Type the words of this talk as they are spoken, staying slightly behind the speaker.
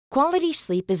Quality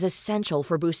sleep is essential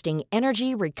for boosting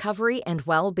energy, recovery, and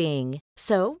well-being.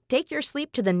 So, take your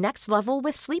sleep to the next level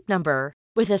with Sleep Number.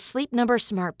 With a Sleep Number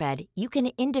smart bed, you can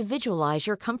individualize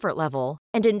your comfort level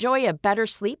and enjoy a better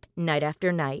sleep night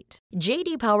after night.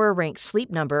 J.D. Power ranks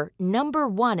Sleep Number number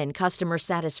 1 in customer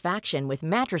satisfaction with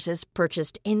mattresses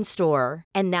purchased in-store.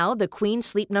 And now the Queen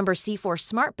Sleep Number C4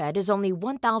 smart bed is only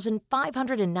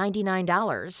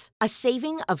 $1,599, a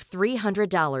saving of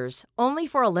 $300, only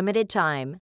for a limited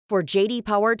time. For J.D.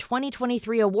 Power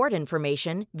 2023 award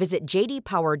information, visit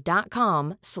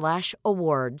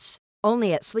jdpower.com/awards.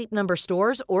 Only at Sleep Number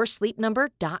stores or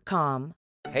sleepnumber.com.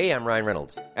 Hey, I'm Ryan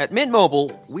Reynolds. At Mint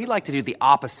Mobile, we like to do the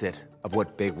opposite of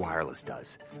what Big Wireless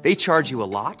does. They charge you a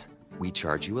lot, we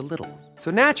charge you a little.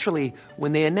 So naturally,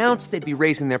 when they announced they'd be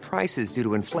raising their prices due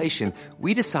to inflation,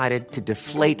 we decided to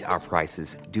deflate our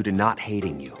prices due to not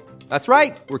hating you. That's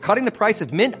right. We're cutting the price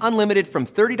of Mint Unlimited from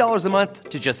 $30 a month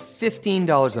to just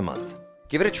 $15 a month.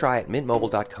 Give it a try at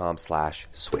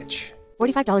mintmobile.com/switch.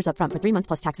 $45 up front for 3 months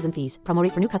plus taxes and fees. Promo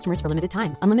rate for new customers for limited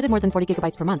time. Unlimited more than 40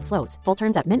 gigabytes per month. Slows full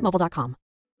terms at mintmobile.com.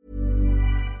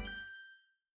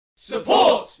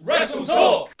 Support Wrestle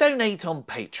Talk! Donate on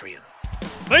Patreon.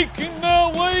 Making their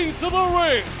way to the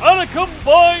ring at a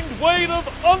combined weight of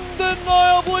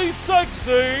undeniably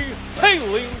sexy,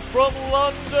 hailing from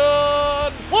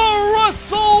London, the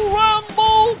Wrestle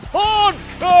Ramble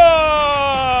Podcast!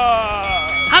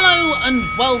 Hello and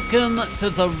welcome to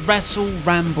the Wrestle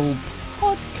Ramble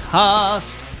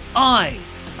Podcast. I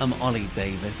am Ollie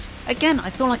Davis. Again, I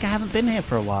feel like I haven't been here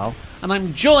for a while, and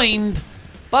I'm joined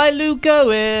by Lou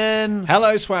Gowen.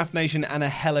 Hello, Swaff Nation, and a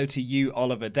hello to you,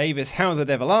 Oliver Davis. How the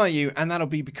devil are you? And that'll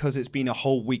be because it's been a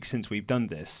whole week since we've done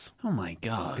this. Oh my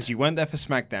God. Because you weren't there for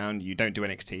SmackDown, you don't do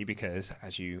NXT because,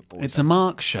 as you always It's a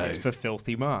Mark show. It's for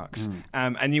filthy marks.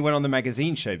 And you went on the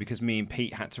magazine show because me and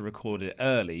Pete had to record it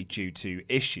early due to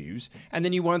issues. And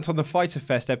then you weren't on the Fighter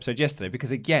Fest episode yesterday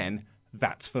because, again,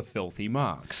 that's for filthy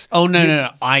marks. Oh,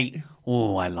 no. I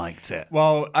liked it.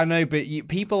 Well, I know, but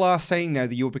people are saying now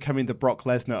that you're becoming the Brock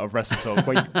Lesnar of Wrestle Talk,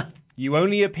 where you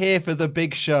only appear for the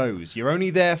big shows. You're only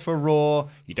there for Raw.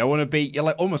 You don't want to be, you're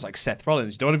like almost like Seth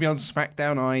Rollins. You don't want to be on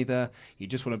SmackDown either. You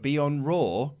just want to be on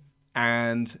Raw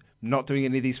and not doing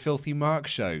any of these filthy mark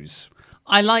shows.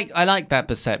 I like that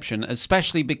perception,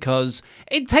 especially because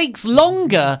it takes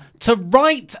longer to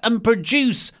write and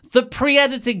produce the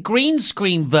pre-edited green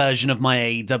screen version of my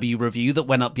AEW review that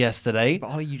went up yesterday.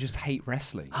 But you just hate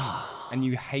wrestling, and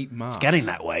you hate marks. It's getting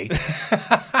that way.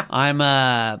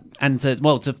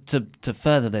 To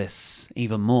further this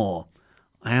even more,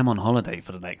 I am on holiday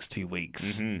for the next 2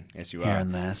 weeks. Mm-hmm. Yes, you are. Here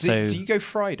and there. So you go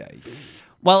Friday?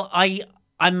 Well, I'm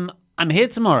here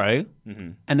tomorrow,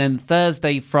 and then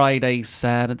Thursday, Friday,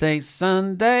 Saturday,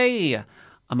 Sunday,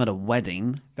 I'm at a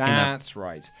wedding. That's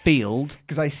right. Field.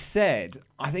 Because I said,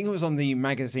 I think it was on the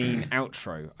magazine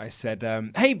outro, I said,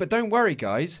 hey, but don't worry,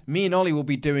 guys. Me and Ollie will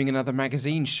be doing another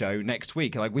magazine show next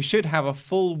week. Like, we should have a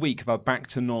full week of a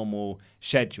back-to-normal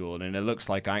schedule, and it looks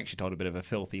like I actually told a bit of a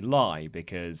filthy lie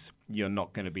because you're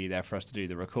not going to be there for us to do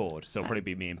the record. So it'll probably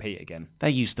be me and Pete again. They're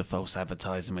used to false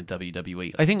advertising with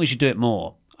WWE. I think we should do it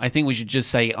more. I think we should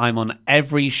just say I'm on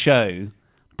every show,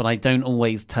 but I don't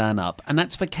always turn up. And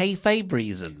that's for kayfabe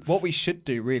reasons. What we should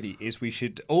do, really, is we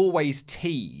should always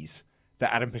tease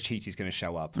that Adam Pacitti is going to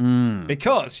show up.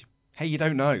 Because, hey, you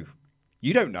don't know.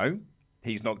 You don't know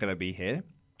he's not going to be here.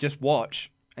 Just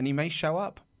watch, and he may show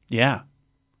up. Yeah.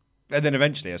 And then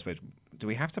eventually, I suppose, do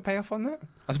we have to pay off on that?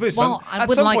 I suppose. Well, I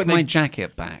would like my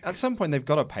jacket back. At some point, they've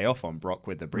got to pay off on Brock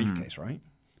with the briefcase, right?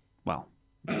 Well,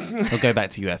 he'll go back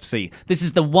to UFC. This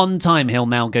is the one time he'll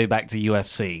now go back to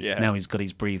UFC. Yeah. Now he's got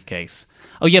his briefcase.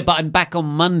 Oh, yeah, but I'm back on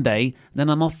Monday. Then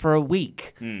I'm off for a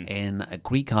week in a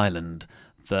Greek island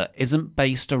that isn't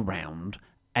based around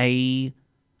a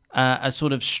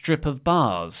sort of strip of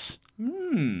bars.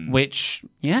 Which,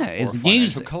 is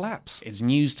news. Collapse. It's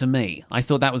news to me. I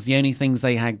thought that was the only things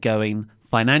they had going.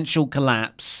 Financial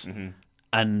collapse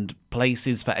and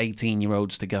places for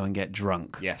 18-year-olds to go and get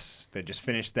drunk. Yes, they just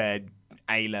finished their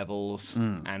A-levels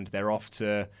and they're off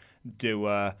to do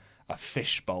a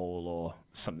fishbowl or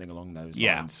something along those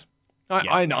lines.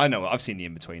 I know. I've seen the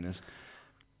In-Betweeners.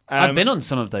 I've been on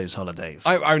some of those holidays.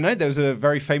 I know there was a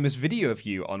very famous video of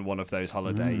you on one of those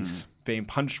holidays being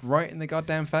punched right in the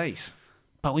goddamn face.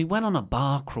 But we went on a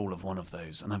bar crawl of one of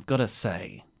those, and I've got to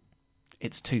say,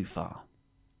 it's too far.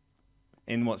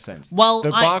 In what sense? Well, the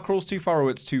bar crawl's too far,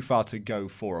 or it's too far to go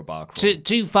for a bar crawl?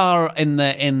 Too far in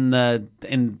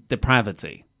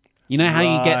depravity. You know how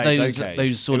you get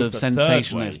those sort of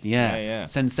sensationalist,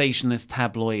 sensationalist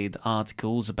tabloid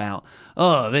articles about,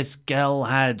 oh, this girl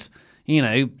had,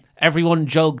 everyone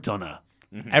jogged on her.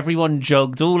 Everyone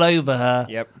jogged all over her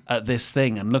Yep. at this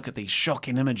thing, and look at these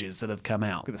shocking images that have come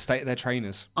out. Look at the state of their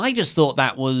trainers. I just thought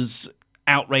that was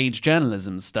outrage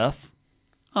journalism stuff.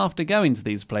 After going to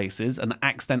these places and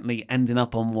accidentally ending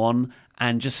up on one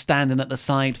and just standing at the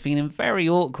side feeling very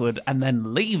awkward and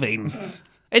then leaving.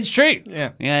 It's true.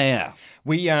 Yeah. Yeah.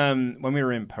 We when we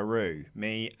were in Peru,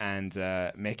 me and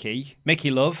Mickey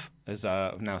Love, as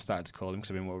I've now started to call him,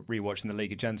 because I've been rewatching The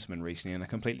League of Gentlemen recently, and I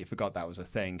completely forgot that was a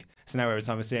thing. So now every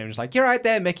time I see him, I'm just like, "You're right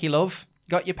there, Mickey Love.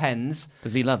 You got your pens."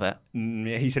 Does he love it?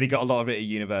 He said he got a lot of it at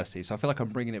university, so I feel like I'm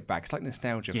bringing it back. It's like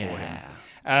nostalgia for Yeah.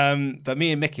 him. But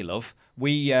me and Mickey Love,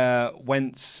 we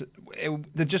went.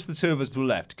 Just the two of us were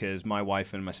left because my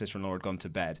wife and my sister-in-law had gone to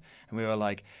bed, and we were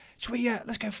like, "Should we?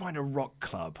 Let's go find a rock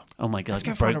club." Oh my God, Let's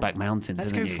you go find Brokeback Mountain,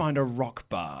 Let's didn't go you? find a rock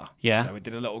bar. Yeah. So we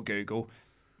did a little Google,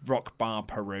 rock bar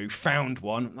Peru, found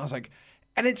one. And I was like,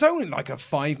 and it's only like a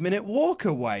 5-minute walk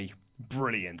away.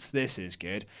 Brilliant. This is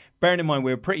good. Bearing in mind,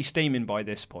 we were pretty steaming by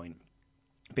this point,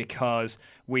 because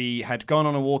we had gone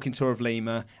on a walking tour of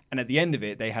Lima, and at the end of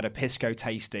it, they had a pisco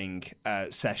tasting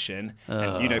session.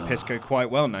 And you know pisco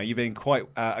quite well now. You've been quite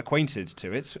acquainted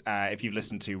to it if you've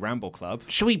listened to Ramble Club.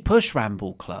 Should we push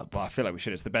Ramble Club? Well, I feel like we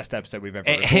should. It's the best episode we've ever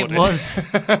It recorded.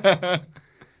 was.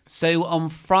 So on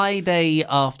Friday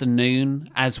afternoon,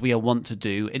 as we are wont to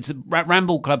do, it's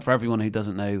Ramble Club, for everyone who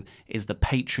doesn't know, is the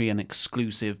Patreon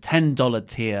exclusive $10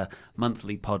 tier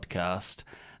monthly podcast.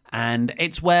 And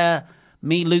it's where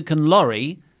me, Luke, and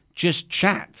Laurie just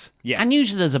chat. Yeah. And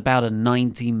usually there's about a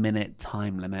 90-minute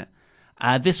time limit.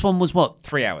 This one was what?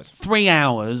 3 hours. 3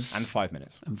 hours. And 5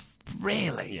 minutes.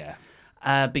 Really?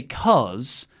 Yeah.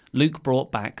 Because Luke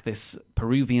brought back this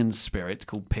Peruvian spirit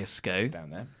called Pisco. It's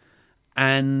down there.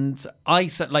 And I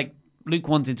said, like, Luke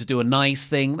wanted to do a nice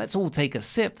thing. Let's all take a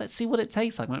sip. Let's see what it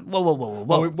tastes like. I went, whoa.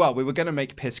 Well, we were going to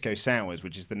make pisco sours,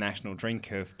 which is the national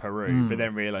drink of Peru, but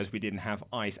then realised we didn't have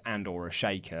ice and or a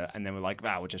shaker, and then we're like,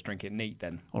 we'll just drink it neat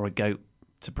then. Or a goat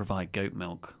to provide goat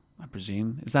milk, I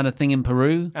presume. Is that a thing in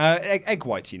Peru? Egg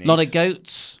whites you need. A lot of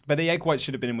goats. But the egg whites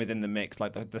should have been within the mix,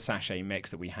 like the sachet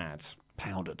mix that we had.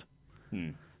 Powdered.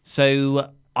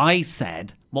 So I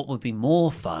said, what would be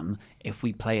more fun if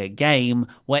we play a game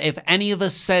where if any of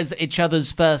us says each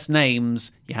other's first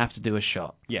names, you have to do a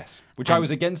shot. Yes, which I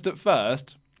was against at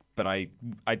first, but I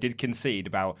did concede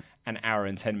about an hour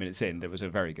and 10 minutes in. That was a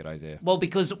very good idea. Well,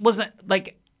 because wasn't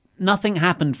like nothing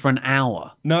happened for an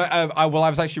hour. No, I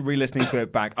was actually re-listening to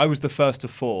it back. I was the first to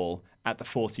fall at the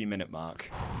 40-minute mark.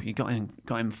 You got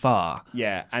him far.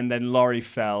 Yeah, and then Laurie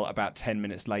fell about 10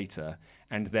 minutes later,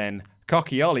 and then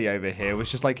Cocky Ollie over here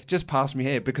was just like, just pass me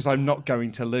here because I'm not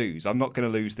going to lose. I'm not going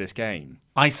to lose this game.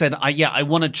 I said, I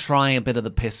want to try a bit of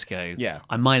the Pisco. Yeah.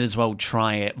 I might as well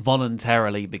try it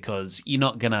voluntarily because you're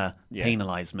not going to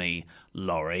penalise me,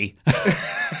 Laurie.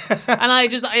 And I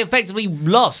effectively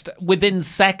lost within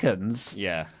seconds.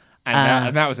 Yeah,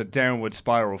 and that was a downward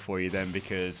spiral for you then,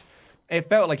 because it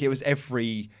felt like it was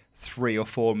every 3 or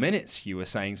 4 minutes you were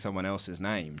saying someone else's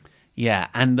name. Yeah,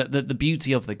 and the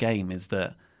beauty of the game is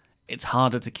that it's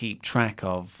harder to keep track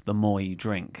of the more you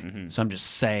drink. So I'm just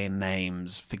saying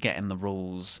names, forgetting the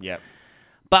rules. Yep.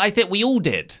 But I think we all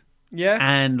did. Yeah.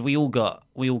 And we all got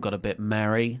a bit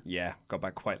merry. Yeah, got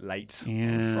back quite late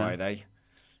Yeah. on Friday.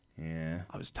 Yeah.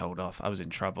 I was told off. I was in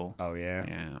trouble. Oh, yeah?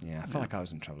 Yeah. I felt like I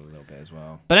was in trouble a little bit as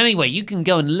well. But anyway, you can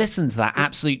go and listen to that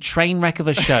absolute train wreck of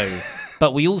a show.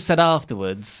 But we all said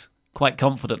afterwards, quite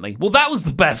confidently, well, that was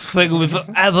the best thing we've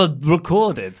ever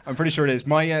recorded. I'm pretty sure it is.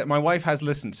 My wife has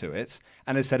listened to it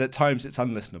and has said at times it's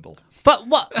unlistenable. But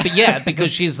what? But yeah,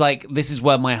 because she's like, this is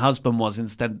where my husband was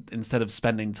instead of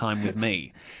spending time with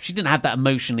me. She didn't have that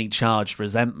emotionally charged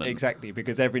resentment. Exactly,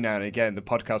 because every now and again the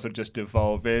podcast would just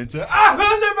devolve into have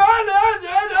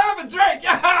a drink,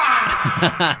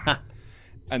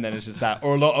 and then it's just that,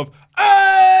 or a lot of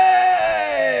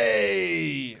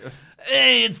hey.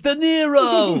 Hey, it's De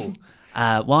Niro!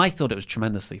 Well, I thought it was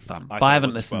tremendously fun, but I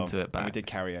haven't listened to it And back. we did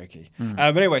karaoke.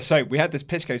 But anyway, so we had this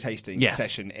pisco tasting Yes.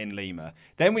 session in Lima.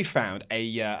 Then we found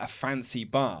a fancy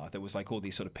bar that was like all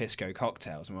these sort of pisco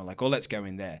cocktails, and we were like, "Oh, let's go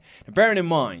in there." Now, bearing in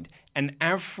mind, an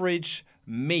average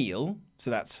meal, so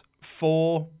that's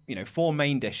four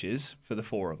main dishes for the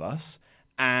four of us,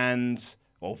 and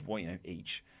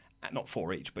each, not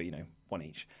four each, but one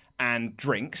each, and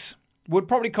drinks. Would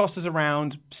probably cost us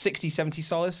around 60, 70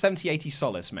 soles, 70, 80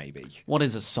 soles maybe. What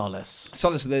is a solace?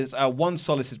 Soles, there's one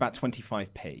soles is about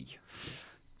 25p.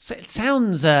 So it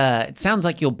sounds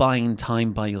like you're buying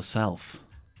time by yourself.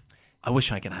 I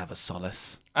wish I could have a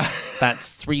solace.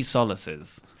 That's 3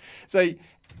 solaces. So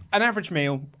an average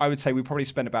meal, I would say we probably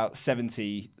spend about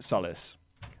 70 soles.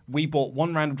 we bought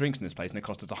one round of drinks in this place, and it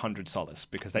cost us 100 soles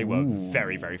because they were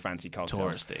very, very fancy cocktails.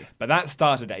 Touristy. But that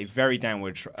started a very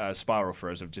downward spiral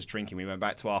for us of just drinking. We went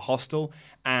back to our hostel,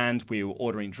 and we were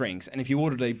ordering drinks. And if you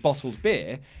ordered a bottled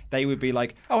beer, they would be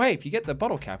like, "Oh, hey, if you get the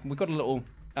bottle cap, and we've got a little,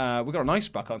 we've got an ice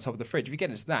bucket on top of the fridge. If you get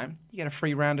into that, you get a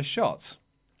free round of shots."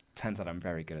 Turns out I'm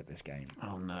very good at this game.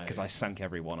 Oh, no. Because I sank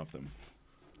every one of them.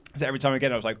 So every time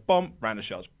again, I was like, bump, round of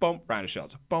shots, bump, round of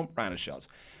shots, bump, round of shots.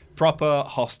 Proper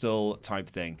hostel type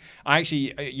thing. I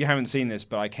actually, you haven't seen this,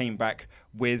 but I came back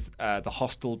with the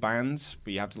hostel bands.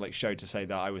 But you have to like show to say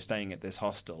that I was staying at this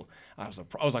hostel. I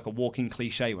was like a walking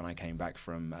cliche when I came back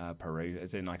from Peru.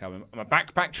 As in, like I'm a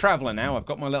backpack traveler now. I've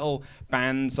got my little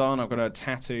bands on. I've got a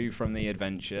tattoo from the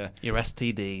adventure. Your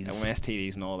STDs. And my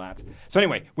STDs and all that. So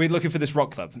anyway, we're looking for this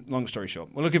rock club. Long story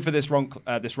short, we're looking for this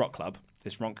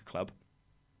ronk club.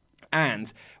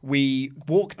 And we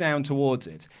walk down towards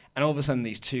it, and all of a sudden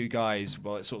these two guys,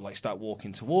 sort of like start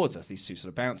walking towards us, these two sort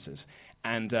of bouncers.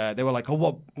 And they were like, "Oh,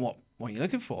 what are you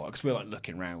looking for?" Because we were like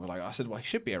looking around. I said, "Well, it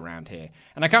should be around here."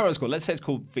 And I can't remember what it's called. Let's say it's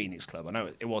called Phoenix Club. I know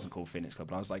it wasn't called Phoenix Club,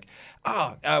 but I was like,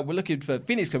 we're looking for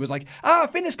Phoenix Club. It was like,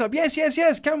 Phoenix Club, yes,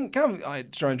 come. I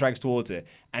try and drag us towards it.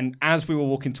 And as we were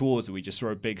walking towards it, we just saw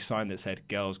a big sign that said,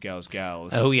 "Girls, girls,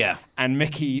 girls." Oh, yeah. And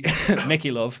Mickey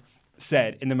Love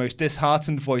said in the most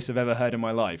disheartened voice I've ever heard in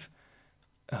my life,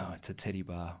 "Oh, it's a titty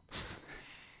bar."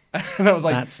 And I was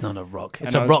like, "That's not a rock.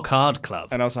 It's a rock hard club."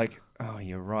 And I was like, "Oh,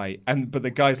 you're right." But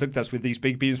the guys looked at us with these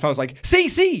big beams. I was like,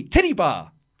 "See, titty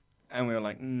bar." And we were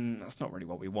like, that's not really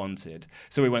what we wanted.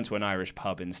 So we went to an Irish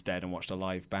pub instead and watched a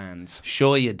live band.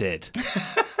 Sure you did.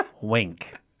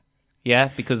 Wink.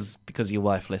 Yeah, because your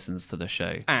wife listens to the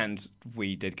show. And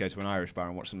we did go to an Irish bar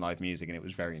and watch some live music, and it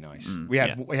was very nice. We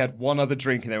had one other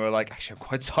drink, and they were like, "Actually, I'm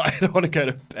quite tired. I want to go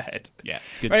to bed." Yeah,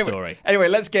 good story. Anyway,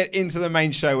 let's get into the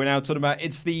main show. We're now talking about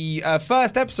it's the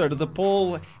first episode of the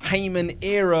Paul Heyman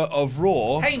era of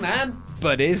Raw. Hey, man.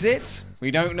 But is it? We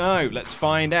don't know. Let's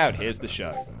find out. Here's the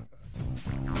show.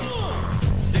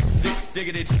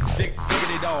 Diggity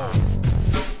dog.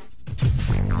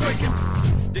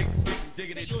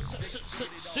 Get your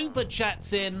super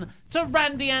chats in to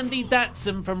Randy Andy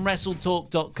Datson from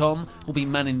WrestleTalk.com. We'll be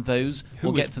manning those.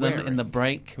 We'll get to them in the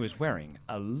break. Who is wearing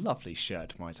a lovely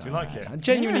shirt, might I? Do you like it? I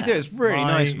genuinely do. It's really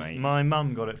nice, mate. My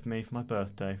mum got it for me for my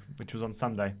birthday, which was on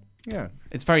Sunday. Yeah.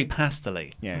 It's very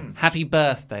pastel-y. Yeah. Happy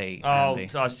birthday, Andy.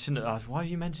 I shouldn't have. Why are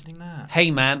you mentioning that? Hey,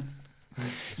 man.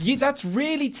 That's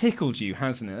really tickled you,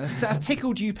 hasn't it? That's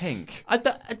tickled you pink. I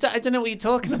don't know what you're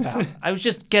talking about. I was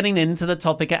just getting into the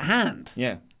topic at hand.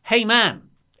 Yeah. Hey, man,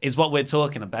 is what we're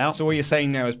talking about. So what you're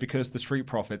saying now is because the Street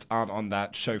Profits aren't on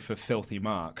that show for filthy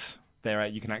marks,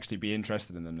 you can actually be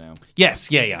interested in them now.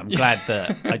 Yes, yeah. I'm glad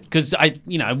that because I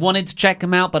wanted to check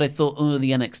them out, but I thought,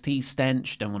 the NXT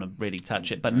stench, don't want to really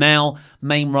touch it. But now,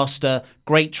 main roster,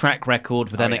 great track record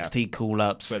with NXT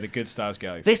call-ups. Where the good stars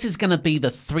go. This is going to be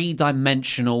the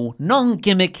three-dimensional,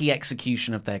 non-gimmicky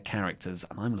execution of their characters,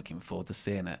 and I'm looking forward to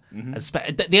seeing it.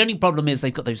 The only problem is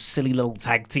they've got those silly little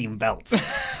tag team belts.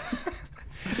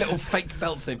 Little fake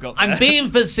belts they've got there. I'm being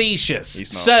facetious.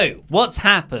 So, what's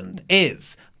happened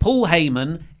is Paul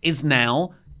Heyman is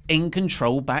now in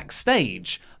control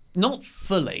backstage. Not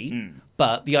fully,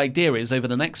 but the idea is over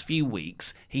the next few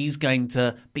weeks, he's going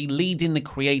to be leading the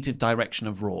creative direction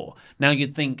of Raw. Now,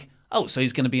 you'd think, so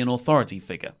he's going to be an authority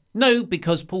figure. No,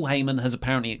 because Paul Heyman has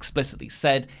apparently explicitly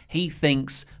said he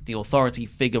thinks the authority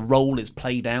figure role is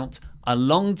played out a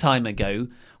long time ago,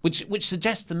 which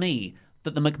suggests to me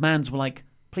that the McMahons were like,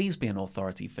 please be an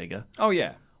authority figure. Oh,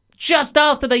 yeah. Just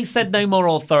after they said no more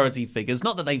authority figures.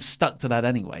 Not that they've stuck to that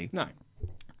anyway. No.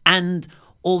 And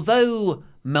although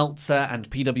Meltzer and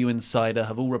PW Insider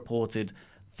have all reported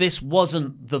this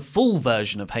wasn't the full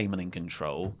version of Heyman in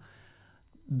control,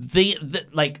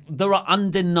 there are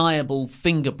undeniable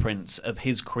fingerprints of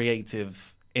his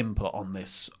creative input on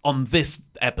this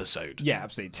episode. Yeah,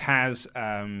 absolutely. Taz,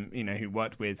 who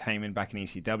worked with Heyman back in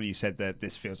ECW, said that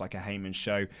this feels like a Heyman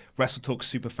show. WrestleTalk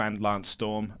superfan Lance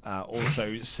Storm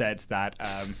also said that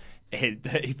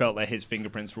he felt that his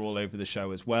fingerprints were all over the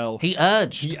show as well. He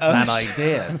urged that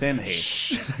idea, didn't he?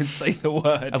 Shh, don't say the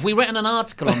word. Have we written an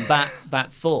article on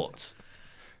that thought?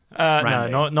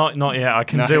 No, not yet. I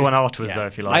can do one afterwards, though,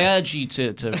 if you like. I urge you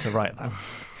to write that.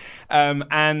 So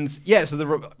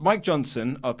Mike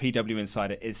Johnson of PW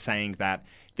Insider is saying that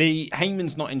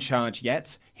Heyman's not in charge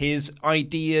yet. His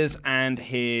ideas and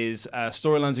his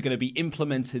storylines are going to be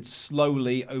implemented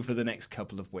slowly over the next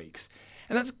couple of weeks.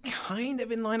 And that's kind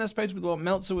of in line, I suppose, with what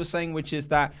Meltzer was saying, which is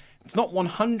that it's not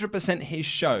 100% his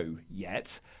show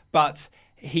yet, but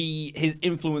his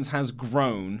influence has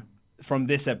grown from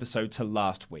this episode to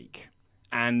last week.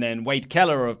 And then Wade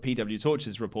Keller of PW Torch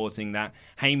is reporting that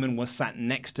Heyman was sat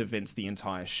next to Vince the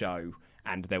entire show,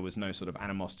 and there was no sort of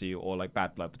animosity or like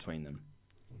bad blood between them.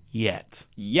 Yet.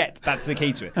 That's the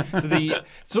key to it. So the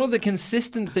sort of the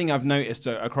consistent thing I've noticed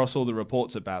across all the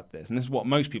reports about this, and this is what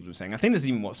most people are saying. I think this is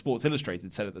even what Sports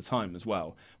Illustrated said at the time as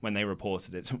well when they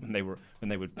reported it, when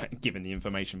they were given the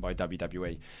information by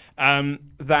WWE,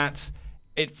 that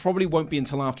it probably won't be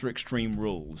until after Extreme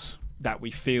Rules that we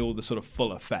feel the sort of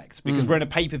full effect, because we're in a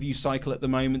pay-per-view cycle at the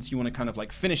moment. So you want to kind of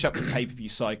like finish up the pay-per-view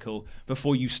cycle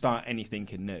before you start anything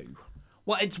new.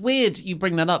 Well, it's weird you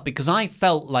bring that up because I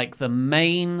felt like the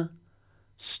main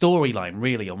storyline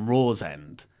really on Raw's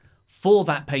end for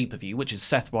that pay-per-view, which is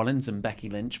Seth Rollins and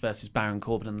Becky Lynch versus Baron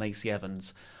Corbin and Lacey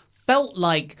Evans, felt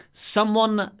like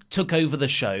someone took over the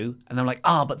show and they're like,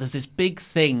 but there's this big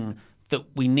thing that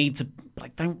we need to, but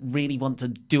I don't really want to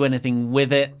do anything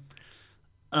with it.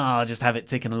 Just have it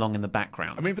ticking along in the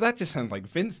background. I mean, but that just sounds like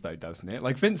Vince, though, doesn't it?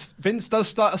 Like, Vince does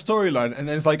start a storyline, and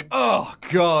then it's like, oh,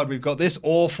 God, we've got this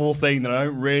awful thing that I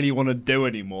don't really want to do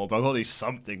anymore, but I've got to do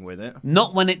something with it.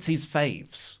 Not when it's his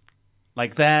faves.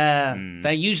 Like, they're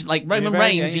usually, like Roman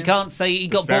Reigns, you can't say he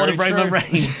got bored of Roman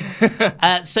Reigns.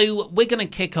 So we're going to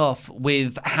kick off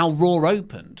with how Raw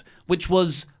opened, which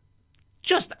was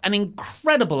just an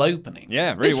incredible opening.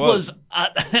 Yeah, really this was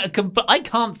I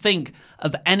can't think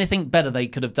of anything better they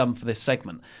could have done for this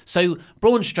segment. So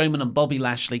Braun Strowman and Bobby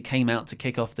Lashley came out to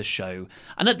kick off the show.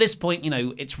 And at this point,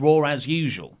 it's Raw as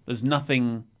usual. There's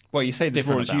nothing Well, you say this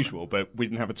Raw as about usual, but we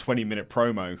didn't have a 20-minute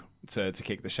promo to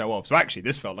kick the show off. So actually,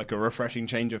 this felt like a refreshing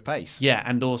change of pace. Yeah,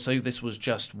 and also this was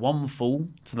just one fall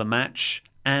to the match.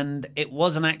 And it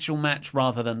was an actual match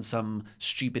rather than some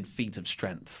stupid feat of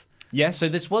strength. Yes. So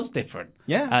this was different.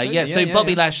 Yeah. So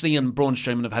Bobby Lashley and Braun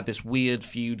Strowman have had this weird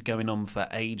feud going on for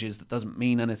ages that doesn't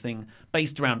mean anything,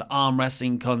 based around arm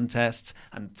wrestling contests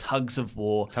and tugs of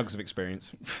war. Tugs of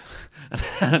experience.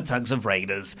 Tugs of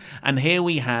Raiders. And here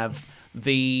we have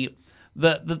the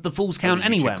Falls Count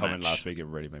Anywhere match. Comment last week, it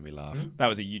really made me laugh. That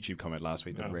was a YouTube comment last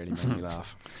week that really made me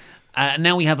laugh.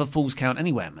 Now we have a Falls Count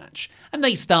Anywhere match. And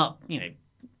they start,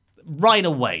 right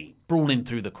away, brawling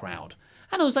through the crowd.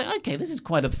 And I was like, okay, this is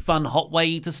quite a fun, hot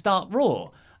way to start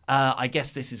Raw. I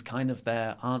guess this is kind of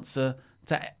their answer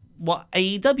to what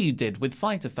AEW did with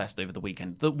Fyter Fest over the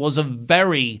weekend. That was a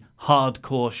very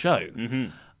hardcore show. Mm-hmm.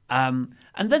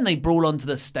 And then they brawl onto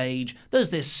the stage.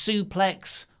 There's this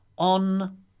suplex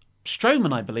on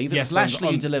Strowman, I believe. It was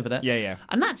Lashley who delivered it. Yeah.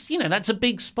 And that's a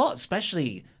big spot,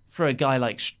 especially for a guy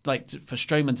like for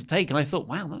Strowman to take. And I thought,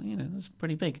 wow, that's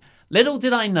pretty big. Little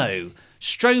did I know,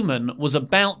 Strowman was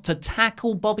about to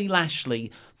tackle Bobby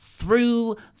Lashley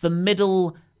through the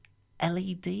middle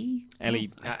LED?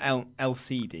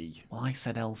 LCD. Well, I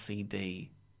said LCD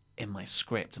in my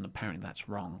script, and apparently that's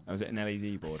wrong. Oh, is it an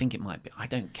LED board? I think it might be. I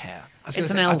don't care.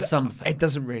 It's an L something. It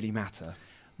doesn't really matter.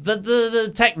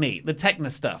 The technique, the techno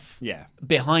stuff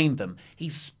behind them. He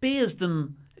spears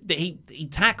them. He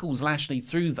tackles Lashley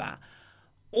through that.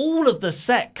 All of the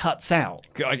set cuts out.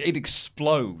 It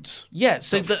explodes. Yeah,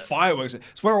 so the fireworks.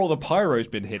 It's where all the pyro's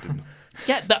been hidden.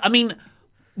 Yeah,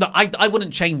 I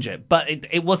wouldn't change it, but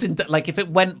it wasn't like if it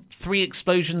went 3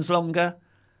 explosions longer,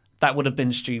 that would have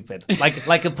been stupid.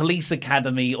 Like a Police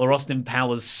Academy or Austin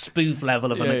Powers spoof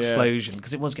level of an explosion,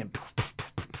 because it was going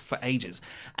for ages.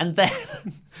 And then,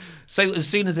 so as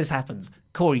soon as this happens,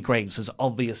 Corey Graves has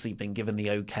obviously been given the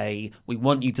okay. We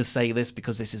want you to say this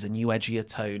because this is a new edgier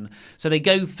tone. So they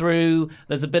go through,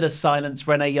 there's a bit of silence.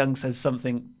 Renee Young says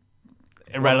something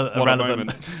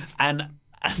irrelevant. And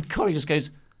Corey just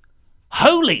goes,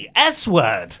 holy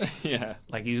S-word. Yeah.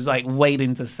 Like he was like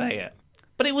waiting to say it.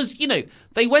 But it was,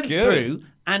 they went through,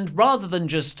 and rather than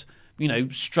just,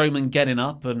 Strowman getting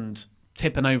up and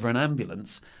tipping over an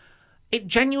ambulance, it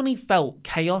genuinely felt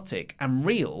chaotic and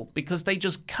real because they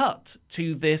just cut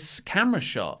to this camera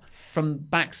shot from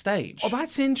backstage. Oh,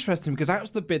 that's interesting, because that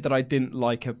was the bit that I didn't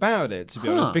like about it, to be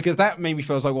honest, because that made me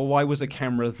feel like, well, why was a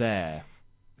camera there?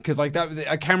 Because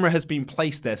a camera has been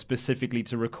placed there specifically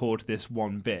to record this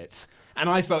one bit. And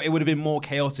I felt it would have been more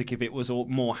chaotic if it was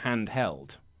more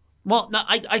handheld. Well, no,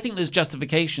 I think there's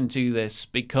justification to this,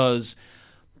 because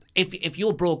if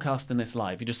you're broadcasting this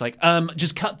live, you're just like,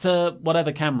 just cut to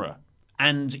whatever camera.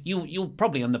 And you'll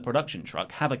probably on the production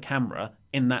truck have a camera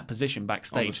in that position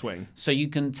backstage. On the swing. So you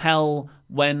can tell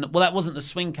when... Well, that wasn't the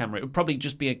swing camera. It would probably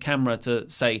just be a camera to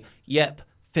say, yep,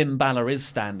 Finn Balor is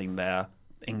standing there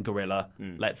in Gorilla.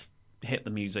 Let's hit the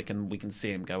music and we can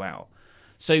see him go out.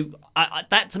 So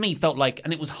that to me felt like...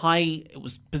 And it was high... It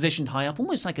was positioned high up,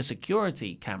 almost like a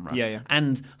security camera. Yeah.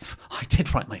 And I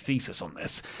did write my thesis on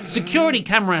this. Security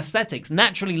camera aesthetics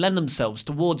naturally lend themselves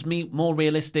towards more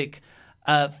realistic...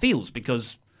 feels,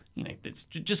 because it's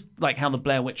just like how the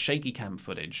Blair Witch shaky cam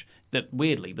footage, that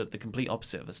weirdly, that the complete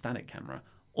opposite of a static camera,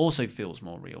 also feels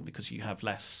more real because you have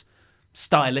less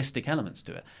stylistic elements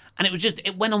to it. And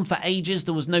it went on for ages.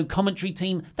 There was no commentary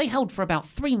team. They held for about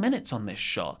 3 minutes on this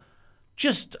shot,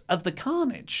 just of the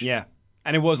carnage. Yeah.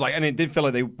 And it did feel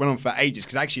like they went on for ages,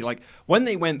 because actually, like, when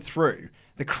they went through,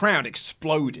 the crowd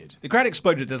exploded. The crowd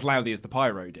exploded as loudly as the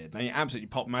pyro did. They absolutely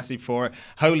popped massive for it.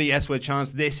 Holy S-word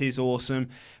chants, this is awesome.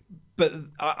 But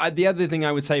the other thing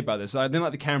I would say about this, I didn't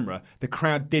like the camera. The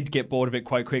crowd did get bored of it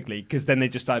quite quickly, because then they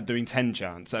just started doing 10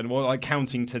 chants and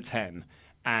counting to 10.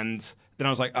 And then I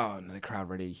was like, oh, no, the crowd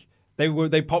really...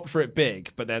 They popped for it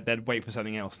big, but they'd wait for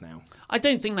something else now. I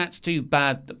don't think that's too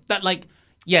bad.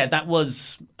 That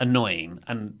was annoying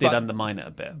and did undermine it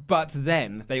a bit. But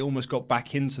then they almost got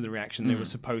back into the reaction they were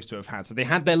supposed to have had. So they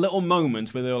had their little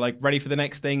moment where they were like, ready for the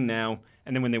next thing now.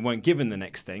 And then when they weren't given the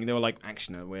next thing, they were like,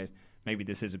 actually, no, maybe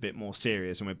this is a bit more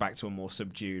serious, and we're back to a more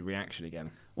subdued reaction again.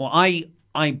 Well,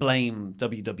 I blame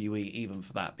WWE even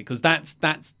for that, because that's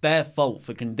their fault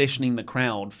for conditioning the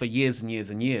crowd for years and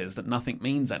years and years that nothing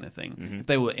means anything. Mm-hmm. If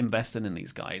they were invested in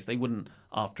these guys, they wouldn't,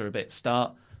 after a bit,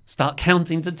 start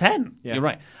counting to 10. Yeah. You're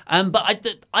right.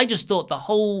 But I just thought the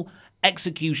whole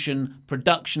execution,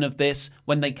 production of this,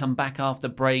 when they come back after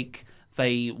break,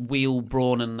 they wheel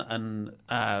Braun and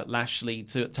Lashley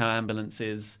to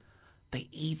ambulances. They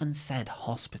even said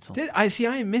hospital.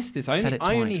 I missed this. I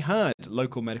only heard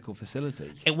local medical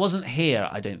facility. It wasn't here,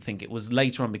 I don't think. It was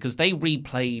later on, because they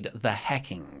replayed the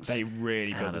heckings. They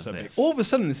really built this up. All of a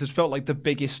sudden, this has felt like the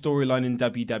biggest storyline in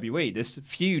WWE. This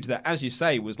feud that, as you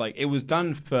say, was like, it was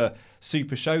done for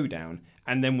Super Showdown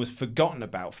and then was forgotten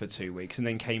about for 2 weeks and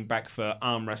then came back for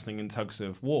arm wrestling and tugs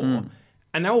of war.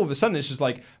 And now all of a sudden, it's just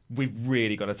like, we've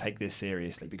really got to take this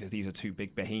seriously, because these are two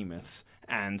big behemoths,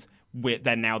 and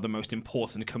they're now the most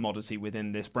important commodity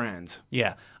within this brand.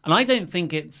 Yeah, and I don't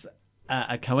think it's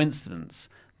a coincidence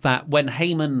that when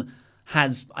Heyman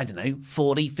has,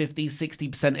 40, 50,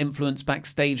 60% influence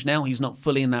backstage now, he's not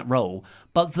fully in that role,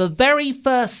 but the very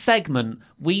first segment,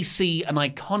 we see an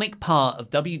iconic part of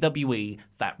WWE,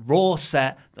 that Raw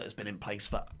set that has been in place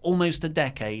for almost a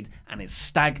decade, and is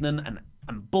stagnant, and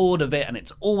I'm bored of it, and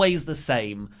it's always the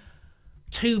same.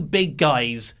 Two big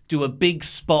guys do a big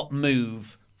spot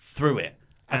move through it.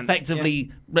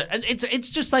 Effectively, it's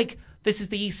just like, this is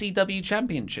the ECW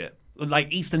Championship,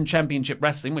 like Eastern Championship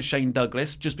Wrestling with Shane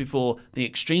Douglas, just before the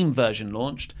Extreme version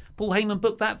launched. Paul Heyman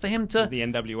booked that for him to... The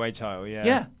NWA title, yeah.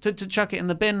 Yeah, to chuck it in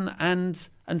the bin and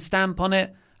stamp on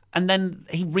it. And then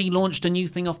he relaunched a new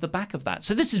thing off the back of that.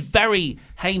 So this is very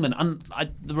Heyman. And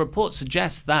the report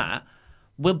suggests that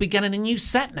we'll be getting a new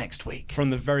set next week.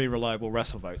 From the very reliable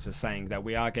WrestleVoter, saying that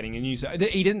we are getting a new set.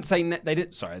 He didn't say... They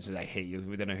didn't... Sorry, I say he.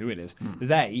 We don't know who it is.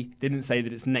 They didn't say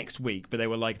that it's next week, but they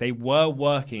were like, they were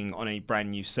working on a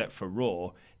brand new set for Raw.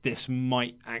 This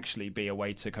might actually be a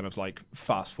way to kind of like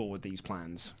fast forward these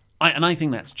plans. I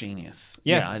think that's genius.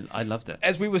 Yeah, I loved it.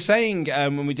 As we were saying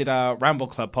when we did our Ramble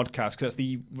Club podcast, because that's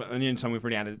the only time we've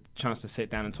really had a chance to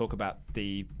sit down and talk about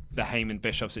the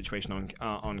Heyman-Bischoff situation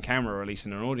on camera, or at least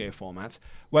in an audio format,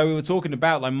 where we were talking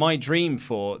about, like, my dream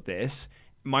for this,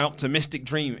 my optimistic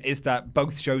dream, is that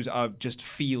both shows just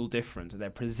feel different.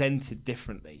 They're presented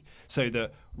differently. So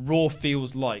that Raw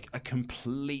feels like a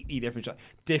completely different show.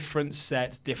 Different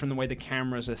sets, different the way the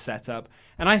cameras are set up.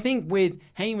 And I think with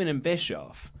Heyman and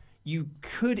Bischoff, you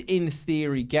could, in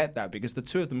theory, get that, because the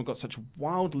two of them have got such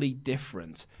wildly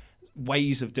different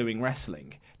ways of doing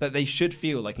wrestling that they should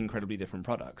feel like incredibly different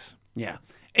products. Yeah.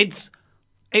 This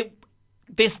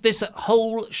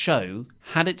whole show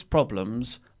had its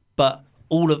problems, but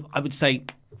I would say,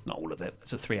 not all of it,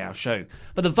 it's a 3-hour show,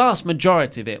 but the vast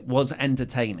majority of it was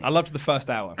entertaining. I loved the first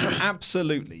hour.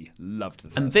 Absolutely loved the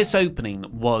first hour. And this opening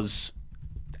was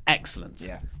excellent.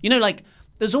 Yeah.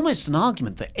 There's almost an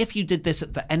argument that if you did this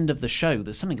at the end of the show,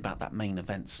 there's something about that main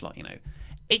event slot,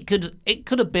 it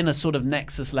could have been a sort of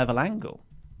Nexus level angle.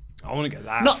 I want to go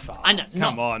that far.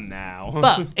 Come on now.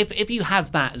 But if you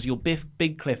have that as your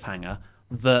big cliffhanger,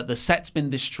 the set's been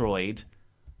destroyed,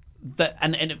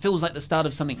 and it feels like the start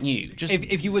of something new. Just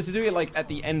if you were to do it like at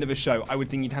the end of a show, I would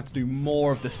think you'd have to do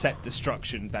more of the set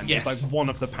destruction than just like one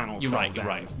of the panels. You're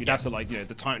right. You'd have to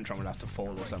the Titantron would have to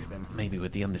fall or something. Maybe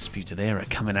with the Undisputed Era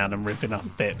coming out and ripping up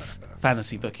bits.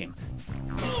 Fantasy booking.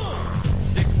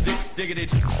 Diggity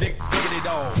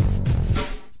dog.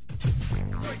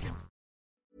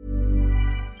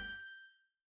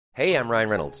 Hey, I'm Ryan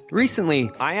Reynolds.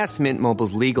 Recently, I asked Mint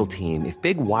Mobile's legal team if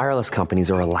big wireless companies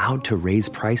are allowed to raise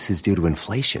prices due to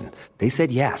inflation. They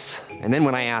said yes. And then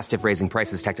when I asked if raising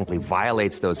prices technically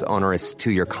violates those onerous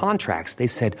 2-year contracts, they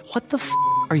said, "What the f***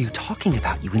 are you talking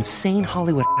about, you insane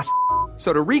Hollywood ass f-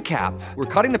 So to recap, we're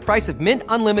cutting the price of Mint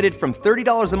Unlimited from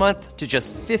 $30 a month to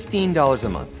just $15 a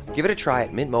month. Give it a try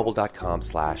at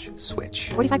mintmobile.com/switch.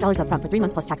 $45 up front for 3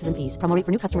 months plus taxes and fees. Promo rate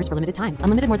for new customers for limited time.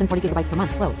 Unlimited more than 40 gigabytes per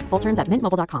month. Slows full terms at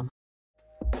mintmobile.com.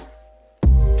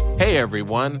 Hey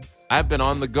everyone, I've been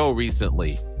on the go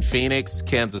recently. Phoenix,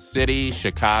 Kansas City,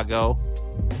 Chicago.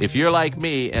 If you're like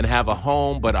me and have a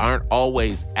home but aren't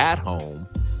always at home,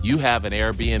 you have an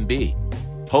Airbnb.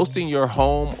 Hosting your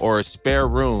home or a spare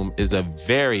room is a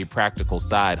very practical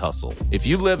side hustle. If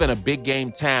you live in a big game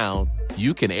town,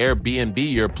 you can Airbnb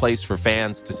your place for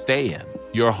fans to stay in.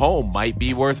 Your home might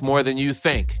be worth more than you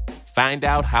think. Find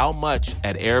out how much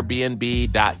at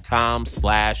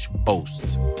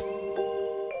airbnb.com/host.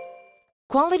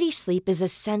 Quality sleep is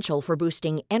essential for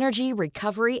boosting energy,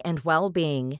 recovery, and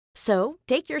well-being. So,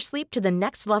 take your sleep to the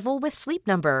next level with Sleep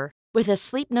Number. With a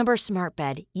Sleep Number smart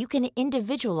bed, you can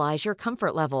individualize your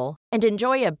comfort level and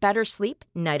enjoy a better sleep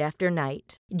night after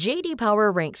night. J.D. Power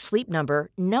ranks Sleep Number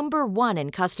number 1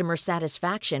 in customer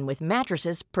satisfaction with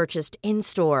mattresses purchased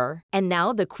in-store. And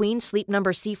now the Queen Sleep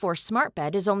Number C4 smart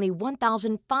bed is only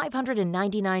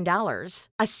 $1,599,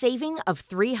 a saving of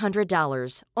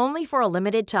 $300, only for a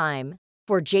limited time.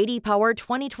 For J.D. Power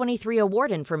 2023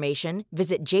 award information,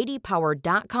 visit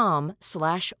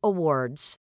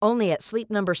jdpower.com/awards. Only at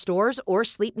Sleep Number stores or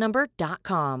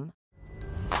sleepnumber.com.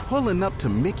 Pulling up to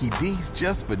Mickey D's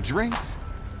just for drinks?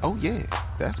 Oh yeah,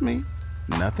 that's me.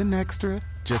 Nothing extra,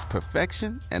 just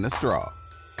perfection and a straw.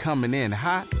 Coming in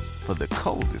hot for the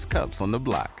coldest cups on the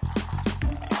block.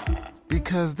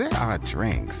 Because there are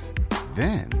drinks.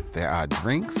 Then there are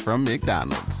drinks from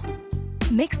McDonald's.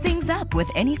 Mix things up with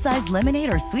any size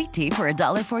lemonade or sweet tea for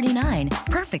 $1.49.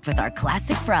 Perfect with our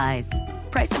classic fries.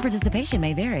 Price and participation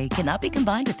may vary. Cannot be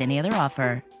combined with any other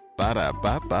offer.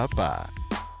 Ba-da-ba-ba-ba.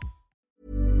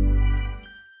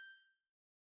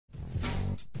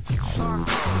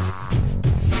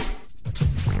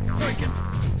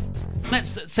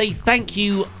 Let's say thank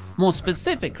you more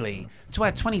specifically to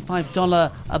our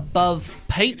 $25 above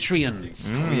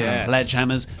Patreons. Yes.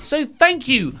 Pledgehammers. So thank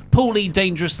you, Paulie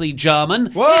Dangerously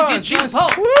German. Whoa, Here's your nice. cheap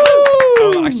pop.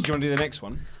 Oh, actually, do you want to do the next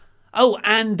one? Oh,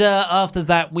 and after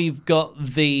that, we've got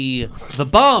the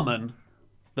barman,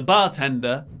 the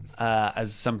bartender,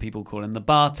 as some people call him, the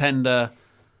bartender,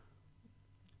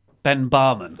 Ben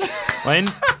Barman. Well,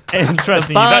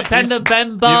 interesting. Bartender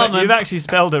Ben Barman. You've actually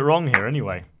spelled it wrong here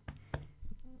anyway.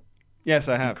 Yes,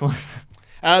 I have.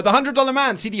 The $100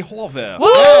 man, CD Horver.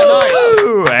 Woo! Yeah,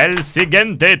 nice. El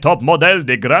siguiente top model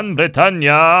de Gran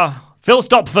Bretaña, Phil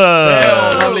Stopford.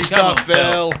 Lovely stuff,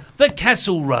 Phil. The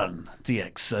Kessel Run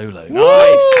DX Solo.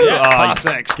 Nice. Yeah, Oh,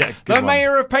 classic. good The one.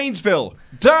 mayor of Painesville,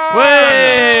 Dan.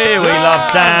 Way, we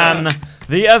love Dan.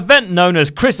 The event known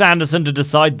as Chris Anderson to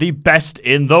decide the best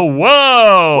in the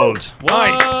world.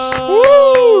 Nice.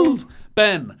 World.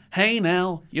 Ben, hey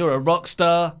now, you're a rock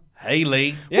star. Hey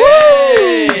Lee.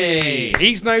 Yay!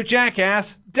 He's no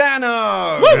jackass, Dano.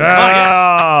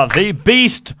 Ah, the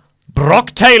beast,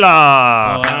 Brock Taylor.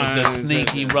 Oh, that was a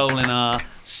sneaky roll in our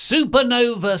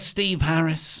supernova Steve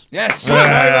Harris. Yes. Yeah.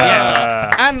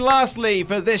 Yes. And lastly,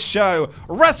 for this show,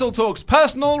 Wrestle Talk's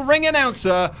personal ring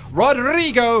announcer,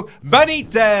 Rodrigo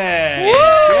Benitez.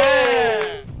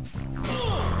 Yeah.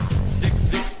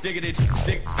 Diggity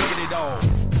dog.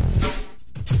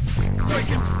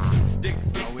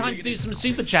 It's time to do some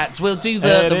super chats. We'll do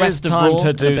the rest of Raw time to in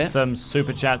a do bit. some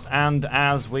super chats, and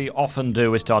as we often do,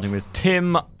 we're starting with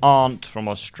Tim Arndt from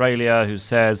Australia, who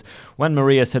says, when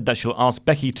Maria said that she'll ask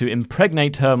Becky to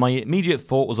impregnate her, my immediate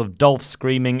thought was of Dolph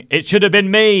screaming, "It should have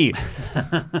been me!"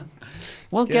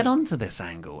 We'll get on to this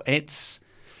angle. It's...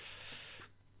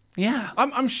 Yeah.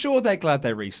 I'm sure they're glad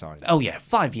they re-signed. Oh, yeah.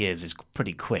 5 years is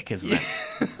pretty quick, isn't it?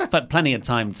 But plenty of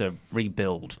time to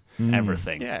rebuild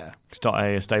everything. Yeah. Start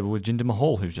a stable with Jinder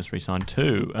Mahal, who's just re-signed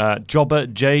too. Jobber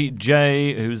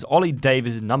JJ, who's Ollie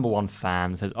Davis' #1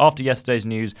 fan, says, after yesterday's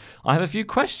news, I have a few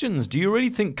questions. Do you really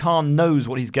think Khan knows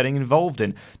what he's getting involved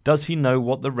in? Does he know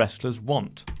what the wrestlers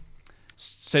want?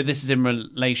 So this is in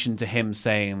relation to him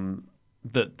saying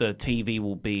that the TV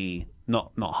will be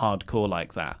not hardcore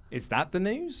like that. Is that the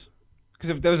news?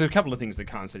 Because there was a couple of things that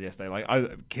Khan said yesterday. Like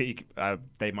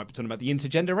they might be talking about the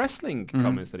intergender wrestling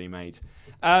comments that he made.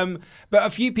 But a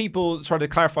few people tried to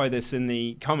clarify this in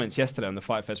the comments yesterday on the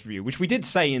Fight Fest review, which we did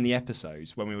say in the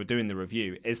episodes when we were doing the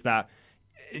review, is that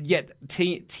yet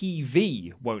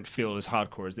TV won't feel as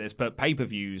hardcore as this, but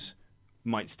pay-per-views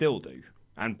might still do,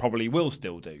 and probably will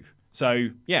still do. So,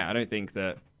 yeah, I don't think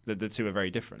that the two are very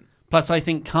different. Plus, I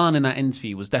think Khan in that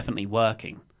interview was definitely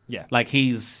working. Yeah. Like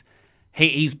he's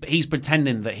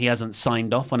pretending that he hasn't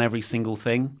signed off on every single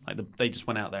thing. Like they just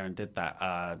went out there and did that.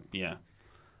 I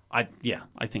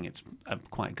think it's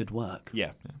quite good work.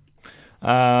 Yeah.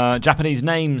 Japanese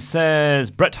name says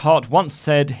Bret Hart once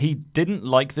said he didn't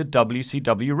like the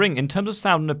WCW ring. In terms of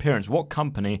sound and appearance, what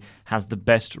company has the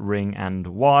best ring and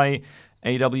why?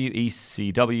 AEW,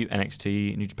 ECW,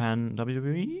 NXT, New Japan,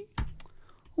 WWE?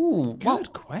 Ooh,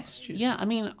 Good question. Yeah, I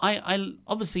mean, I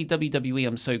obviously WWE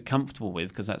I'm so comfortable with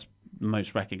because that's the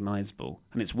most recognisable,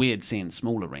 and it's weird seeing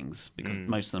smaller rings because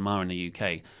most of them are in the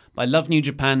UK. But I love New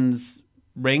Japan's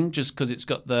ring just because it's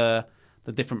got the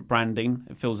different branding.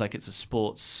 It feels like it's a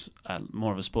sports,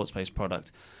 more of a sports-based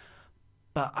product.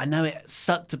 But I know it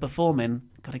sucked to perform in.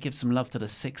 Got to give some love to the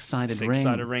six-sided ring.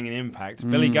 Six-sided ring in Impact.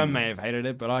 Billy Gunn may have hated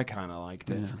it, but I kind of liked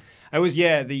it. It was,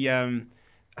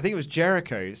 I think it was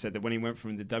Jericho who said that when he went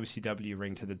from the WCW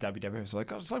ring to the WWE, it was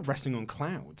like, it's like wrestling on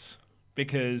clouds.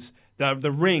 Because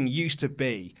the ring used to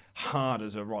be hard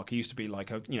as a rock. It used to be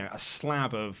like a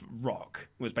slab of rock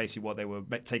was basically what they were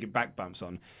taking back bumps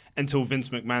on. Until Vince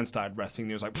McMahon started wrestling,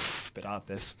 he was like, bit hard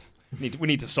this. We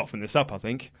need to soften this up, I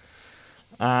think.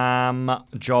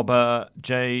 Jobber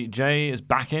JJ is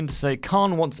back in to say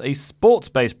Khan wants a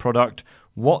sports-based product.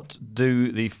 What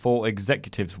do the 4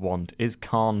 executives want? Is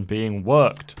Khan being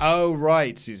worked? Oh,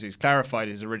 right. He's clarified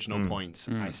his original point.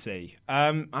 I see.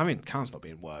 I mean, Khan's not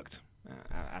being worked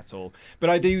at all. But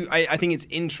I think it's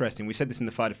interesting. We said this in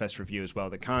the Fighter Fest review as well,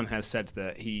 that Khan has said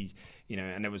that he,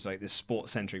 and it was like this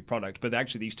sports-centric product, but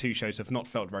actually these two shows have not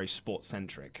felt very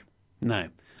sports-centric. No.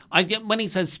 When he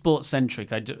says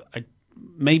sports-centric, I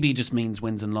maybe he just means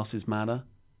wins and losses matter.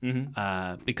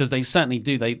 Because they certainly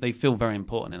do. They feel very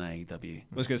important in AEW.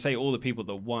 I was going to say all the people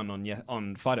that won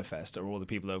on Fighter Fest are all the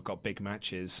people that have got big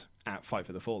matches at Fight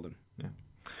for the Fallen. Yeah.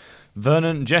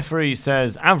 Vernon Jeffrey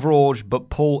says Average, but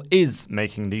Paul is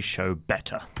making the show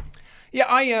better. Yeah,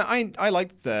 I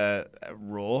liked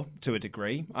Raw to a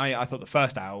degree. I thought the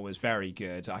first hour was very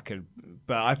good.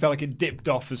 But I felt like it dipped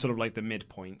off as sort of like the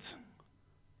midpoint.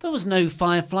 There was no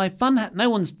Firefly fun. No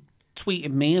one's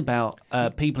tweeted me about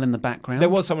people in the background. There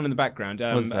was someone in the background.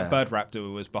 Was there? Bird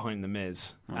Raptor was behind the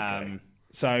Miz. Okay.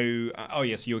 So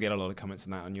you'll get a lot of comments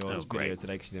on that on your video great.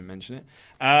 today because you didn't mention it.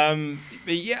 But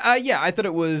I thought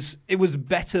it was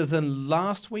better than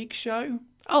last week's show.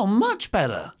 Oh, much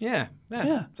better. Yeah.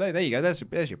 So there you go.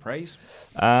 There's your praise.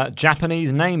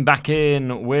 Japanese name back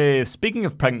in with, speaking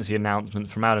of pregnancy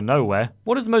announcements from out of nowhere,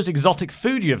 what is the most exotic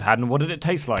food you've had and what did it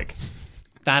taste like?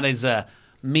 That is a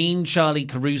mean Charlie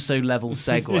Caruso level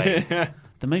segue.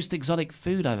 The most exotic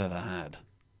food I've ever had.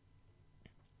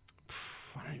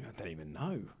 I don't even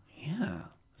know. Yeah.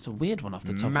 It's a weird one off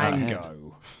the top of my head.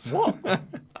 Mango. What?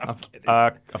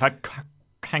 I've had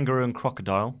kangaroo and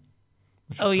crocodile.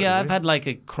 Oh, yeah, I've had like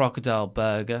a crocodile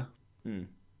burger.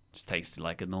 Just tasted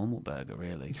like a normal burger,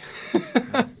 really.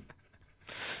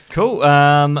 Cool.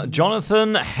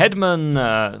 Jonathan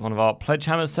Hedman, one of our pledge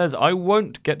hammers, says, I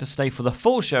won't get to stay for the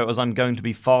full show as I'm going to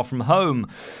be far from home.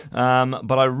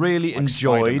 But I really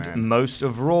enjoyed Spider-Man. most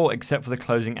of Raw, except for the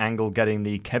closing angle getting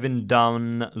the Kevin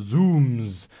Dunn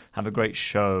zooms. Have a great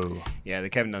show. Yeah, the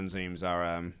Kevin Dunn zooms are...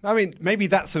 I mean, maybe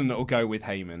that's something that'll go with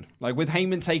Heyman. Like, with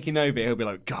Heyman taking over, he'll be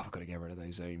like, God, I've got to get rid of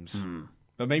those zooms.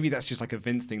 But maybe that's just like a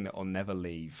Vince thing that'll never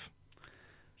leave.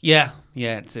 Yeah,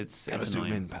 it's Gotta zoom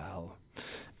annoying. in, pal.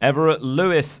 Everett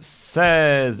Lewis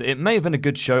says, it may have been a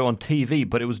good show on TV,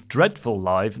 but it was dreadful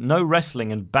live. No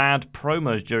wrestling and bad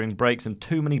promos during breaks and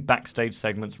too many backstage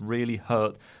segments really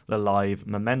hurt the live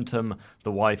momentum.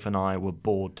 The wife and I were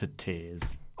bored to tears.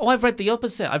 Oh, I've read the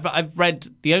opposite. I've read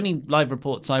the only live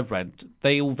reports I've read.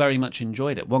 They all very much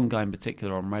enjoyed it. One guy in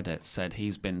particular on Reddit said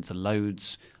he's been to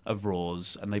loads of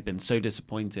Raws and they've been so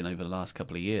disappointing over the last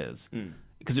couple of years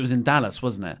because it was in Dallas,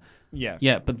 wasn't it?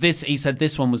 Yeah. But he said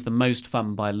this one was the most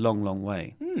fun by a long, long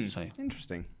way. So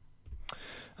Interesting.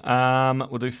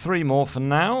 We'll do 3 more for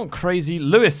now. Crazy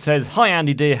Lewis says, hi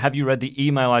Andy dear, have you read the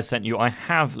email I sent you? I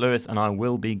have, Lewis, and I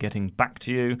will be getting back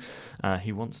to you.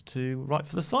 He wants to write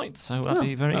for the site, so that'd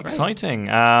be very exciting.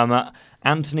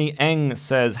 Anthony Eng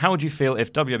says, how would you feel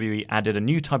if WWE added a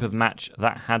new type of match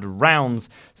that had rounds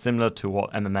similar to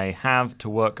what MMA have to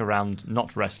work around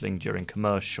not wrestling during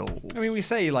commercials? I mean, we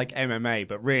say like MMA,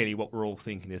 but really what we're all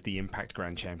thinking is the Impact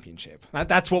Grand Championship.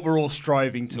 That's what we're all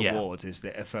striving towards, is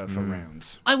for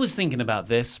rounds. I was thinking about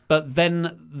this, but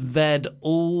then they'd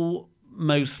all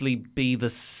mostly be the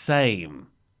same.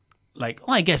 Like,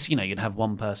 I guess, you'd have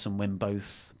one person win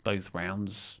both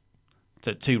rounds.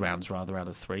 So 2 rounds rather out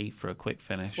of 3 for a quick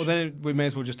finish. Well, then we may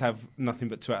as well just have nothing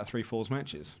but 2 out of 3 falls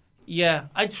matches. Yeah,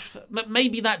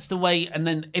 maybe that's the way. And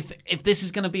then if this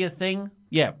is going to be a thing,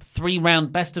 yeah,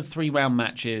 3-round, best of 3-round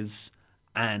matches,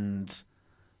 and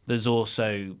there's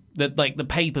also the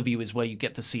pay-per-view is where you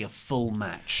get to see a full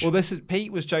match. Well,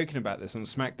 Pete was joking about this on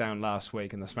SmackDown last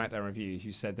week in the SmackDown review.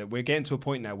 He said that we're getting to a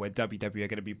point now where WWE are going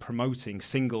to be promoting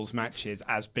singles matches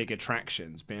as big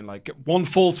attractions, being like 1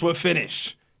 fall to a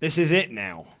finish. This is it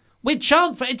now. We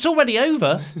chant for it's already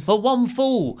over for 1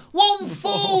 fall. 1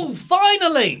 fall,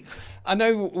 finally. I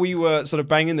know we were sort of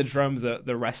banging the drum that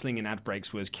the wrestling in ad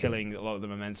breaks was killing a lot of the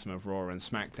momentum of Raw and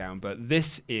SmackDown, but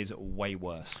this is way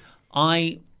worse.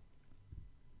 We'll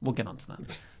get on to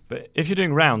that. But if you're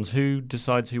doing rounds, who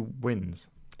decides who wins?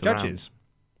 Judges. Rounds?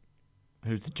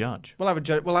 Who's the judge? We'll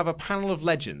have a panel of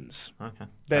legends. Okay.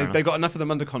 They've got enough of them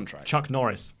under contract. Chuck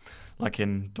Norris, like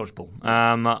in Dodgeball.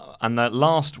 And the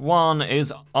last one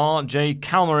is R.J.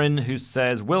 Calmarin, who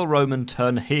says, will Roman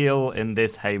turn heel in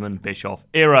this Heyman-Bischoff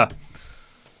era?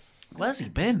 Where's he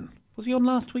been? Was he on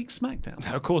last week's SmackDown?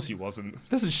 No, of course he wasn't.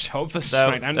 Doesn't show up for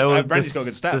SmackDown. Brandy's got a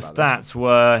good stat about the stats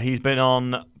were he's been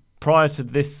on, prior to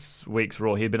this week's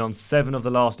Raw, he'd been on 7 of the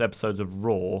last episodes of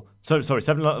Raw.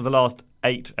 7 of the last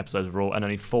 8 episodes of Raw and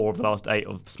only 4 of the last 8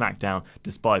 of SmackDown,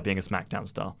 despite being a SmackDown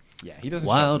star. Yeah, he doesn't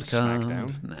show up for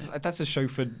SmackDown. No. That's a show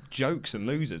for jokes and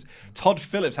losers. Todd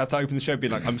Phillips has to open the show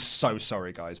being like, I'm so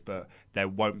sorry, guys, but there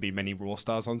won't be many Raw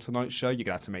stars on tonight's show. You're going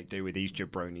to have to make do with these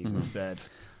jabronis instead.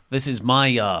 This is my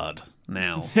yard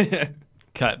now.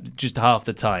 Just half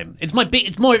the time. It's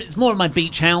more of my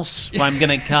beach house where I'm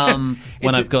going to come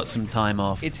when I've got some time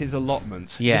off. It's his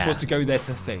allotment. Yeah. He just wants to go there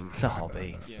to think. It's a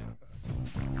hobby. Yeah.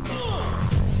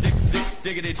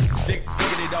 Diggity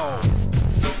dog.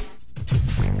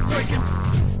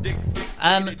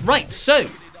 Right, so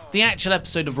the actual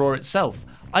episode of Raw itself,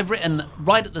 I've written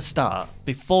right at the start,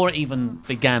 before it even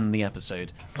began the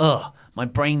episode, my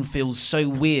brain feels so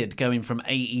weird going from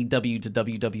AEW to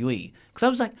WWE. Because I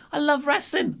was like, I love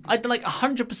wrestling. I'd like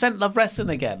 100% love wrestling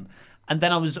again. And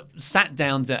then I was sat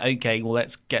down to, okay, well,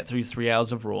 let's get through 3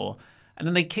 hours of Raw. And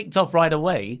then they kicked off right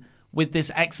away with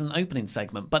this excellent opening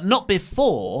segment, but not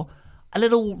before a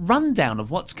little rundown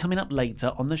of what's coming up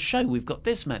later on the show. We've got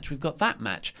this match, we've got that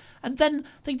match. And then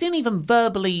they didn't even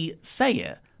verbally say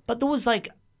it, but there was like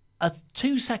a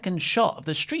 2-second shot of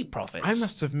the Street Profits. I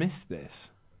must have missed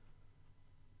this.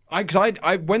 Because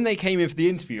I when they came in for the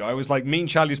interview, I was like, me and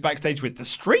Charlie was backstage with the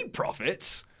Street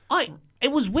Profits.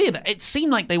 It was weird. It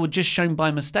seemed like they were just shown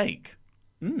by mistake.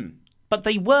 But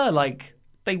they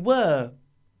were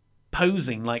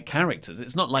posing like characters.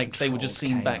 It's not like they were just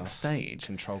seen backstage.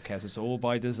 Control chaos. It's all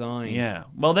by design. Yeah.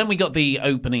 Well, then we got the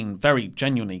opening, very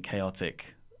genuinely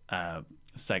chaotic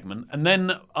segment. And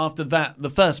then after that,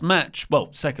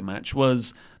 second match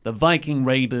was the Viking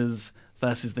Raiders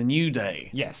versus the New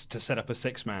Day. Yes, to set up a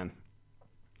 6-man.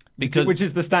 Which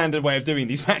is the standard way of doing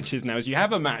these matches now, is you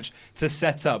have a match to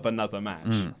set up another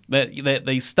match.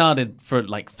 They started for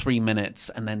like 3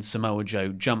 minutes, and then Samoa Joe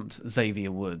jumped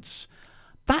Xavier Woods.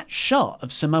 That shot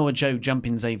of Samoa Joe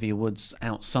jumping Xavier Woods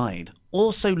outside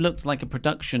also looked like a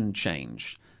production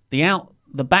change. The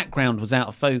background was out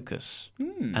of focus,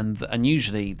 and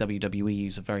usually WWE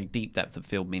use a very deep depth of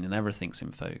field, meaning everything's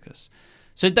in focus.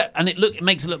 So it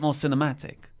makes it look more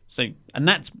cinematic. So, and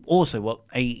that's also what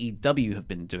AEW have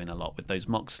been doing a lot with those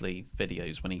Moxley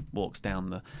videos when he walks down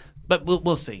the. But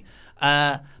we'll see.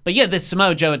 But yeah, this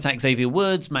Samoa Joe attacks Xavier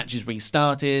Woods. Match is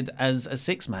restarted as a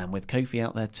 6-man with Kofi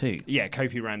out there too. Yeah,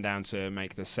 Kofi ran down to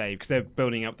make the save because they're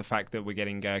building up the fact that we're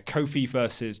getting Kofi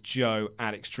versus Joe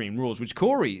at Extreme Rules, which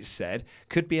Corey said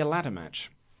could be a ladder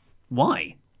match.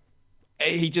 Why?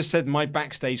 He just said, my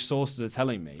backstage sources are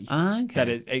telling me that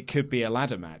it could be a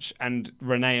ladder match. And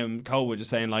Renee and Cole were just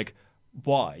saying, like,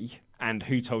 why? And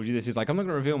who told you this? He's like, I'm not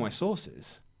going to reveal my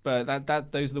sources. But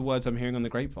those are the words I'm hearing on the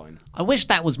grapevine. I wish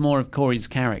that was more of Corey's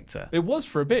character. It was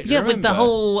for a bit. Yeah, with the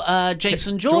whole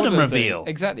Jason Jordan reveal. Thing.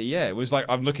 Exactly, yeah. It was like,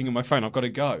 I'm looking at my phone, I've got to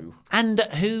go. And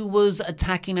who was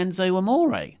attacking Enzo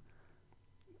Amore?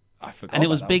 I forgot. And it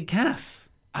was Big Cass.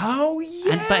 Oh,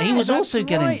 yeah. But he was also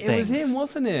getting things. It was him,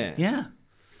 wasn't it? Yeah.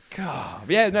 God.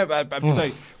 Yeah, no, but I'm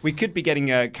sorry. We could be getting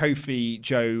a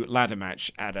Kofi-Joe ladder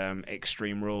match at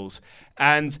Extreme Rules.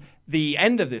 And the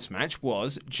end of this match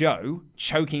was Joe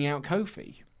choking out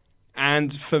Kofi.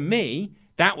 And for me,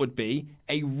 that would be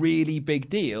a really big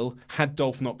deal had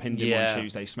Dolph not pinned him on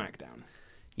Tuesday SmackDown.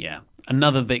 Yeah.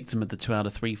 Another victim of the 2 out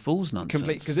of 3 falls nonsense.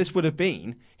 Because this would have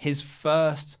been his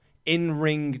first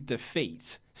in-ring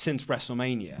defeat since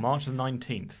WrestleMania. March the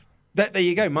 19th. There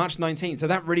you go, March 19th. So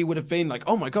that really would have been like,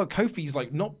 oh my God, Kofi's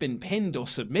like not been pinned or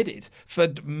submitted for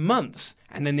months.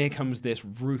 And then there comes this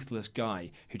ruthless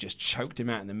guy who just choked him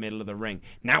out in the middle of the ring.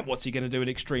 Now what's he going to do at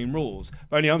Extreme Rules?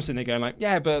 But only I'm sitting there going like,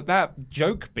 yeah, but that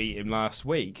joke beat him last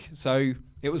week. So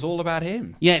it was all about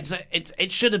him. Yeah,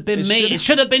 it should have been me. It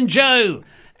should have been Joe.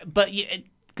 But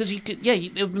because it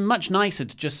would have been much nicer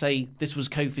to just say this was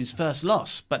Kofi's first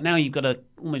loss. But now you've got to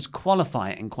almost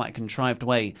qualify it in quite a contrived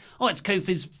way. Oh, it's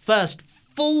Kofi's first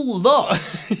full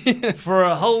loss for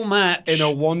a whole match. In a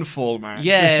one-fall match.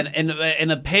 Yeah, in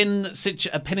a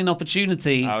pinning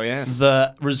opportunity. Oh, yes.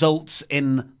 That results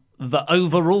in the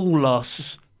overall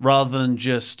loss rather than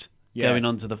just going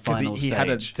on to the final stage. He had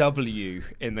a W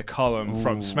in the column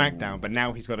from SmackDown, but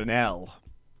now he's got an L.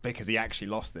 Because he actually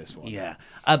lost this one. Yeah.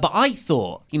 But I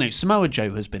thought, Samoa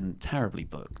Joe has been terribly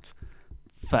booked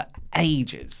for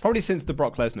ages. Probably since the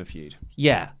Brock Lesnar feud.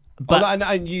 Yeah. But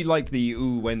and you like the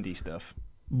Wendy stuff.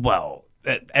 Well,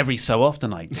 every so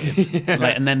often I did.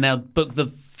 And then they'll book the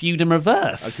feud in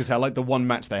reverse. I was going to say, I like the one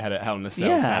match they had at Hell in a Cell.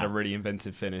 Yeah. It had a really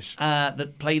inventive finish.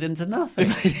 That played into nothing.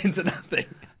 Nothing.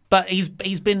 But he's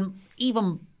been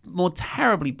even more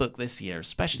terribly booked this year,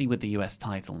 especially with the US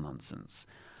title nonsense.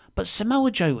 But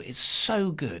Samoa Joe is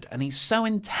so good and he's so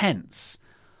intense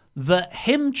that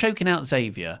him choking out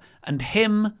Xavier and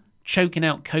him choking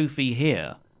out Kofi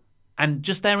here and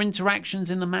just their interactions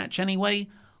in the match anyway,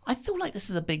 I feel like this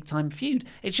is a big-time feud.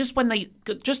 It's just when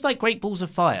just like Great Balls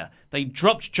of Fire, they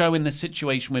dropped Joe in this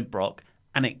situation with Brock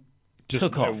and it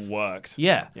took off. It worked.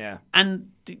 Yeah. Yeah.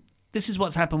 And this is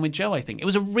what's happened with Joe, I think. It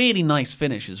was a really nice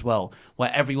finish as well, where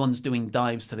everyone's doing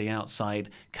dives to the outside.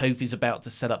 Kofi's about to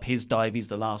set up his dive. He's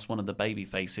the last one of the baby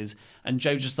faces. And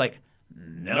Joe's just like,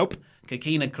 nope.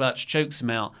 Coquina clutch, chokes him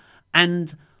out.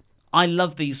 And I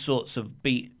love these sorts of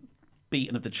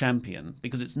beating of the champion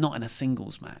because it's not in a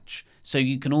singles match. So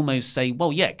you can almost say,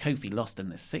 well, yeah, Kofi lost in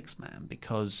this 6-man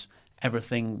because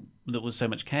everything that was so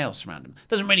much chaos around him.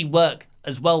 Doesn't really work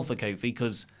as well for Kofi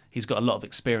because he's got a lot of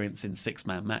experience in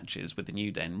 6-man matches with the New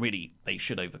Day, and really, they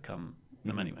should overcome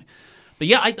them anyway. But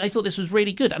yeah, I thought this was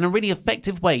really good and a really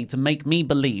effective way to make me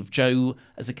believe Joe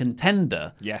as a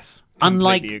contender. Yes,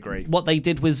 unlike agree. What they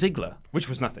did with Ziggler. Which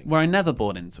was nothing. Where I never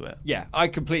bought into it. Yeah, I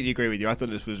completely agree with you. I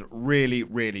thought this was really,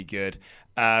 really good.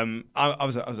 I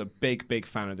was a big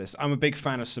fan of this. I'm a big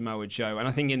fan of Samoa Joe, and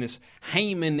I think in this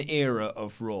Heyman era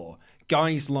of Raw,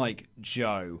 guys like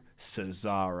Joe,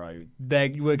 Cesaro,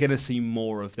 we're going to see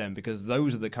more of them because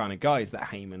those are the kind of guys that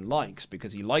Heyman likes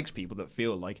because he likes people that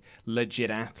feel like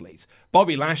legit athletes.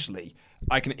 Bobby Lashley,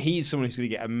 he's someone who's going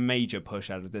to get a major push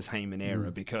out of this Heyman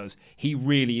era because he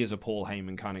really is a Paul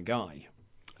Heyman kind of guy.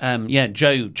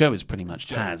 Joe is pretty much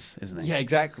Taz, isn't he? Yeah,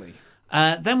 exactly.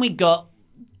 Then we got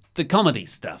the comedy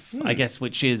stuff, I guess,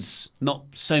 which is not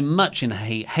so much in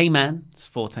Heyman's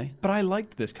forte. But I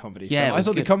liked this comedy stuff. I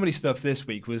thought the comedy stuff this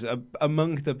week was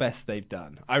among the best they've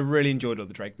done. I really enjoyed all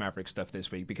the Drake Maverick stuff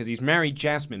this week because he's married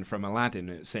Jasmine from Aladdin,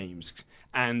 it seems,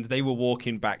 and they were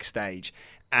walking backstage,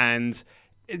 and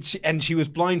she was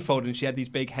blindfolded and she had these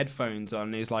big headphones on,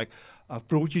 and he's like, I've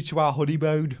brought you to our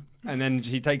honeymoon. And then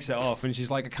she takes it off and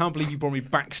she's like, I can't believe you brought me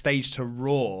backstage to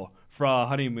Raw for our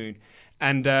honeymoon.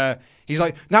 And he's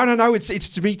like, no, it's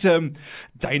to meet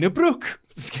Dana Brooke.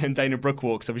 And Dana Brooke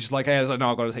walks up. She's like, hey, I was like,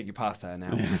 no, I've got to take you past her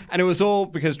now. And it was all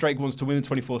because Drake wants to win the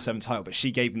 24/7 title, but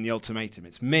she gave him the ultimatum.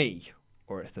 It's me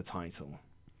or it's the title.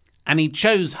 And he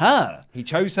chose her. He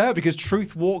chose her because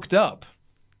Truth walked up.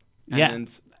 Yeah.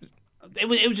 And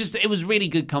it was really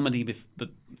good comedy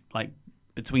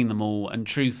between them all. And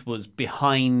Truth was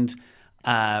behind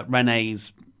Renee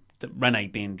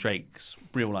being Drake's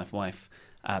real life wife.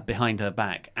 Behind her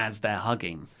back as they're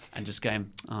hugging and just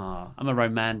going, I'm a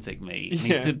romantic me. And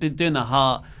he's been doing the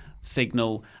heart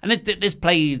signal. And this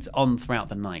played on throughout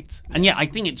the night. And yeah, I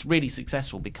think it's really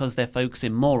successful because they're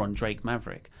focusing more on Drake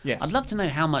Maverick. Yes. I'd love to know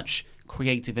how much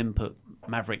creative input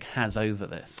Maverick has over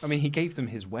this. I mean, he gave them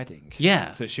his wedding.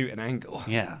 Yeah. To shoot an angle.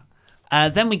 Yeah.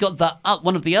 Then we got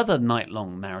one of the other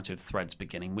night-long narrative threads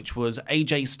beginning, which was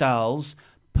AJ Styles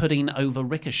putting over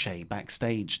Ricochet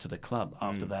backstage to the club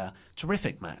after their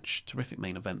terrific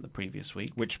main event the previous week.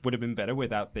 Which would have been better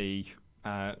without the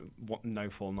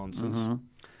no-fall nonsense.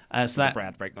 Mm-hmm. So that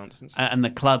Brad break nonsense. And the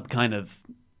club kind of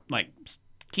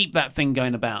keep that thing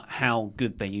going about how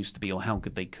good they used to be or how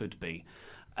good they could be.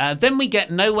 Then we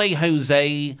get No Way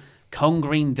Jose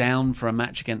congering down for a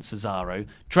match against Cesaro.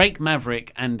 Drake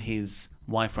Maverick and his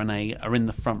wife Renee are in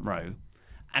the front row.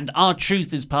 And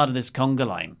R-Truth is part of this conga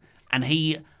line. And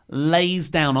he lays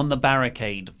down on the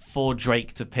barricade for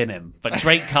Drake to pin him. But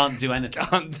Drake can't do anything.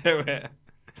 Can't do it.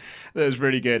 That was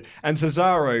really good. And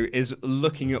Cesaro is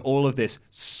looking at all of this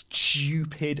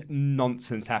stupid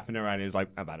nonsense happening around. He's like,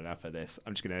 I've had enough of this.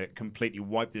 I'm just going to completely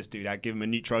wipe this dude out, give him a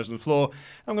neutralizer on the floor.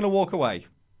 I'm going to walk away.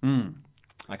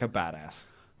 Like a badass.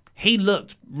 He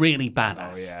looked really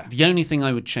badass. Oh, yeah. The only thing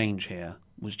I would change here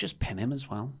was just pin him as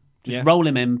well. Just roll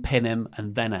him in, pin him,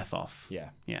 and then F off. Yeah.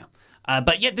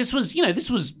 But this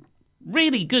was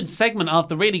really good segment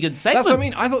after really good segment. That's what I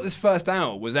mean. I thought this first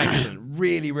hour was excellent.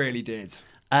 Really, really did.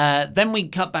 Then we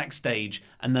cut backstage,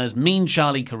 and there's Mean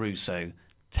Charlie Caruso.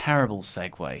 Terrible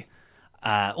segue.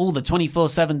 All the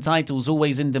 24/7 titles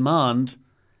always in demand.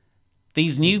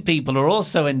 These new people are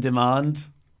also in demand.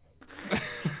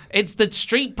 It's the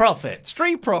Street Profits.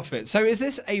 Street Profits. So is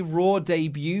this a Raw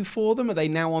debut for them? Are they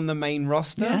now on the main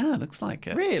roster? Yeah, looks like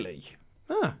it. Really?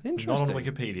 Ah, interesting. Not on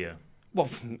Wikipedia. Well,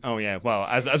 oh yeah. Well,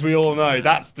 as we all know,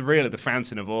 that's really the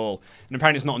fountain of all. And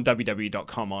apparently it's not on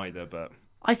WWE.com either. But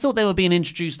I thought they were being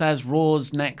introduced as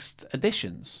Raw's next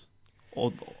additions.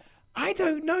 Or I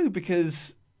don't know,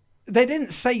 because they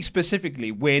didn't say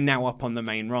specifically we're now up on the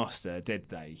main roster, did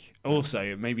they?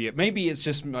 Also, maybe it's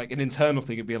just like an internal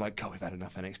thing. It'd be like, God, we've had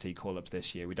enough NXT call-ups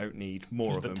this year. We don't need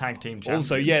more of them. The tag team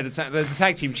champions. Also, yeah, the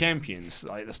tag team champions.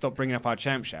 Like, let's stop bringing up our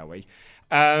champ, shall we?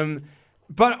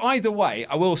 But either way,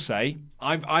 I will say,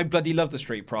 I bloody love the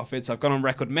Street Profits. I've gone on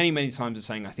record many, many times as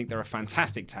saying I think they're a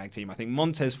fantastic tag team. I think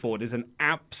Montez Ford is an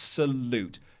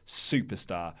absolute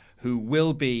superstar who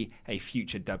will be a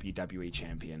future WWE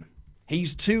champion.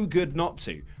 He's too good not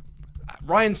to.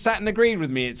 Ryan Satin agreed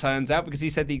with me, it turns out, because he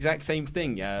said the exact same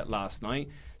thing last night.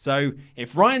 So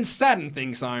if Ryan Satin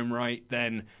thinks I'm right,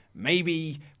 then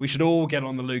maybe we should all get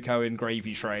on the Luke Owen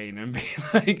gravy train and be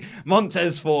like,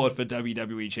 Montez Ford for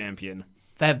WWE champion.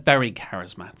 They're very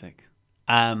charismatic.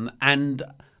 And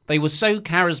they were so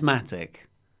charismatic,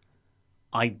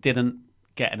 I didn't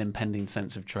get an impending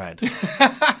sense of dread.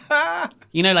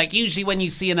 Like usually when you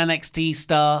see an NXT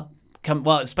star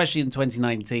especially in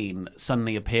 2019,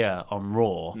 suddenly appear on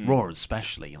Raw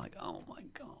especially, you're like, oh my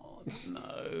God,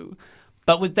 no.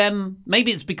 But with them,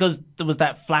 maybe it's because there was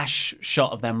that flash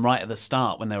shot of them right at the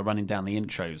start when they were running down the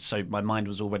intros, so my mind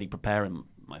was already preparing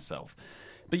myself.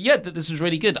 But yeah, this was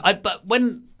really good.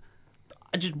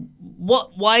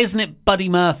 Why isn't it Buddy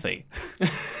Murphy?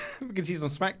 Because he's on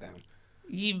SmackDown.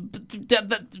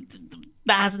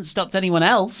 That hasn't stopped anyone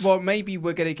else. Well, maybe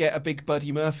we're going to get a big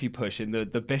Buddy Murphy push in the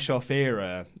Bischoff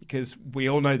era, because we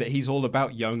all know that he's all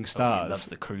about young stars. He loves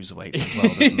the cruiserweight as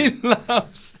well, doesn't he? He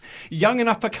loves young and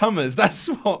up-and-comers. That's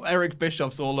what Eric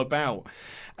Bischoff's all about.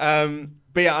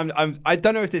 But yeah, I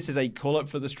don't know if this is a call-up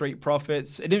for the Street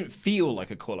Profits. It didn't feel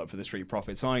like a call-up for the Street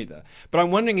Profits either. But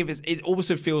I'm wondering if it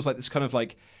also feels like this kind of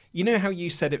like, you know how you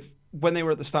said it when they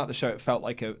were at the start of the show, it felt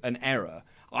like an error.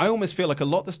 I almost feel like a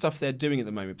lot of the stuff they're doing at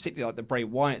the moment, particularly like the Bray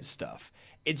Wyatt stuff,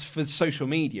 it's for social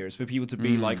media. It's for people to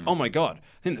be like, oh my God,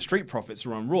 I think the Street Profits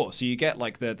are on Raw. So you get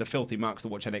like the filthy marks that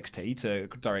watch NXT, to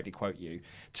directly quote you,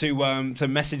 to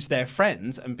message their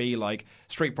friends and be like,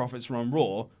 Street Profits are on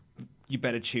Raw, you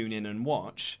better tune in and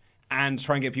watch. And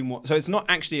try and get people more. So it's not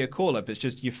actually a call-up, it's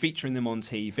just you're featuring them on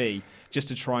TV just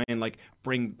to try and like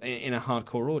bring in a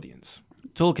hardcore audience.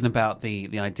 Talking about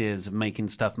the ideas of making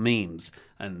stuff memes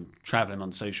and traveling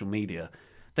on social media,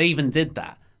 they even did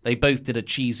that. They both did a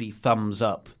cheesy thumbs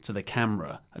up to the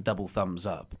camera, a double thumbs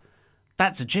up.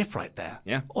 That's a GIF right there.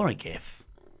 Yeah. Or a GIF.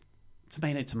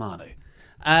 Tomato.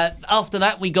 After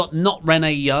that, we got Not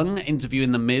Renee Young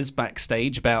interviewing The Miz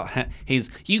backstage about his,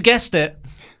 you guessed it,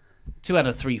 2 out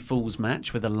of 3 Falls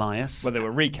match with Elias. Well, they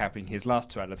were recapping his last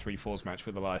 2 out of 3 Falls match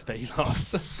with Elias that he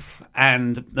lost.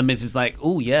 And The Miz is like,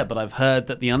 oh yeah, but I've heard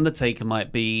that The Undertaker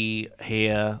might be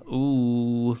here.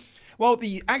 Ooh. Well,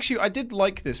 I did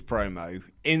like this promo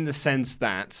in the sense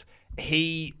that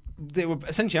they were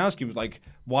essentially asking him, like,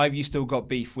 why have you still got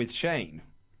beef with Shane?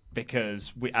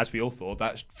 Because, as we all thought,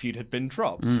 that feud had been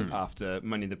dropped after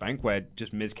Money in the Bank, where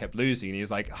just Miz kept losing. And he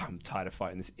was like, oh, I'm tired of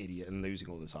fighting this idiot and losing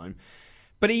all the time.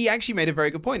 But he actually made a very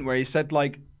good point where he said,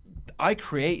 like, I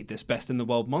created this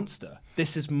best-in-the-world monster.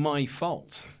 This is my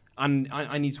fault. And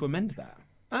I need to amend that.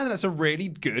 And that's a really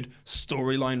good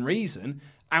storyline reason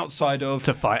outside of...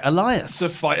 To fight Elias.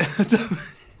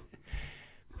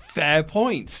 Fair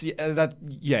point. Yeah,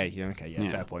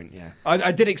 fair point, yeah.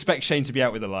 I did expect Shane to be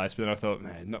out with Elias, but then I thought,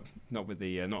 not with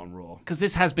the not on Raw. Because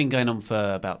this has been going on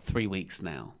for about 3 weeks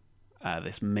now,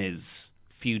 this Miz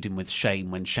feuding with Shane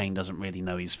when Shane doesn't really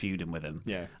know he's feuding with him.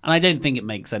 Yeah. And I don't think it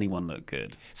makes anyone look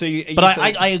good. So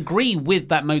I agree with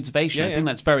that motivation. I think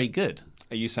that's very good.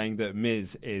 Are you saying that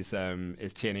Miz is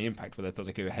TNA Impact, where they thought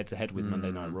they could go head-to-head with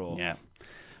Monday Night Raw? Yeah.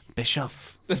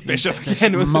 Bischoff. Bischoff Just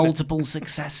again, wasn't it? multiple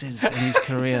successes in his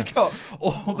career. Just got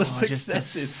all the Just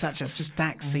successes. such a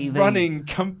stacked CV. Running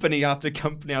company after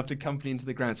company after company into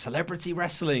the ground. Celebrity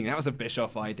wrestling. That was a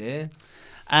Bischoff idea.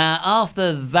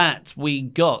 After that, we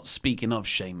got, speaking of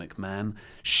Shane McMahon,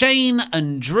 Shane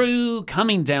and Drew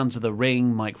coming down to the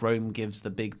ring. Mike Rome gives the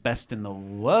big best in the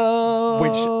world.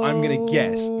 Which I'm going to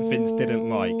guess Vince didn't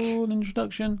like.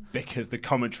 Introduction. Because the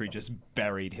commentary just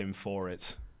buried him for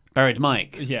it. Buried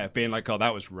Mike. Yeah, being like, oh,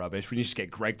 that was rubbish. We need to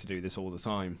get Greg to do this all the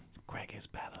time. Greg is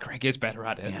better. Greg is better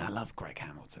at it. Yeah, I love Greg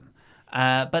Hamilton.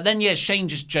 But then, yeah, Shane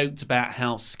just joked about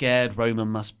how scared Roman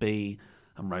must be,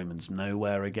 and Roman's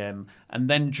nowhere again. And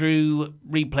then Drew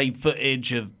replayed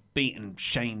footage of beating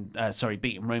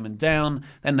Roman down.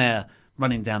 Then they're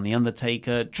running down the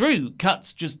Undertaker. Drew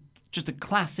cuts just a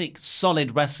classic,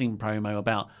 solid wrestling promo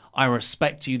about, I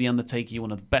respect you, the Undertaker, you're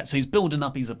one of the best. So he's building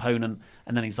up his opponent,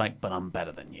 and then he's like, but I'm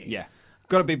better than you. Yeah.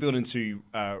 Got to be building to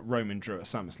Roman Drew at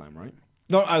SummerSlam, right?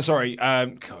 No, sorry.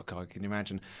 God, can you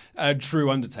imagine? Drew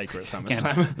Undertaker at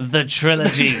SummerSlam. The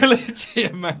trilogy.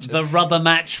 Imagine. The rubber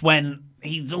match when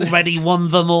he's already won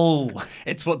them all.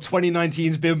 It's what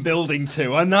 2019's been building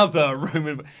to. Another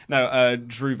Roman... No,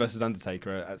 Drew versus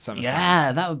Undertaker at SummerSlam.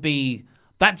 Yeah,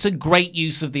 that's a great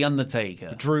use of the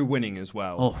Undertaker. Drew winning as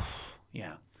well. Oh,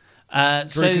 yeah.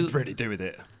 Drew could really do with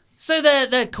it. So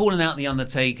they're calling out the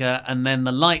Undertaker, and then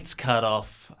the lights cut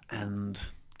off, and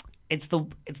it's the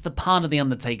part of the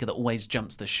Undertaker that always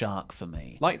jumps the shark for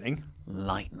me. Lightning.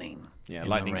 Yeah,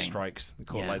 lightning strikes. The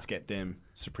court lights get dim.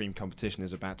 Supreme competition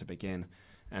is about to begin.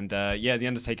 And the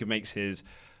Undertaker makes his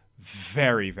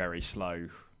very, very slow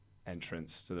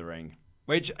entrance to the ring.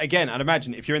 Which, again, I'd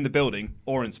imagine if you're in the building,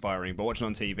 awe-inspiring, but watching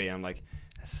on TV, I'm like,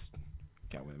 let's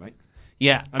get on with it, mate.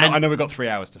 Yeah. I know we've got 3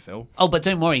 hours to fill. Oh, but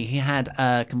don't worry. He had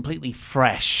a completely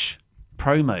fresh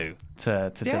promo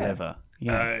to deliver.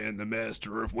 Yeah. I am the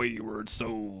master of wayward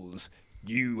souls.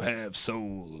 You have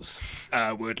souls.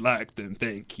 I would like them,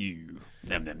 thank you.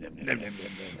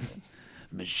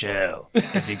 Michelle,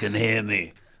 if you can hear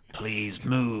me, please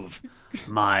move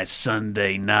my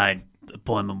Sunday night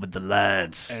appointment with the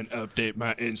lads. And update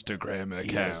my Instagram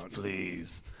account. Yes,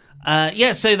 please.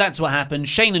 So that's what happened.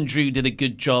 Shane and Drew did a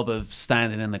good job of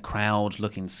standing in the crowd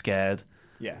looking scared.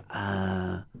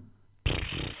 Yeah.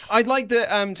 I'd like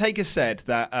that Taker said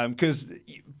that because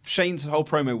Shane's whole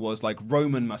promo was like,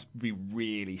 Roman must be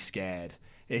really scared.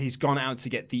 He's gone out to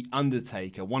get the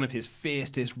Undertaker, one of his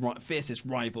fiercest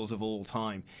rivals of all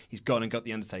time. He's gone and got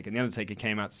the Undertaker. And the Undertaker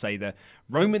came out to say that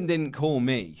Roman didn't call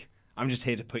me. I'm just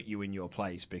here to put you in your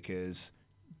place because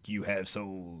you have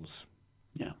souls.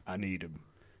 Yeah. I need them.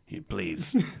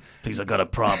 Please, I got a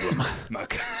problem. Oh,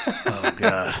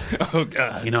 God. Oh,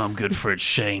 God. You know I'm good for it,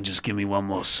 Shane. Just give me one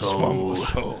more soul.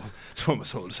 It's one more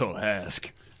soul. That's all I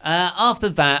ask. After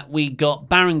that, we got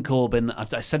Baron Corbin.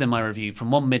 I said in my review,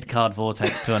 from one mid-card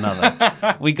vortex to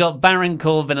another. We got Baron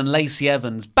Corbin and Lacey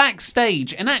Evans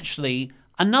backstage, and actually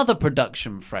another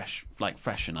production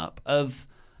freshen up of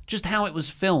just how it was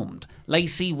filmed.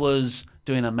 Lacey was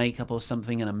doing her makeup or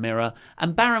something in a mirror,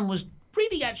 and Baron was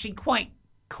really actually quite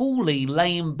coolly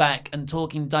laying back and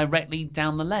talking directly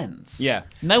down the lens. Yeah.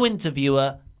 No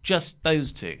interviewer, just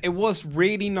those two. It was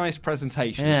really nice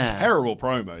presentation. Yeah. Terrible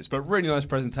promos, but really nice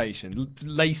presentation.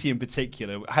 Lacey in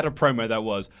particular had a promo that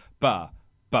was ba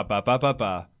ba ba ba ba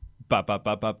ba ba ba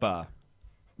ba ba ba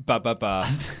ba ba ba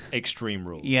Extreme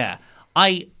Rules. Yeah.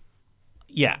 I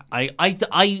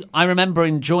remember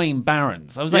enjoying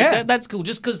Baron's. I was like, that's cool,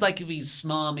 just because like of his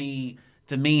smarmy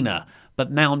demeanor. But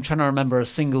now I'm trying to remember a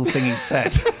single thing he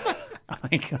said.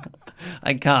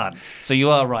 I can't. So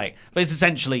you are right. But it's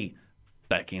essentially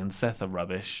Becky and Seth are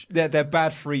rubbish. They're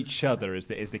bad for each other is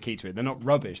the key to it. They're not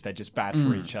rubbish. They're just bad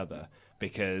for each other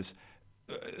because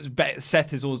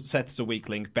Seth is a weak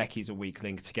link. Becky's a weak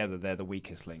link. Together, they're the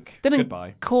weakest link.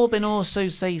 Goodbye. Corbin also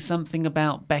say something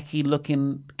about Becky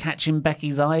catching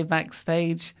Becky's eye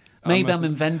backstage? Maybe I'm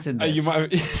inventing this. You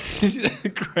might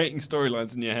have creating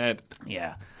storylines in your head.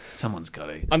 Yeah, someone's got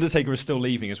to. Undertaker is still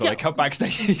leaving as well. They cut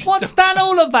backstage. What's that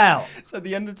all about? So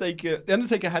the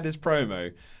Undertaker had his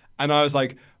promo, and I was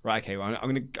like, right, okay, well,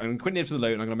 I'm gonna quit near to the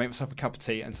loo, and I'm gonna make myself a cup of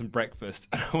tea and some breakfast.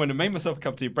 And when I made myself a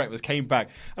cup of tea and breakfast, came back,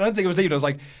 and Undertaker was leaving. I was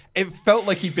like, it felt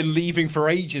like he'd been leaving for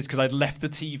ages because I'd left the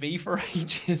TV for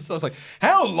ages. So I was like,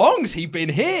 how long's he been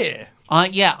here? I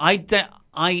get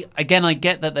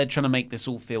that they're trying to make this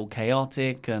all feel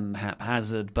chaotic and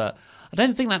haphazard, but I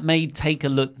don't think that made Taker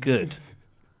look good.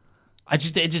 I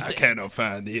cannot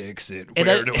find the exit.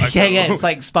 Where do I go? Yeah, it's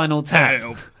like Spinal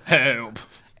Tap. Help.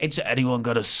 Anyone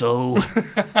got a soul?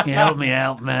 Can you help me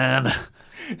out, man?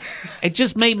 It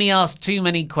just made me ask too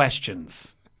many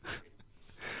questions.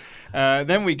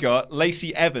 Then we got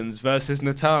Lacey Evans versus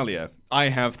Natalia. I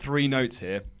have 3 notes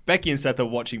here. Becky and Seth are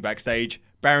watching backstage.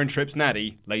 Baron trips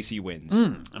Natty. Lacey wins.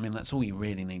 I mean, that's all you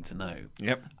really need to know.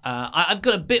 Yep. I've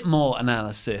got a bit more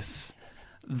analysis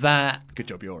that Good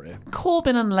job you're here.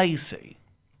 Corbin and Lacey,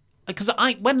 because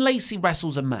when Lacey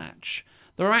wrestles a match,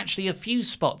 there are actually a few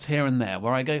spots here and there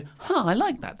where I go, I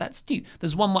like that. That's new.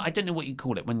 There's one where, I don't know what you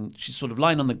call it, when she's sort of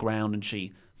lying on the ground and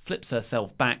she flips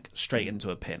herself back straight into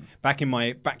a pin. Back in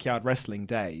my backyard wrestling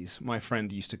days, my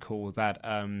friend used to call that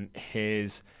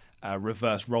his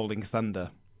reverse rolling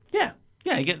thunder. Yeah.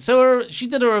 So she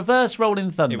did a reverse rolling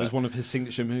thunder. It was one of his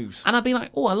signature moves. And I'd be like,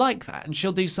 oh, I like that. And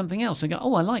she'll do something else and go,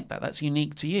 oh, I like that. That's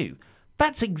unique to you.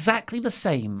 That's exactly the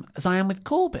same as I am with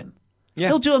Corbin. Yeah.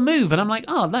 He'll do a move and I'm like,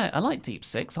 oh, I like Deep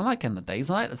Six. I like End of Days.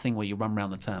 I like the thing where you run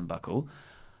around the turnbuckle.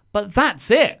 But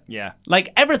that's it. Yeah.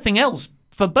 Like everything else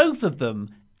for both of them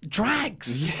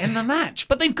drags in the match.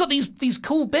 But they've got these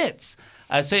cool bits.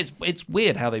 So it's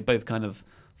weird how they both kind of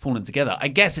fallen together. I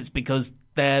guess it's because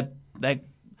they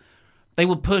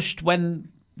were pushed when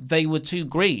they were too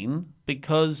green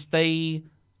because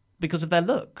of their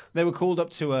look. They were called up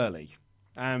too early.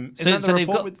 Isn't that the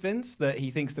report with Vince that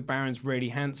he thinks the Baron's really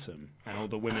handsome and all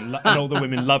the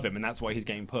women love him and that's why he's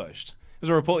getting pushed? There's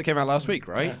a report that came out last week,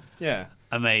 right? Yeah.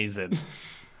 Amazing.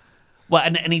 Well,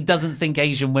 and he doesn't think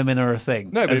Asian women are a thing.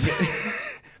 No, but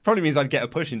probably means I'd get a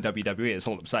push in WWE. That's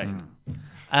all I'm saying.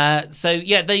 So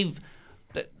yeah,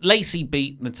 Lacey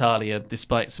beat Natalia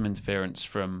despite some interference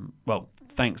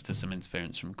thanks to some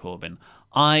interference from Corbin.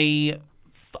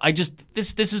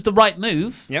 This is the right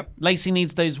move. Yep. Lacey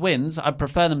needs those wins. I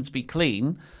prefer them to be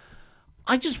clean.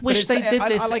 I just wish they did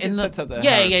this. I like in it the sets up the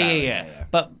yeah.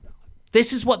 But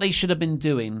this is what they should have been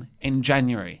doing in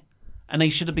January, and they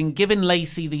should have been giving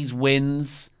Lacey these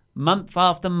wins month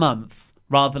after month,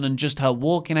 rather than just her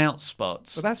walking out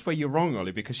spots. Well, that's where you're wrong,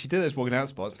 Ollie, because she did those walking out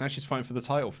spots. Now she's fighting for the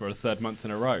title for a 3rd month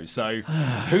in a row. So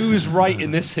who's right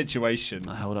in this situation?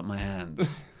 I hold up my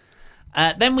hands.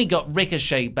 Then we got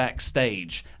Ricochet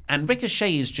backstage. And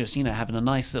Ricochet is just, having a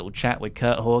nice little chat with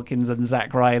Kurt Hawkins and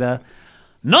Zack Ryder.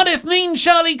 Not if mean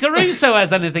Charlie Caruso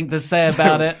has anything to say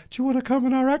about it. Do you want to come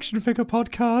on our action figure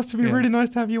podcast? It'd be really nice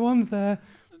to have you on there.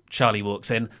 Charlie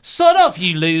walks in. Sod off,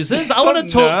 you losers. I want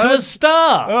to talk to a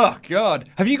star. Oh, God.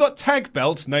 Have you got tag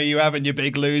belts? No, you haven't, you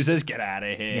big losers. Get out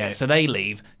of here. Yeah, so they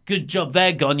leave. Good job,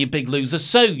 they're gone, you big loser.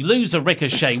 So, loser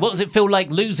Ricochet. What does it feel like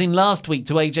losing last week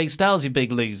to AJ Styles, you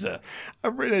big loser? I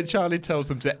really, Charlie tells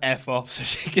them to F off so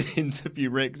she can interview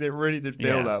Rick. It really did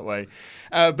feel that way.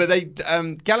 But they,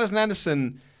 Gallows and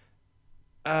Anderson...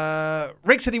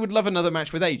 Rick said he would love another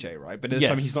match with AJ, right? But this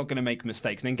time he's not going to make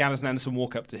mistakes. And then Gallows and Anderson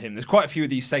walk up to him. There's quite a few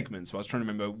of these segments, so I was trying to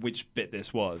remember which bit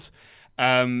this was.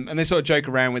 And they sort of joke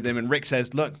around with him, and Rick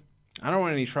says, look, I don't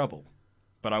want any trouble,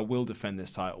 but I will defend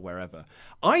this title wherever.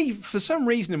 For some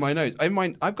reason in my notes,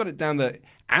 I've got it down that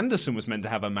Anderson was meant to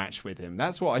have a match with him.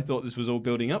 That's what I thought this was all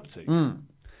building up to.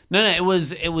 No, it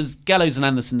was Gallows and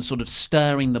Anderson sort of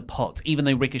stirring the pot, even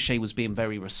though Ricochet was being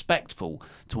very respectful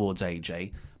towards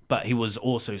AJ. But he was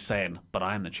also saying, but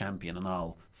I am the champion and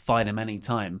I'll fight him any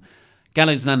time.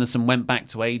 Gallows and Anderson went back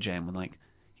to AJ and were like,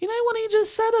 you know what he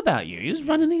just said about you? He was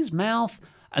running his mouth.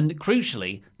 And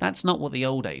crucially, that's not what the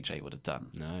old AJ would have done.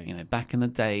 No. Back in the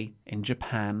day in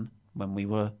Japan, when we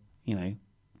were,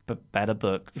 better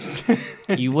booked,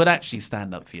 you would actually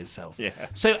stand up for yourself. Yeah.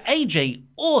 So AJ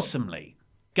awesomely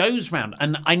goes round,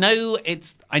 and I know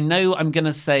I'm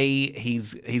gonna say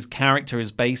his character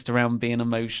is based around being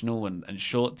emotional and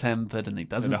short-tempered, and he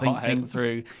doesn't think things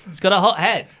through. He's got a hot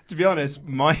head. To be honest,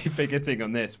 my bigger thing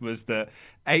on this was that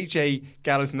AJ,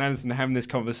 Gallows and Anderson are having this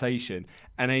conversation,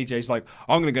 and AJ's like,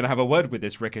 I'm going to have a word with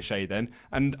this Ricochet then.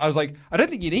 And I was like, I don't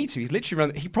think you need to. He's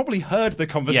literally he probably heard the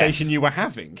conversation you were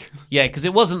having. Yeah, because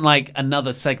it wasn't like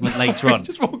another segment later on. He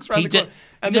just walks around he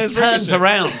just turns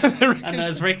around and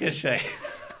there's Ricochet.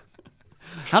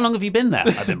 How long have you been there?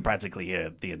 I've been practically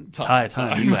here the entire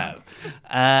time you have.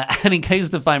 And he goes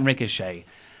to find Ricochet.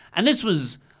 And this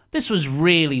was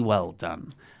really well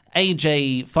done.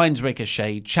 AJ finds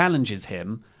Ricochet, challenges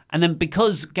him, and then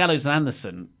because Gallows and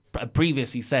Anderson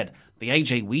previously said the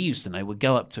AJ we used to know would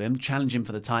go up to him, challenge him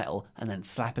for the title, and then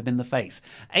slap him in the face.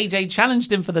 AJ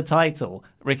challenged him for the title.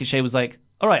 Ricochet was like,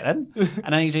 all right then.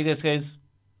 And AJ just goes...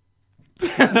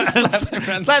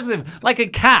 slaps him like a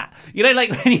cat.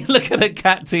 Like when you look at a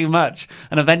cat too much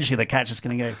and eventually the cat's just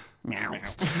going to go meow.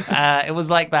 It was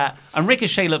like that. And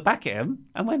Ricochet looked back at him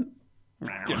and went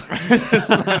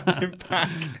slapped him back.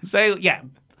 So yeah,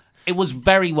 it was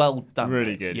very well done.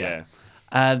 Really good, yeah.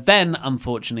 Then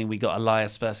unfortunately we got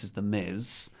Elias versus The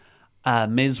Miz.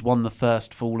 Miz won the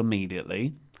first fall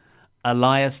immediately.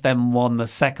 Elias then won the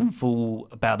second fall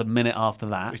about a minute after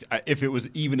that. If it was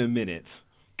even a minute.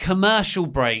 Commercial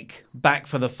break, back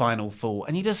for the final fall.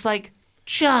 And you're just like,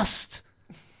 just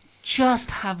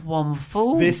have one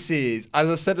fall. This is, as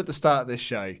I said at the start of this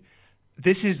show,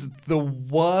 this is the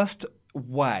worst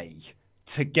way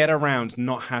to get around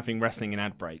not having wrestling in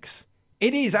ad breaks.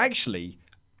 It is actually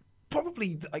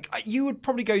probably, like, you would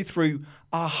probably go through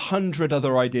 100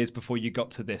 other ideas before you got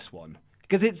to this one.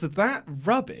 Because it's that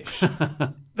rubbish.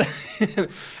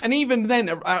 And even then,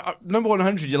 number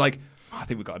 100, you're like, I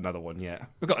think we've got another one yet.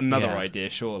 We've got another idea,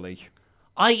 surely.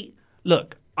 I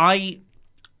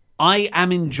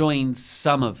am enjoying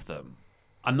some of them.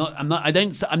 I'm not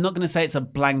going to say it's a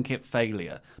blanket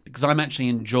failure, because I'm actually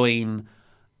enjoying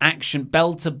action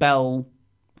bell to bell.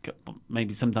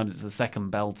 Maybe sometimes it's the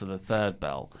second bell to the third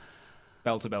bell.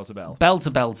 Bell to bell to bell. Bell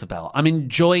to bell to bell. I'm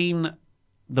enjoying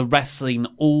the wrestling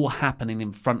all happening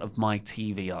in front of my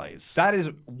TV eyes. That is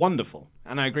wonderful,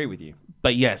 and I agree with you.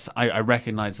 But yes, I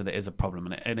recognise that it is a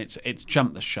problem, and it's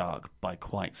jumped the shark by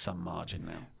quite some margin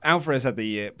now. Alvarez had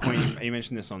the point, he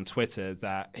mentioned this on Twitter,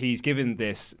 that he's given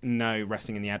this no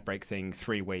wrestling in the ad break thing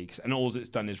 3 weeks, and all it's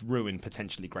done is ruin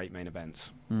potentially great main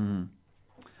events.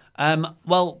 Mm-hmm.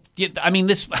 Well, I mean,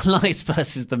 this Elias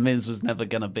versus The Miz was never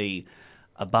going to be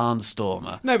a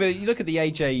barnstormer. No, but you look at the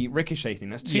AJ Ricochet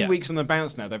thing. That's 2 weeks on the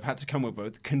bounce now. They've had to come up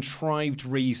with contrived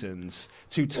reasons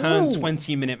to turn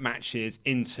 20-minute matches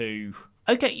into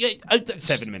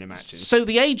 7-minute matches. So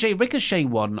the AJ Ricochet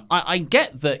one, I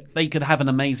get that they could have an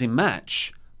amazing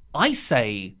match. I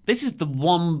say this is the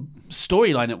one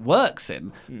storyline it works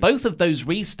in. Both of those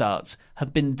restarts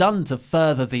have been done to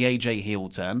further the AJ heel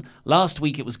turn. Last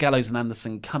week it was Gallows and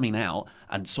Anderson coming out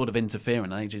and sort of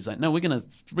interfering. And AJ's like, no, we're going to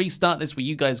restart this where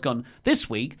you guys gone. This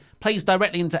week plays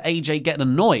directly into AJ getting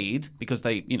annoyed because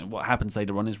they, what happens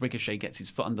later on is Ricochet gets his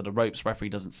foot under the ropes, referee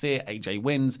doesn't see it, AJ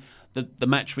wins, the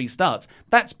match restarts.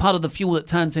 That's part of the fuel that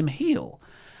turns him heel.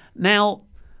 Now,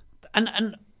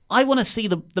 and I want to see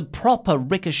the proper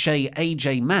Ricochet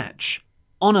AJ match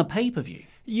on a pay-per-view.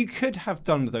 You could have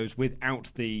done those without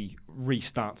the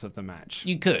restarts of the match.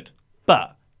 You could,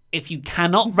 but if you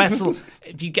cannot wrestle,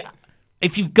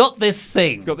 if you've got this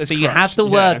thing that you have to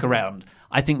work around,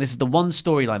 I think this is the one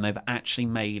storyline they've actually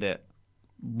made it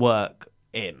work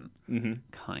in,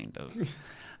 kind of.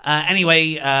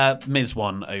 Anyway, Miz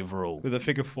won overall with a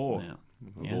figure 4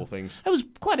 of all things. It was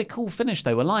quite a cool finish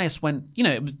though. Elias went,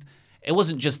 it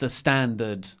wasn't just a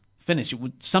standard finish.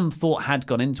 Some thought had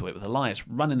gone into it with Elias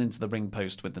running into the ring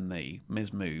post with the knee.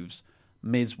 Miz moves.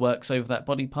 Miz works over that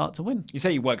body part to win. You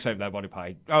say he works over that body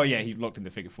part. Oh, yeah, he locked in the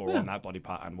figure 4 on that body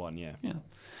part and won, yeah.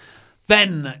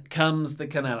 Then comes the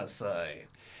Canellicé.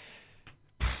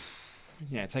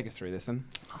 Yeah, take us through this then.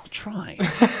 I'll try.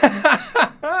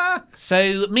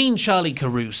 So, mean Charlie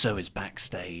Caruso is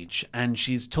backstage, and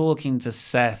she's talking to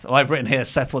Seth. Oh, I've written here,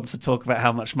 Seth wants to talk about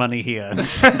how much money he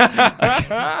earns.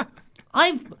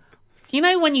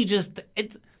 When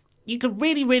you could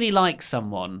really, really like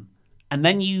someone, and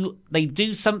then they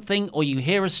do something, or you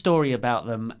hear a story about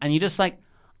them, and you're just like,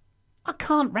 I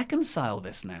can't reconcile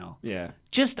this now. Yeah.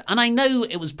 And I know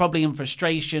it was probably in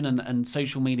frustration, and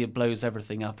social media blows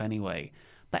everything up anyway.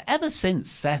 But ever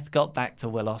since Seth got back to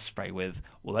Will Ospreay with,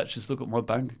 well, let's just look at my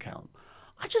bank account,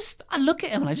 I look at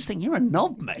him and I just think, you're a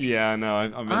knob, mate. Yeah, no,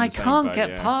 I can't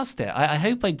get past it. I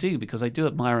hope I do, because I do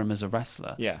admire him as a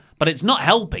wrestler. Yeah. But it's not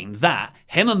helping that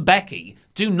him and Becky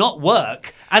do not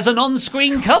work as an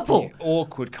on-screen couple. The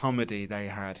awkward comedy they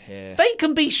had here. They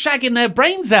can be shagging their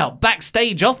brains out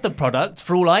backstage off the product,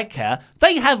 for all I care.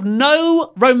 They have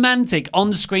no romantic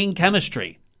on-screen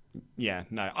chemistry. Yeah,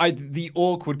 no. The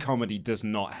awkward comedy does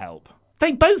not help.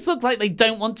 They both look like they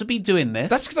don't want to be doing this.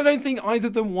 That's because I don't think either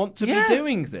of them want to be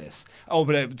doing this. Oh,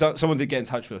 but someone did get in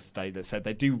touch with us today that said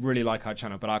they do really like our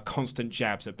channel, but our constant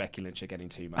jabs at Becky Lynch are getting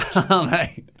too much.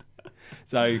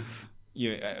 So,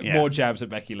 more jabs at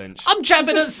Becky Lynch. I'm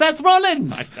jabbing at Seth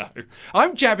Rollins. I know.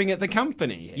 I'm jabbing at the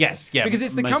company here. Yes, yeah. Because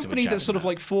it's the company that sort of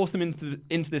like forced them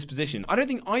into this position. I don't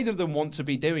think either of them want to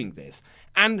be doing this.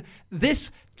 And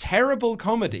this terrible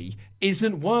comedy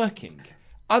isn't working.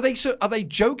 Are they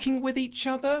joking with each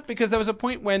other? Because there was a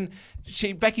point when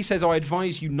Becky says, I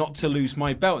advise you not to lose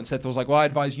my belt. And Seth was like, well, I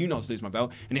advise you not to lose my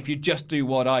belt. And if you just do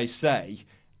what I say.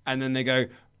 And then they go,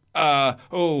 yuck,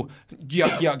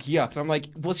 yuck, yuck. And I'm like,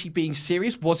 was he being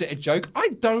serious? Was it a joke? I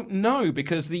don't know,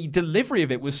 because the delivery of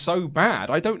it was so bad.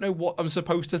 I don't know what I'm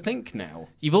supposed to think now.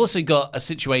 You've also got a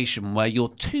situation where your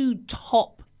two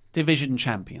top division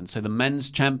champions, so the men's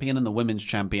champion and the women's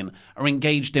champion, are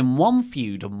engaged in one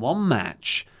feud and one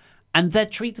match, and they're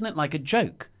treating it like a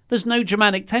joke. There's no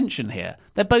dramatic tension here.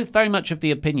 They're both very much of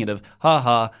the opinion of,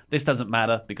 this doesn't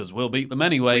matter because we'll beat them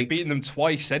anyway. We've beaten them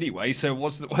twice anyway, so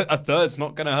a third's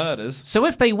not going to hurt us. So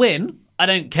if they win, I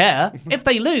don't care. If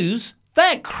they lose,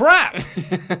 they're crap.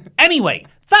 Anyway,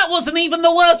 that wasn't even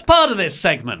the worst part of this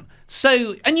segment.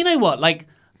 So, and you know what? Like,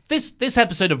 this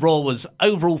episode of Raw was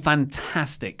overall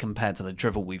fantastic compared to the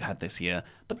drivel we've had this year.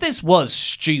 But this was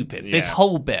stupid, this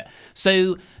whole bit.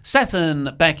 So Seth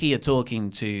and Becky are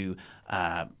talking to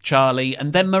Charlie,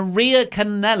 and then Maria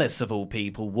Kanellis, of all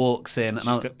people, walks in.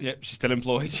 And she's still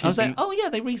employed. I was like, oh yeah,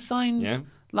 they re-signed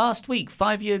last week,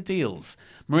 5-year deals.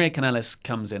 Maria Kanellis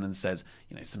comes in and says,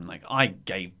 something like, I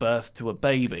gave birth to a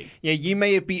baby. Yeah, you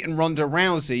may have beaten Ronda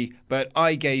Rousey, but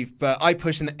I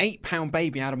pushed an 8-pound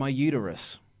baby out of my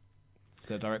uterus. It's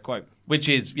a direct quote. Which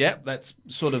is, that's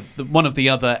sort of one of the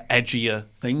other edgier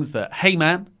things that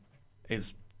Heyman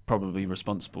is probably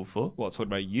responsible for. What, talking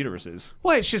about uteruses?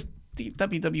 Well, it's just the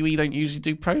WWE don't usually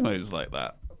do promos like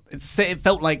that. It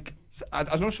felt like...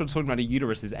 I'm not sure talking about a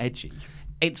uterus is edgy.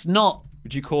 It's not.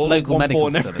 Would you call local one medical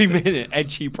porn every facility. minute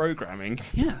edgy programming?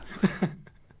 Yeah.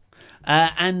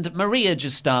 And Maria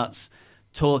just starts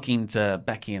talking to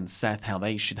Becky and Seth how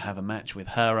they should have a match with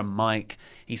her and Mike.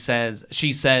 She says,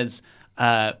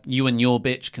 you and your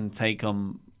bitch can take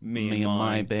on me and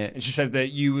my bitch. And she said that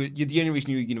you're the only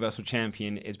reason you're Universal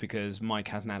Champion is because Mike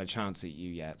hasn't had a chance at you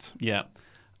yet. Yeah.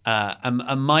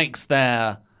 And Mike's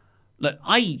there. Look,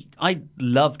 I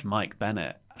loved Mike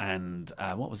Bennett, and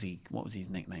what was his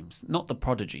nickname? Not the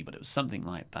Prodigy, but it was something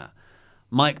like that.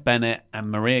 Mike Bennett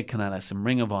and Maria Kanellis in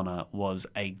Ring of Honor was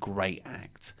a great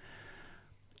act.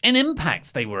 In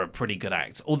Impact, they were a pretty good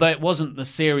act, although it wasn't the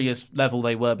serious level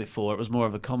they were before. It was more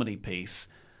of a comedy piece.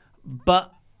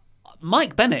 But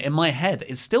Mike Bennett, in my head,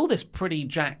 is still this pretty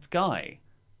jacked guy.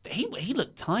 He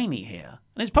looked tiny here.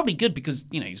 And it's probably good because,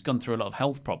 he's gone through a lot of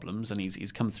health problems and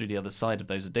he's come through the other side of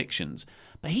those addictions.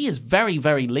 But he is very,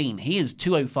 very lean. He is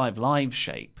 205 Live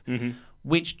shape,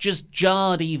 which just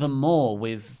jarred even more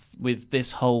with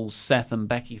this whole Seth and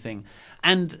Becky thing.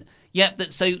 And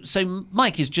so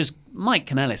Mike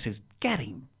Kanellis is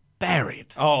getting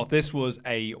buried. Oh, this was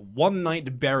a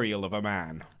one-night burial of a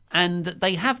man. And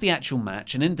they have the actual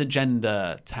match, an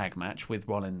intergender tag match with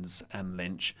Rollins and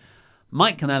Lynch.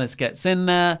 Mike Kanellis gets in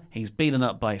there. He's beaten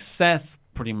up by Seth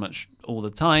pretty much all the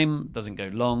time. Doesn't go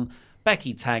long.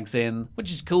 Becky tags in,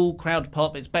 which is cool. Crowd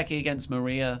pop. It's Becky against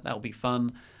Maria. That'll be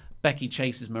fun. Becky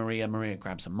chases Maria. Maria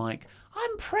grabs a mic.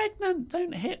 I'm pregnant.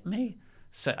 Don't hit me.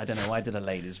 So I don't know why I did a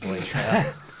lady's voice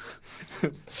there.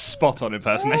 Spot on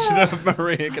impersonation of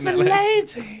Maria Kanellis.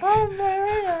 Lady. Oh,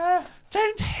 Maria.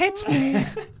 Don't hit me.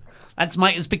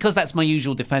 It's because that's my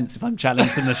usual defence if I'm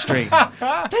challenged in the street.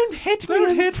 Don't hit me,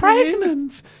 I'm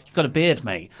pregnant. You've got a beard,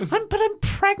 mate. I'm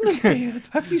pregnant, beard.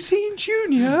 Have you seen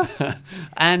Junior?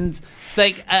 And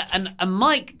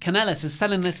Mike Kanellis is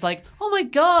selling this like, oh my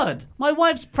God, my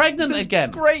wife's pregnant this is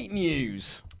again. Great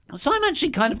news. So I'm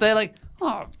actually kind of there like,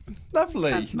 oh,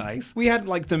 lovely. That's nice. We had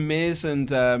like The Miz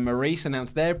and Maurice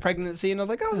announce their pregnancy, and I was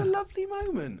like, that was a lovely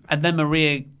moment. And then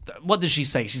Maria, what does she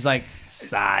say? She's like,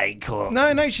 psycho.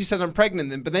 No, she says I'm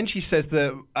pregnant, but then she says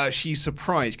that she's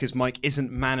surprised because Mike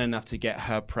isn't man enough to get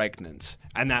her pregnant.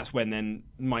 And that's when then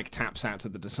Mike taps out to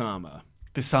the disarmer.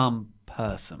 Disarm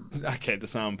person. Okay,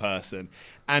 disarm person.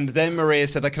 And then Maria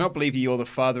said, I cannot believe you're the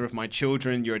father of my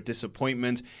children. You're a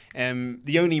disappointment.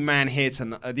 The only man here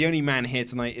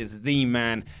tonight is the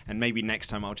man. And maybe next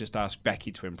time I'll just ask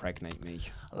Becky to impregnate me.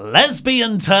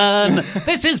 Lesbian turn.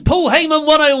 This is Paul Heyman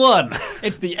 101.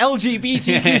 It's the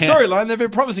LGBTQ storyline they've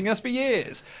been promising us for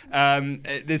years.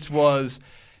 This was,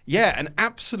 an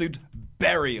absolute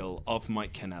burial of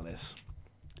Mike Kanellis.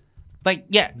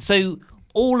 So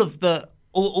all of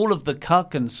the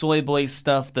cuck and soy boy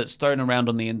stuff that's thrown around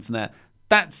on the internet,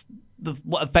 that's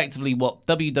effectively what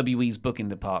WWE's booking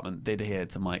department did here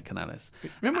to Mike Kanellis.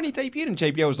 Remember when he debuted and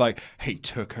JBL was like, he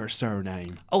took her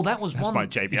surname. Oh, that's my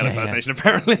JBL impersonation,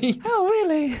 apparently. Oh,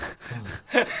 really?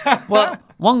 Well,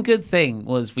 one good thing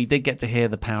was we did get to hear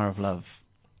The Power of Love.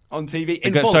 On TV?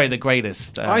 The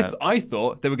greatest. I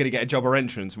thought they were going to get a jobber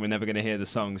entrance and we're never going to hear the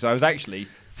song. So I was actually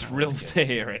thrilled to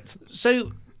hear it.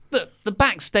 So the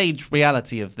backstage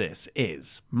reality of this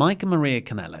is Mike and Maria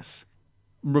Kanellis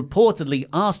reportedly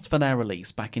asked for their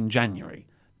release back in January.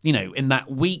 In that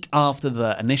week after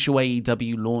the initial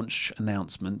AEW launch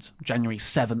announcement, January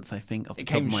 7th, I think, off the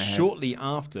top of my head. It came shortly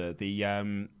after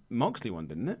the Moxley one,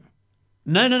 didn't it?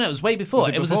 No, it was way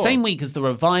before. It was the same week as the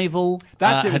Revival,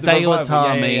 That's it, Hideo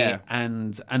Itami, yeah.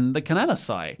 and the Kanellis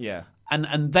side. Yeah.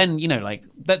 And then,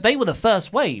 they were the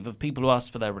first wave of people who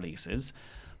asked for their releases.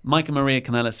 Mike and Maria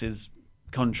Kanellis'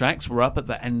 contracts were up at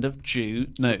the end of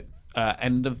June. No,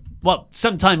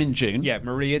 sometime in June. Yeah,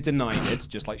 Maria denied it,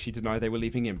 just like she denied they were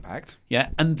leaving Impact. Yeah,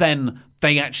 and then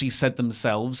they actually said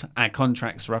themselves, our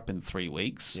contracts are up in 3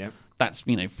 weeks. Yeah. That's,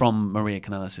 from Maria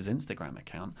Kanellis' Instagram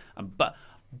account. But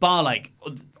bar like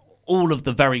all of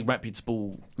the very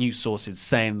reputable news sources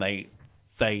saying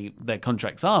their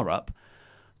contracts are up,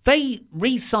 they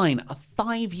re-sign a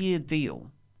 5-year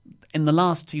deal in the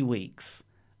last 2 weeks.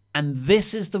 And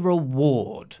this is the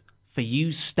reward for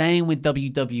you staying with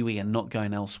WWE and not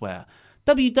going elsewhere.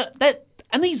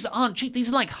 And these aren't cheap. These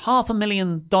are like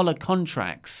 $500,000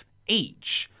 contracts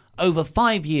each over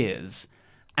 5 years.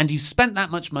 And you spent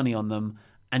that much money on them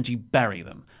and you bury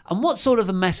them. And what sort of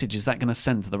a message is that going to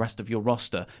send to the rest of your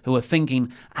roster who are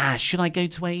thinking, should I go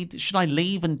to AEW? Should I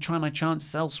leave and try my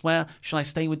chances elsewhere? Should I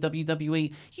stay with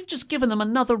WWE? You've just given them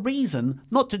another reason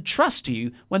not to trust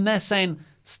you when they're saying,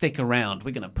 stick around,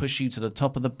 we're going to push you to the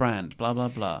top of the brand, blah, blah,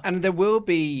 blah. And there will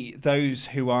be those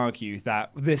who argue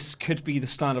that this could be the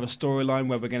start of a storyline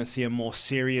where we're going to see a more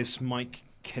serious Mike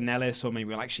Kanellis, or maybe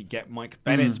we'll actually get Mike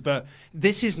Bennett. But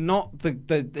this is not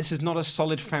this is not a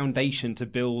solid foundation to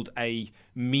build a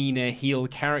meaner heel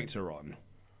character on.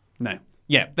 No.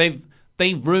 Yeah,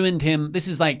 they've ruined him. This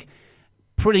is like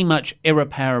pretty much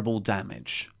irreparable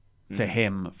damage to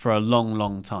him for a long,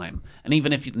 long time. And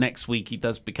even if next week he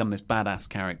does become this badass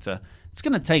character, it's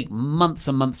going to take months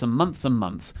and months and months and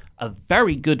months of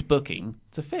very good booking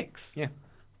to fix. Yeah.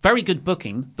 Very good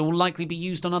booking that will likely be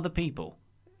used on other people.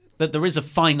 That there is a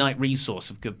finite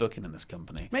resource of good booking in this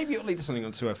company. Maybe it'll lead to something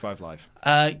on 205 Live.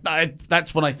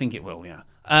 That's what I think it will, yeah.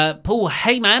 Paul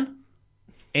Heyman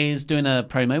is doing a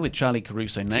promo with Charlie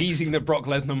Caruso next. Teasing that Brock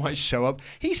Lesnar might show up.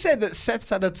 He said that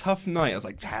Seth's had a tough night. I was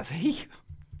like, has he?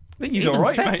 I think he's all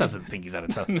right, Seth mate. doesn't think he's had a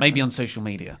tough maybe on social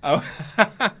media. Oh.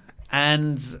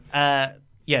 And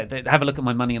have a look at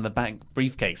my Money in the Bank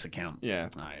briefcase account. Yeah.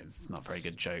 It's not a very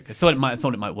good joke. I thought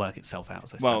it might work itself out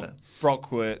as I said it.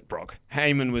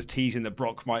 Heyman was teasing that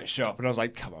Brock might show up, and I was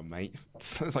like, come on, mate.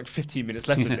 There's like 15 minutes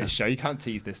left of this show. You can't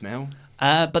tease this now.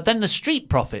 But then the Street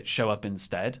Profits show up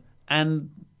instead, and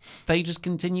they just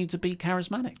continue to be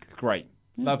charismatic. Great.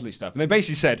 Lovely stuff. And they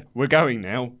basically said, we're going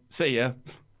now. See ya.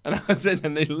 And that was it,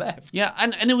 and they left. Yeah,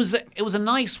 and it was a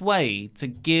nice way to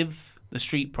give the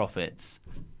Street Profits.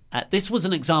 This was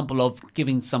an example of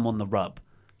giving someone the rub,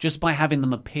 just by having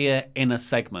them appear in a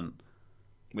segment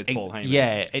with Paul Heyman.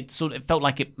 Yeah, it felt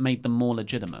like it made them more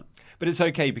legitimate. But it's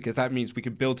okay because that means we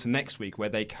can build to next week where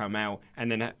they come out, and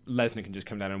then Lesnar can just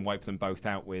come down and wipe them both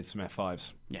out with some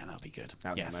F5s. Yeah, that'll be good.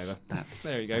 Yes,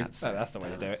 there you go. That's the way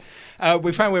to do it.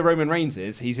 We found where Roman Reigns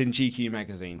is. He's in GQ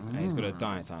magazine. He's got a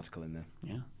diet article in there.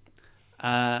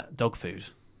 Yeah. Dog food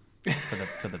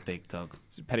for the big dog.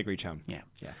 It's a pedigree chum. Yeah.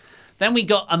 Then we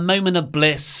got a moment of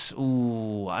bliss.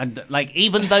 Ooh, and like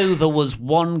even though there was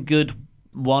one good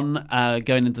one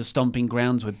going into Stomping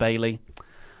Grounds with Bayley,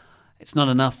 it's not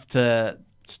enough to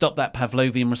stop that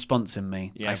Pavlovian response in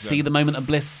me. Yeah, I see the moment of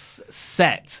bliss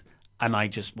set, and I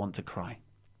just want to cry.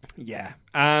 Yeah.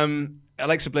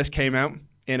 Alexa Bliss came out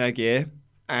in her gear,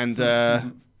 and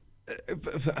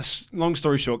long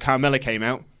story short, Carmella came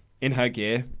out in her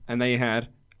gear, and they had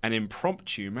an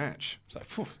impromptu match. It's like,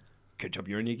 phew. Good job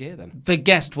you're in your gear then. The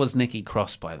guest was Nikki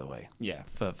Cross, by the way. Yeah.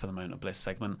 For the Moment of Bliss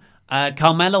segment.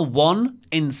 Carmella won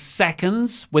in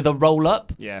seconds with a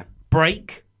roll-up. Yeah.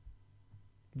 Break.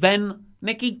 Then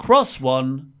Nikki Cross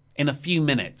won in a few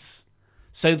minutes.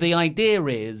 So the idea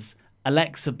is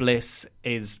Alexa Bliss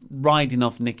is riding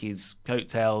off Nikki's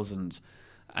coattails and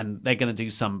they're going to do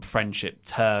some friendship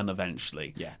turn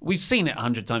eventually. Yeah. We've seen it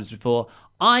 100 times before.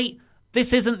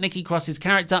 This isn't Nikki Cross's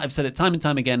character. I've said it time and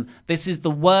time again. This is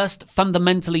the worst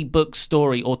fundamentally booked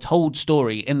story or told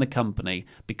story in the company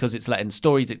because it's letting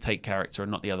story dictate character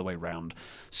and not the other way around.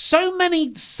 So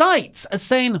many sites are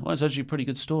saying, well, it's actually a pretty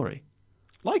good story.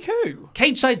 Like who?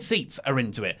 Cage Side Seats are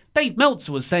into it. Dave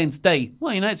Meltzer was saying today,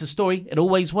 well, it's a story. It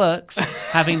always works.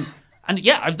 I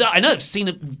know. I've seen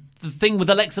the thing with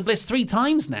Alexa Bliss 3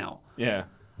 times now. Yeah.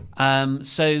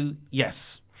 So,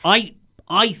 yes. I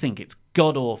think it's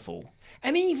god-awful.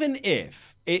 And even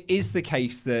if it is the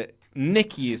case that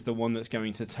Nikki is the one that's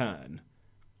going to turn,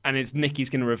 and it's Nikki's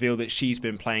going to reveal that she's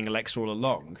been playing Alexa all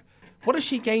along, what has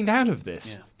she gained out of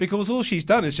this? Yeah. Because all she's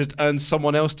done is just earn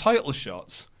someone else title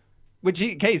shots, which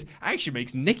in case actually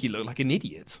makes Nikki look like an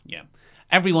idiot. Yeah.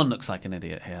 Everyone looks like an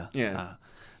idiot here. Yeah.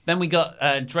 Then we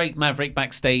got Drake Maverick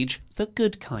backstage, the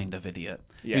good kind of idiot,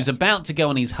 who's about to go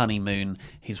on his honeymoon.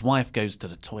 His wife goes to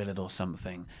the toilet or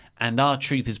something, and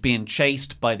R-Truth is being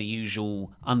chased by the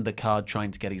usual undercard trying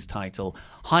to get his title,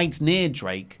 hides near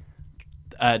Drake.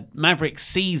 Maverick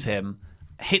sees him,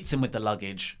 hits him with the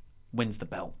luggage, wins the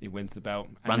belt. He wins the belt.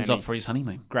 And Runs then off for his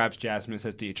honeymoon. Grabs Jasmine and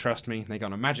says, "Do you trust me?" They go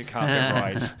on a magic carpet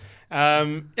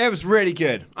ride. It was really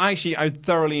good. I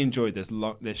thoroughly enjoyed this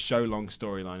show-long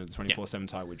storyline of the 24/7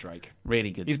 title with Drake.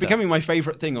 Really good He's stuff. becoming my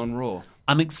favourite thing on Raw.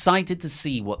 I'm excited to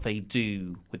see what they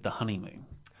do with the honeymoon.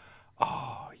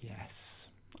 Oh, yes.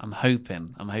 I'm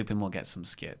hoping we'll get some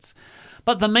skits.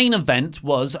 But the main event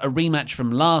was a rematch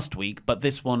from last week, but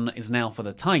this one is now for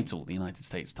the title, the United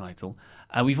States title.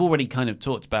 We've already kind of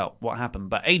talked about what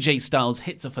happened, but AJ Styles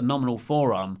hits a phenomenal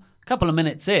forearm. A couple of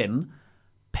minutes in,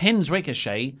 pins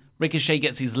Ricochet. Ricochet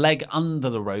gets his leg under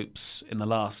the ropes in the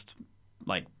last,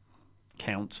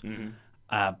 count. Mm-hmm.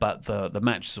 But the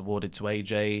match is awarded to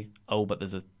AJ. Oh, but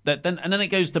there's then it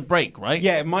goes to break, right?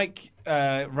 Yeah, Mike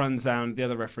runs down. The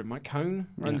other referee, Mike Cone,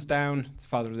 runs down to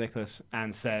Father Nicholas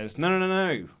and says,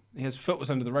 "No. His foot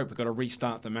was under the rope. We've got to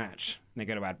restart the match." And they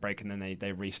go to ad break, and then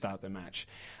they restart the match.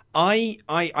 I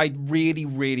really,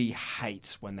 really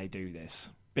hate when they do this,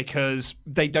 because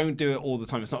they don't do it all the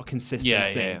time. It's not a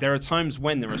consistent thing. Yeah. There are times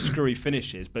when there are screwy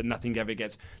finishes, but nothing ever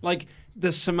gets... Like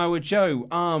the Samoa Joe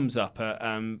arms up at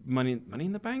Money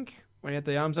in the Bank, where he had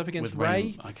the arms up against With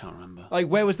Ray. I can't remember.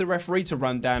 Where was the referee to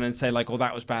run down and say,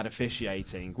 that was bad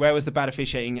officiating? Where was the bad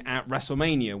officiating at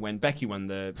WrestleMania when Becky won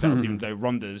the belt, even though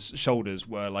Ronda's shoulders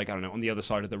were, on the other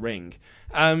side of the ring?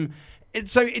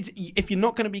 If you're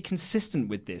not going to be consistent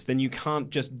with this, then you can't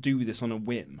just do this on a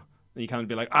whim. You can't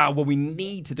be we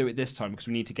need to do it this time because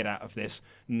we need to get out of this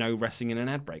no wrestling in an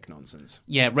ad break nonsense.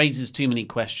 Yeah, it raises too many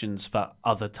questions for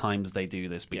other times they do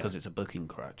this because it's a booking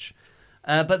crutch.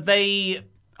 But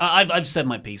I've said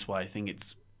my piece why I think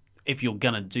it's, if you're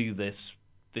going to do this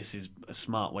is a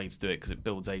smart way to do it because it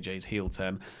builds AJ's heel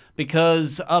turn.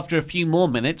 Because after a few more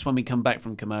minutes, when we come back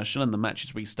from commercial and the match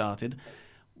is restarted,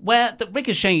 where the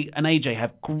Ricochet and AJ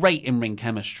have great in-ring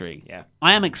chemistry. Yeah.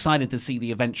 I am excited to see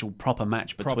the eventual proper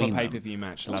match between them. Proper pay-per-view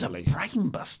match. There was Lovely. a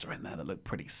brainbuster in there that looked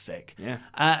pretty sick. Yeah.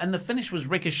 And the finish was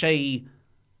Ricochet...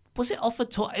 Was it off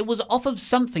it was off of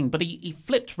something, but he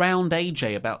flipped round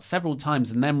AJ about several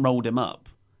times and then rolled him up.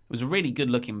 It was a really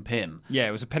good-looking pin. Yeah,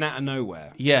 it was a pin out of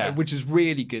nowhere. Yeah. Which is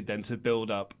really good then to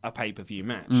build up a pay-per-view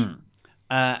match.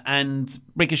 And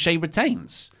Ricochet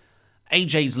retains.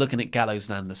 AJ's looking at Gallows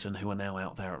and Anderson, who are now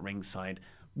out there at ringside,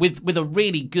 with a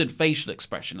really good facial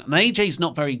expression. And AJ's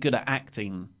not very good at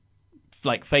acting,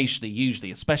 facially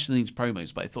usually, especially in these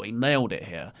promos, but I thought he nailed it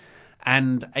here.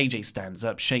 And AJ stands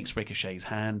up, shakes Ricochet's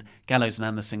hand. Gallows and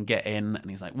Anderson get in, and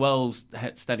he's like, "Well,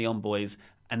 steady on, boys."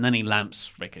 And then he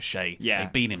lamps Ricochet. Yeah. They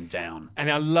beat him down. And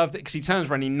I love that because he turns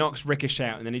around, he knocks Ricochet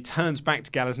out, and then he turns back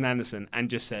to Gallows and Anderson and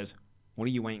just says, "What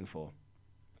are you waiting for?"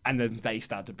 And then they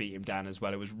start to beat him down as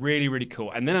well. It was really, really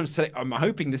cool. And then I'm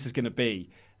hoping this is going to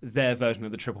be their version of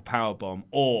the triple powerbomb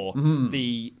or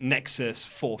the Nexus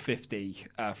 450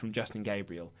 from Justin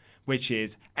Gabriel, which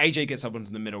is AJ gets up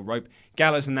onto the middle rope,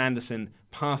 Gallows and Anderson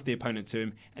pass the opponent to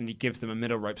him, and he gives them a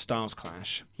middle rope Styles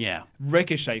Clash. Yeah.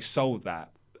 Ricochet sold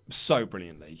that so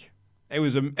brilliantly. It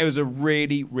was a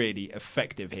really, really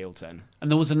effective heel turn.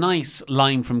 And there was a nice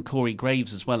line from Corey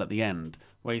Graves as well at the end,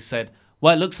 where he said,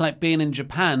 "Well, it looks like being in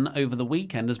Japan over the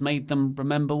weekend has made them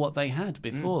remember what they had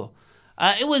before."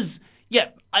 It was,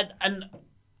 and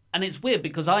it's weird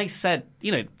because I said,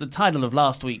 the title of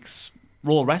last week's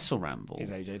Raw Wrestle Ramble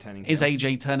Is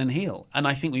AJ turning heel. And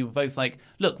I think we were both like,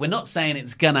 look, we're not saying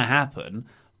it's going to happen,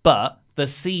 but the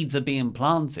seeds are being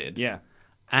planted. Yeah.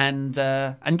 And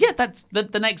that's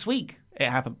the next week it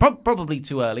happened. Probably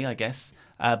too early, I guess.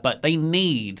 But they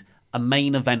need a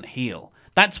main event heel.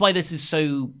 That's why this is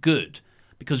so good.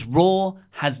 Because Raw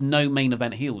has no main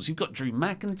event heels. You've got Drew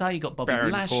McIntyre, you've got Bobby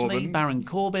Lashley, Baron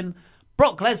Corbin.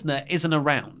 Brock Lesnar isn't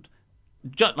around.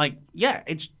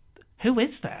 It's who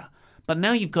is there? But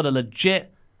now you've got a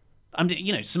legit,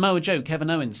 Samoa Joe, Kevin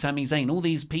Owens, Sami Zayn, all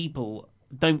these people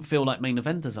don't feel like main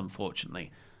eventers,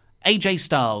 unfortunately. AJ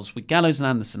Styles with Gallows and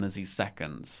Anderson as his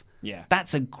seconds. Yeah.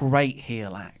 That's a great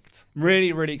heel act.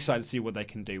 Really, really excited to see what they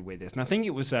can do with this. And I think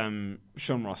it was Sean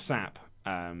Ross Sapp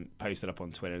posted up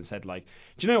on Twitter and said, do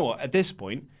you know what? At this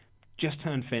point, just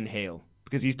turn Finn heel.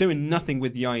 Because he's doing nothing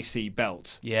with the IC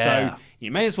belt. Yeah. So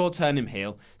you may as well turn him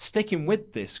heel, stick him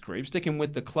with this group, stick him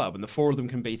with the club, and the four of them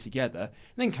can be together.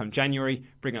 And then come January,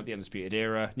 bring up the Undisputed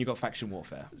Era, and you've got faction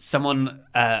warfare.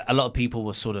 A lot of people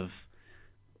were sort of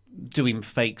doing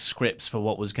fake scripts for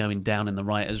what was going down in the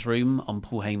writer's room on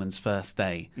Paul Heyman's first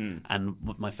day. And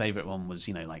my favourite one was,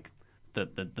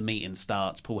 the meeting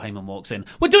starts, Paul Heyman walks in,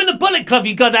 "We're doing the Bullet Club,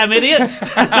 you goddamn idiots!"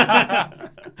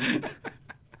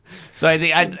 So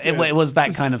it was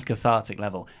that kind of cathartic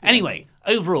level. Anyway,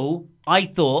 overall, I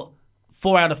thought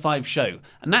 4 out of 5 show.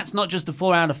 And that's not just a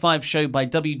 4 out of 5 show by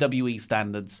WWE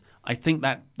standards. I think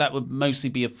that would mostly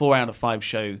be a 4 out of 5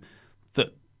 show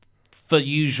that for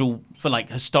like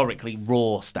historically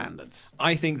Raw standards.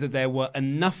 I think that there were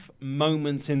enough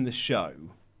moments in the show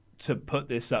to put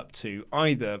this up to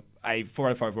either a 4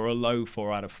 out of 5 or a low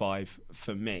 4 out of 5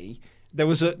 for me. There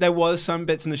was some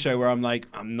bits in the show where I'm like,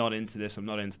 I'm not into this, I'm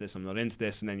not into this, I'm not into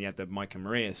this, and then you had the Mike and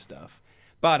Maria stuff.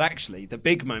 But actually, the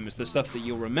big moments, the stuff that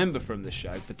you'll remember from the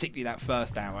show, particularly that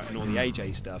first hour and all the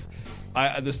AJ stuff,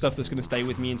 are the stuff that's going to stay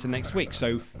with me into next week.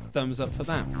 So, thumbs up for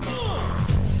that.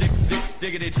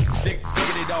 Diggity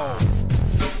dog.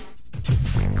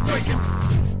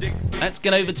 Let's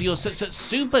get over to your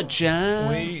super chat.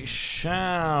 We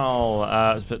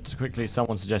shall. But quickly,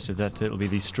 someone suggested that it'll be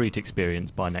the Street Experience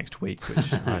by next week,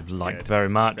 which I've liked very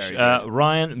much. Very good.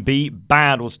 Ryan B.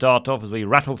 Bad will start off as we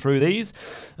rattle through these.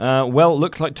 Well,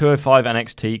 looks like 205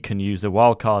 NXT can use the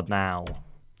wild card now.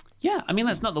 Yeah, I mean,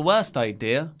 that's not the worst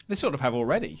idea. They sort of have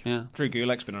already. Yeah. Drew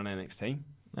Gulak's been on NXT.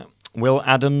 Will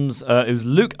Adams, who's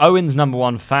Luke Owen's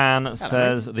 #1 fan,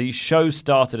 says the show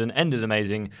started and ended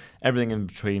amazing. Everything in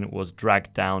between was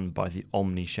dragged down by the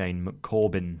Omni Shane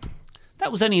McCorbin.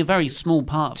 That was only a very small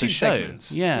part of the show.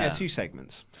 Segments. Yeah, 2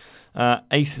 segments.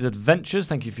 Aces Adventures,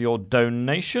 thank you for your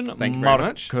donation. Thank you very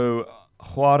much. Marco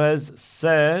Juarez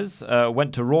says,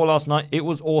 went to Raw last night. It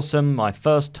was awesome. My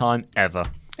first time ever.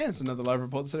 Yeah, it's another live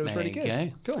report that said it was There really you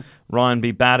good. go. Cool. Ryan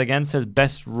B. Bad again says,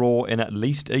 best Raw in at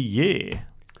least a year.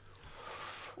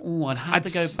 Oh, I'd have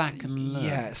to go back and look.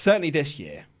 Yeah, certainly this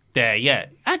year. Yeah.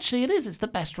 Actually, it is. It's the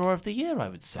best Raw of the year, I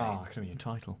would say. Oh, could be your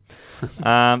title.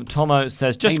 Tomo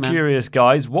says, just Hey, man. curious,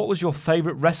 guys, what was your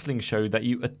favourite wrestling show that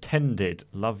you attended?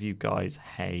 Love you guys.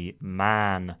 Hey,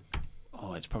 man.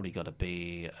 Oh, it's probably got to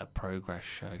be a Progress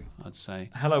show, I'd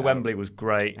say. Hello, Wembley was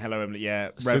great. Hello, Emily. Yeah.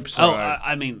 Super Oh,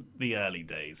 I mean, the early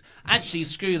days. Actually,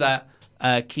 screw that.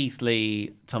 Keith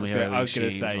Lee, Tomohiro I was going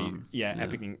to Ishii's say, one.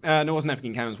 Epic. No, it wasn't Epic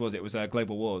Encounters, was it? It was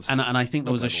Global Wars. And I think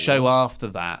there was a Global show Wars. after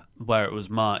that where it was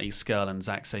Marty Scurll and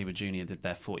Zack Sabre Jr. did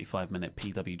their 45-minute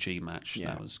PWG match. Yeah.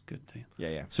 That was good too.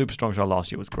 Yeah. Super Strong Show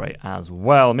last year was great as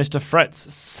well. Mr.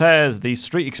 Fretz says the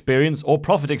Street Experience or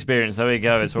Profit Experience. There we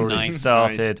go. It's already Nice.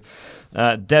 started.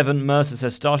 Devon Mercer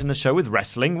says starting the show with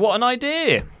wrestling. What an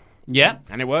idea! Yeah.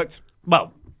 And it worked.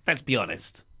 Well, let's be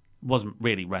honest. Wasn't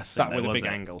really wrestling. Start with a was big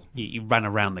it? angle. You ran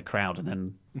around the crowd and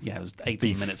then, it was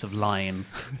 18 minutes of lying.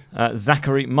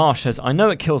 Zachary Marsh says, I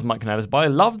know it kills Mike Canellis, but I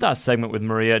love that segment with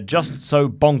Maria. Just so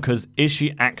bonkers. Is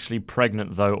she actually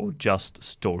pregnant, though, or just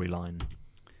storyline?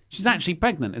 She's actually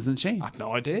pregnant, isn't she? I have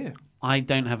no idea. I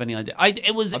don't have any idea.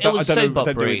 It was soap I don't do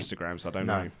opera-y. Instagram, so I don't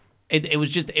know. It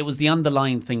was the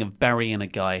underlying thing of burying a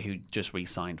guy who just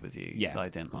re-signed with you Yeah. that I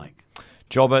didn't like.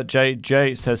 Jobber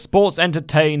JJ says, sports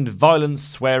entertained, violence,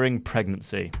 swearing,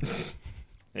 pregnancy.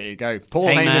 There you go. Paul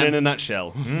Hey, Heyman man. in a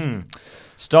nutshell.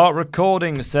 Start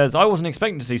Recording says, I wasn't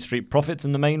expecting to see Street Profits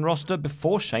in the main roster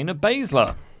before Shayna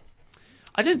Baszler.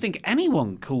 I don't think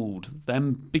anyone called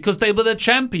them because they were the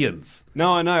champions.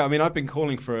 No, I know. I mean, I've been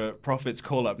calling for a Profits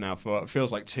call-up now for it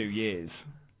feels like 2 years.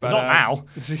 But Not now.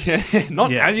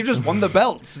 Not now. You've just won the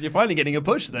belts. You're finally getting a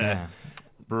push there. Yeah.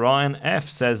 Brian F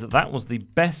says that was the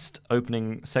best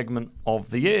opening segment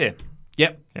of the year.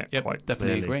 Yep. Yeah, quite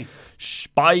Definitely clearly. agree.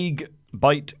 Spike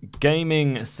Bite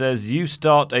Gaming says you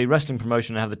start a wrestling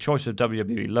promotion and have the choice of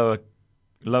WWE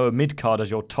lower mid card as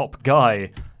your top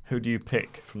guy. Who do you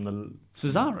pick from the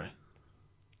Cesaro.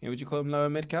 Yeah, would you call him lower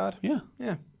mid-card? Yeah.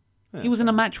 Yeah. He was in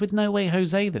a match with No Way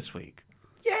Jose this week.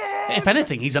 Yeah. If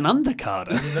anything, he's an undercarder.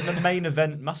 the main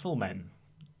event Muscle Men?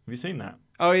 Have you seen that?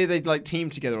 Oh, yeah, they'd like team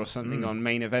together or something on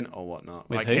main event or whatnot.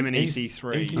 With like who? him and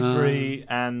EC3. EC3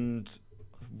 and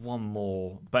one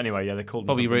more. But anyway, yeah, they called him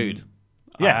Bobby something- Roode.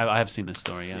 Yes. I have seen this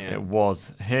story, yeah. It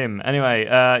was him. Anyway,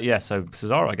 so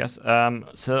Cesaro, I guess.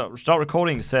 So Start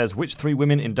Recording says, which 3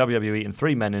 women in WWE and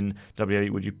 3 men in WWE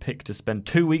would you pick to spend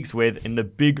 2 weeks with in the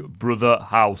Big Brother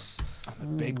house? The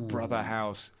Big Brother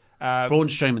house. Braun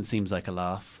Strowman seems like a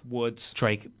laugh. Woods.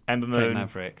 Drake Ember Drake Moon.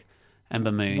 Maverick.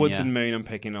 Ember Moon, Woods yeah. and Moon I'm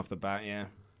picking off the bat,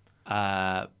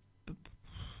 yeah.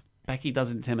 Becky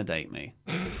does intimidate me.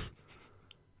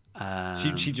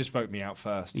 She just voted me out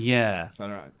first. Yeah. So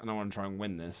I don't want to try and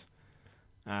win this.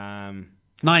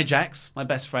 Nia Jax, my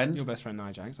best friend. Your best friend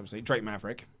Nia Jax, obviously. Drake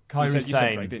Maverick. Kairi You said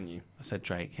Sane. Drake, didn't you? I said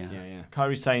Drake, yeah. Yeah.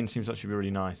 Kairi Sane seems like she'd be really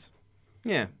nice.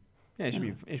 Yeah. Yeah, it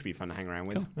should be fun to hang around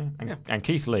with. And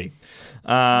Keith Lee.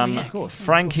 of course.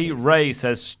 Frankie Ray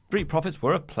says, Street Profits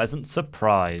were a pleasant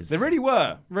surprise. They really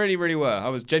were. Really, really were. I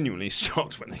was genuinely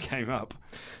shocked when they came up.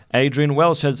 Adrian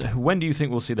Wells says, when do you think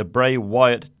we'll see the Bray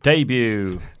Wyatt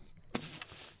debut?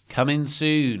 Coming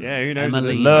soon. Yeah, who knows?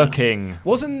 Emily. Lurking.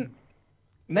 Wasn't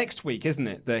next week, isn't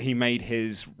it, that he made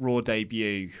his Raw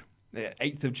debut?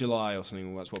 8th of July or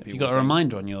something. That's what people You got were a saying.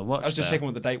 reminder on your watch. I was just there. checking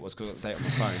what the date was because I got the date on my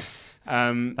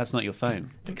phone. That's not your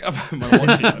phone. My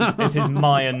watch even. It's his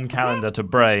Mayan calendar to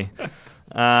Bray.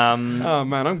 Oh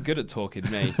man, I'm good at talking,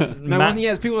 me. No,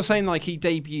 Matt- people are saying like he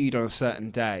debuted on a certain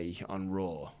day on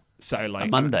Raw, so like A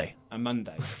Monday. a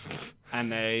Monday,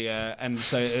 and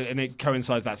it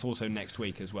coincides. That's also next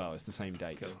week as well. It's the same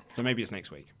date, so maybe it's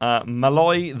next week.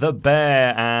 Malloy the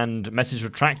Bear and message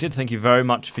retracted. Thank you very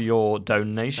much for your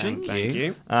donations. Thank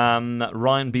you.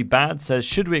 Ryan B. Bad says,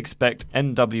 should we expect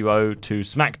NWO to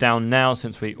SmackDown now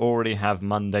since we already have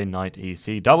Monday Night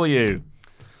ECW?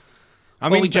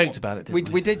 We joked about it, didn't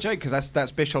we? We did joke because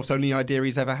that's Bischoff's only idea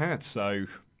he's ever had. So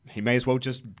he may as well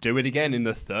just do it again in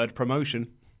the third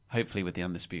promotion. Hopefully with the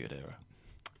Undisputed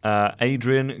Era.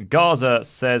 Adrian Garza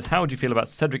says, how would you feel about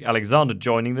Cedric Alexander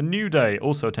joining the New Day?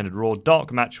 Also attended Raw.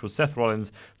 Dark match was Seth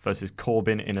Rollins versus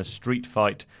Corbin in a street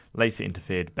fight. Lacey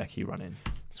interfered. Becky run in.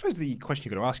 I suppose the question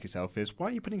you've got to ask yourself is, why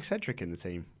are you putting Cedric in the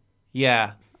team?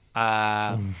 Yeah.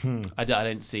 I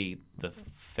don't see the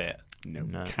fit.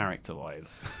 No.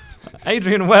 Character-wise.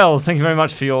 Adrian Wells, thank you very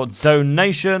much for your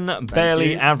donation.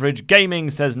 Barely you. Average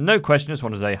Gaming says, no question, just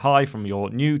want to say hi from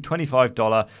your new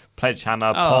 $25 Pledge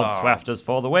Hammer Pod Swafters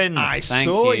for the win. I Thank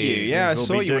saw you. you. Yeah, I We'll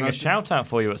saw be you. doing a shout out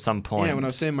for you at some point. Yeah, when I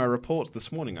was doing my reports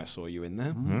this morning, I saw you in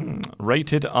there.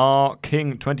 Rated R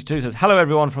King 22 says, hello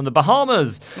everyone from the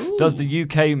Bahamas. Does the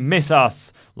UK miss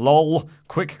us? Lol.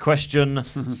 Quick question.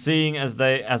 Seeing as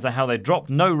how they dropped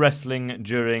no wrestling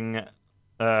during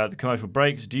the commercial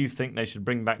breaks, do you think they should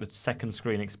bring back the second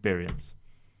screen experience?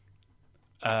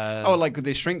 Like with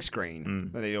the shrink screen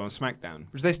that they do on SmackDown,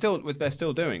 which they're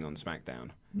still doing on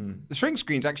SmackDown. The shrink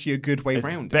screen's actually a good way It's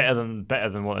round. better than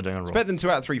what they're doing on Raw. It's better than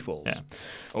 2 out of 3 falls. Yeah.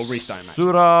 Or restyle matches.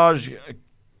 Suraj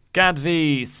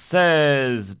Gadvi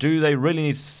says, do they really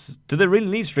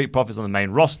need Street Profits on the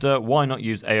main roster? Why not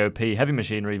use AOP, Heavy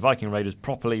Machinery, Viking Raiders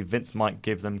properly? Vince might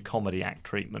give them comedy act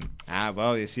treatment.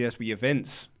 Well, you see us with your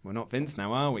Vince. We're not Vince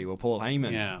now, are we? We're Paul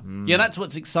Heyman. Yeah. Yeah, that's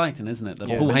what's exciting, isn't it? That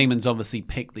Paul Heyman's obviously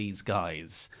picked these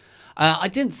guys. I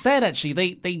didn't say it, actually.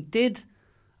 They did...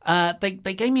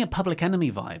 They gave me a Public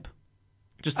Enemy vibe.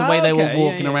 Just the way they were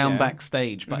walking around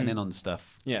backstage, butting in on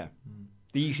stuff. Yeah.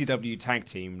 The ECW tag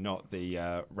team, not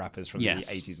the rappers from the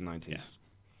 80s and 90s. Yes.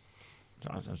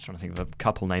 I was trying to think of a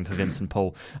couple name for Vince and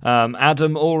Paul.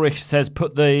 Adam Ulrich says,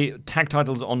 put the tag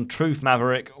titles on Truth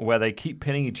Maverick, where they keep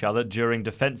pinning each other during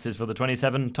defenses for the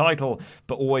 27 title,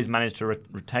 but always manage to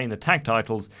retain the tag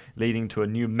titles, leading to a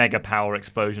new mega power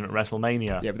explosion at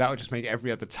WrestleMania. Yeah, but that would just make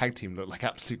every other tag team look like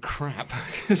absolute crap,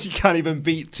 because you can't even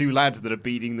beat 2 lads that are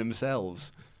beating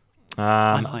themselves.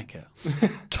 I like it.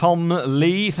 Tom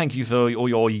Lee, thank you for all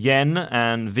your yen,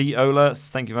 and Viola,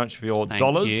 thank you very much for your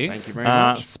dollars. Thank you very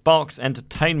much. Sparks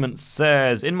Entertainment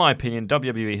says, in my opinion,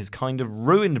 WWE has kind of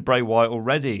ruined Bray Wyatt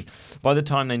already. By the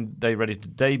time they're ready to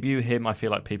debut him, I feel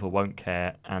like people won't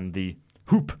care, and the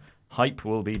hoop hype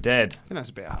will be dead. I think that's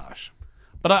a bit harsh.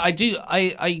 But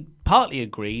I partly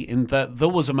agree in that there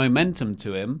was a momentum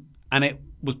to him, and it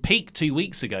was peaked 2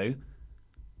 weeks ago.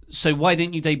 So why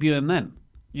didn't you debut him then?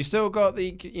 You still got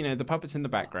the puppets in the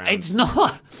background. It's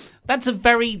not. That's a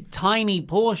very tiny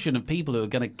portion of people who are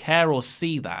going to care or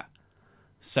see that.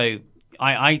 So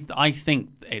I think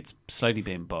it's slowly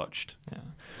being botched. Yeah.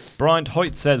 Bryant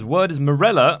Hoyt says, word is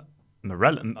Morella,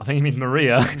 I think he means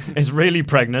Maria, is really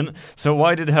pregnant. So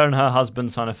why did her and her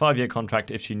husband sign a 5-year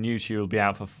contract if she knew she would be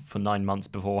out for 9 months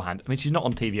beforehand? I mean, she's not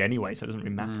on TV anyway, so it doesn't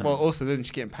really matter. Well, also, then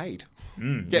she's getting paid.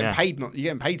 You're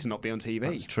getting paid to not be on TV.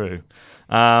 That's true.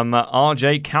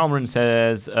 RJ Calmeron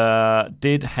says,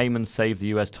 did Heyman save the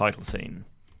US title scene?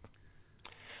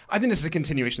 I think this is a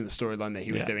continuation of the storyline that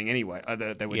he was doing anyway.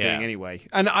 That they were doing anyway,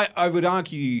 and I would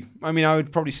argue. I mean, I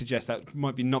would probably suggest that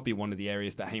might not be one of the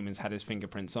areas that Heyman's had his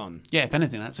fingerprints on. Yeah, if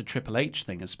anything, that's a Triple H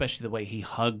thing, especially the way he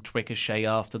hugged Ricochet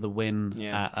after the win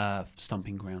at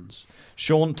Stomping Grounds.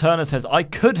 Sean Turner says, I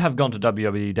could have gone to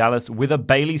WWE Dallas with a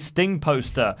Bayley Sting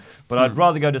poster, but I'd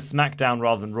rather go to SmackDown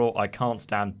rather than Raw. I can't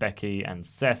stand Becky and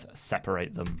Seth.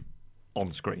 Separate them. On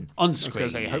screen. On screen. I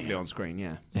was going to say, hopefully on screen,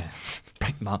 yeah.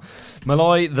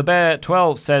 Malloy the Bear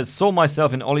 12 says, saw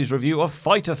myself in Ollie's review of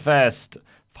Fighter Fest,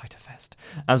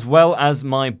 as well as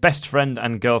my best friend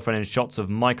and girlfriend in shots of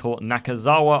Michael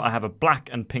Nakazawa. I have a black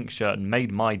and pink shirt and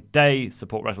made my day.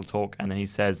 Support Wrestle Talk. And then he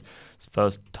says,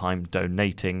 first time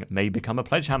donating may become a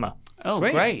pledge hammer. Oh,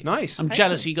 Sweet. great. Nice. I'm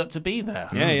jealous you got to be there.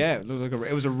 Yeah.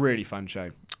 It was a really fun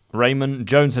show. Raymond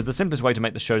Jones says the simplest way to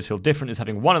make the shows feel different is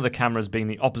having one of the cameras being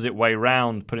the opposite way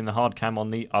round, putting the hard cam on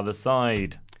the other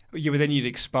side. Yeah, but then you'd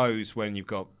expose when you've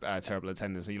got terrible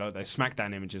attendance. You like those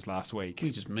SmackDown images last week.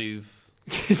 You just move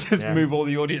Just move all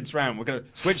the audience around. We're going to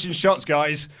switching shots,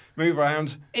 guys. Move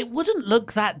around. It wouldn't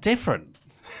look that different.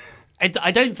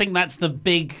 I don't think that's the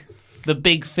big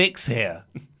fix here.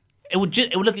 It would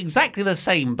look exactly the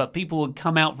same, but people would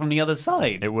come out from the other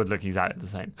side. It would look exactly the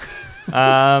same.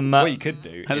 What you could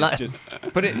do is just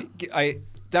put it. I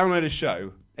download a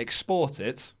show, export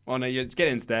it. Well, no, you get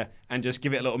into there and just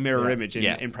give it a little mirror image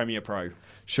in Premiere Pro.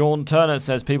 Sean Turner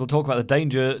says people talk about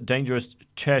the dangerous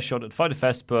chair shot at Fighter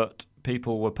Fest, but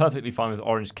people were perfectly fine with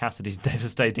Orange Cassidy's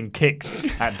devastating kicks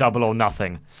at Double or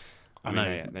Nothing. I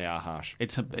know they are harsh.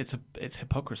 It's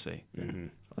hypocrisy. Mm-hmm.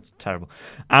 That's terrible.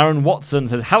 Aaron Watson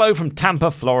says, hello from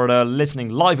Tampa, Florida, listening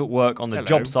live at work on the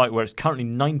job site where it's currently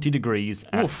 90 degrees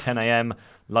at 10 a.m.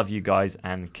 Love you guys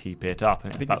and keep it up.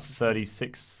 And it's about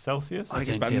 36 Celsius. I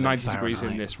think it's about 90 degrees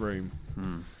in this room.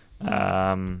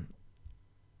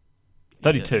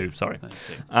 32, sorry.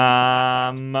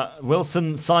 32.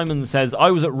 Wilson Simon says, I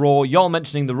was at Raw. Y'all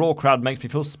mentioning the Raw crowd makes me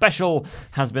feel special.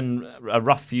 Has been a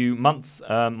rough few months.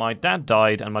 My dad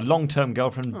died and my long-term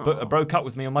girlfriend broke up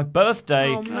with me on my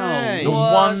birthday. The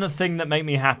one thing that made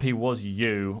me happy was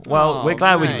you. Well, we're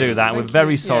glad we could do that. We're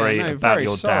very sorry about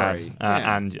your dad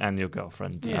and your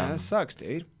girlfriend. Yeah, that sucks,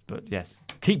 dude. But yes,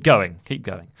 keep going.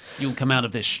 You'll come out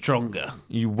of this stronger.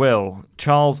 You will.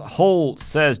 Charles Hall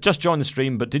says, just joined the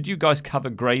stream, but did you guys cover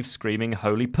Graves screaming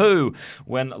holy poo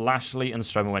when Lashley and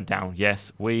Strowman went down?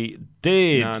 Yes, we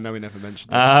did. No, we never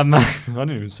mentioned it. I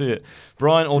didn't even see it.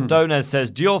 Brian Ordonez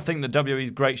says, do you all think that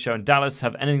WWE's great show in Dallas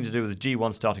have anything to do with the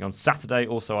G1 starting on Saturday?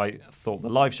 Also, I thought the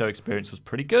live show experience was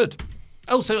pretty good.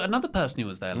 Oh, so another person who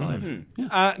was there live. Mm-hmm.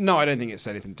 Yeah. No, I don't think it's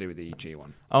anything to do with the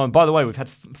G1. Oh, and by the way, we've had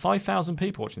 5,000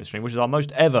 people watching the stream, which is our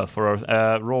most ever for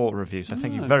a Raw review. So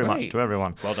thank you very much to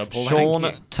everyone. Well done, Paul.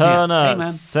 Sean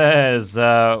Turner says,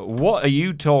 what are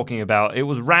you talking about? It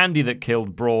was Randy that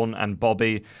killed Braun and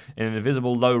Bobby in an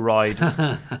invisible low ride.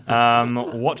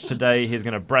 Watch today. He's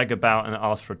going to brag about and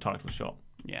ask for a title shot.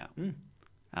 Yeah.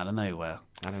 Out of nowhere.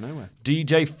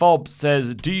 DJ Fobb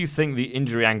says, do you think the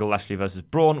injury angle Lashley versus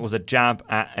Braun was a jab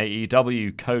at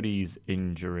AEW Cody's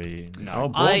injury? No,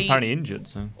 Braun's apparently injured.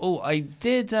 So. Oh, I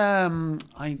did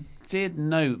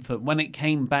note that when it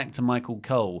came back to Michael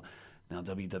Cole, now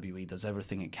WWE does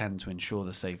everything it can to ensure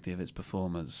the safety of its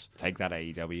performers. Take that,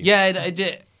 AEW. Yeah, it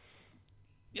did.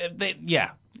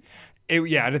 Yeah. I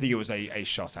don't think it was a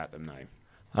shot at them, no.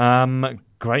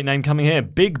 Great name coming here.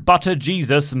 Big Butter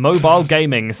Jesus Mobile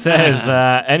Gaming says,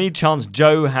 any chance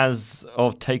Joe has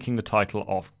of taking the title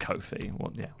off Kofi?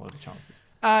 What are the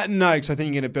chances? No, because I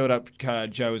think you're going to build up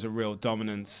Joe as a real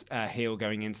dominant heel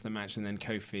going into the match, and then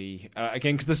Kofi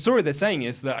again. Because the story they're saying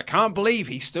is that I can't believe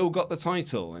he still got the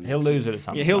title, and he'll lose it at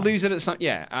SummerSlam. Yeah, he'll lose it at some.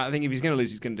 Yeah, I think if he's going to lose,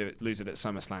 he's going to lose it at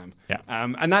SummerSlam. Yeah,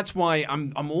 and that's why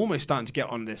I'm almost starting to get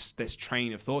on this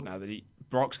train of thought now that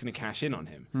Brock's going to cash in on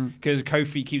him because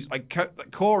Kofi keeps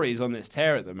Corey's on this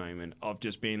tear at the moment of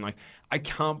just being like, I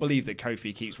can't believe that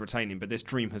Kofi keeps retaining, but this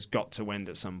dream has got to end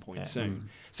at some point soon.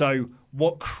 So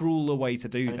what crueler way to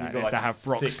do that is to have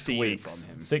Brock steal from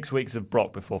him. 6 weeks of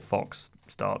Brock before Fox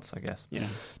starts, I guess. Yeah.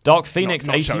 Dark Phoenix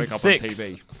not 86. Showing up on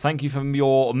TV. Thank you for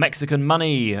your Mexican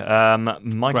money.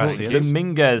 Michael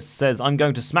Dominguez says, I'm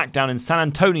going to SmackDown in San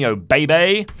Antonio,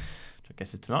 baby. Which I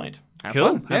guess is tonight.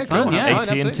 Cool. Have fun.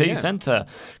 AT&T Centre.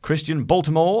 Christian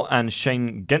Baltimore and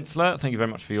Shane Gensler, thank you very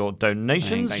much for your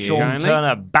donations. Sean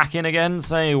Turner back in again,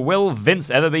 saying, will Vince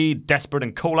ever be desperate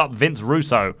and call up Vince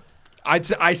Russo? I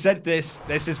said this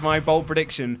is my bold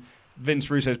prediction. Vince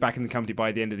Russo's back in the company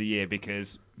by the end of the year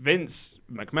because Vince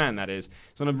McMahon, that is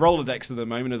on a Rolodex at the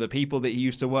moment of the people that he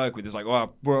used to work with. It's like,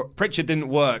 well, Pritchard didn't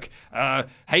work.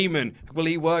 Heyman, will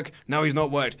he work? No, he's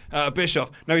not worked.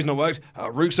 Bischoff, no, he's not worked.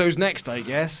 Russo's next, I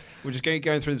guess. We're just going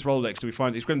through this Rolodex till we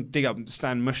find he's going to dig up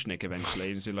Stan Mushnick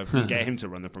eventually and see if we can get him to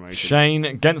run the promotion. Shane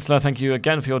Gensler, thank you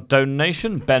again for your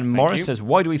donation. Ben Morris says,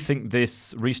 why do we think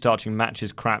this restarting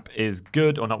matches crap is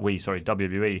good? Or not we, sorry,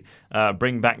 WWE.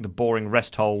 Bring back the boring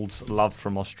rest holds. Love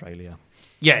from Australia.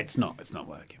 Yeah, it's not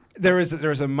working. There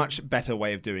is a much better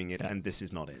way of doing it, and this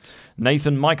is not it.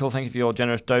 Nathan Michael, thank you for your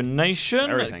generous donation.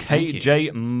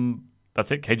 KJ,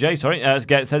 that's it. KJ,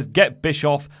 sorry. Says get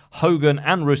Bischoff, Hogan,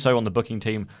 and Russo on the booking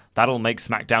team. That'll make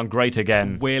SmackDown great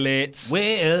again. Will it?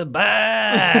 We're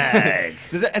back.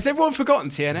 Has everyone forgotten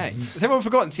TNA? Has everyone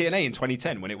forgotten TNA in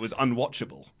 2010 when it was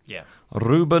unwatchable? Yeah.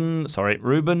 Ruben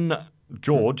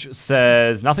George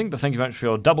says nothing, but thank you very much for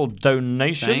your double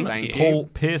donation. Thank Paul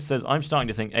Pierce says, I'm starting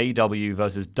to think AEW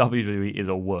versus WWE is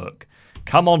a work.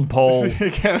 Come on, Paul. It's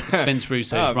Vince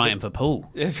Russo's writing for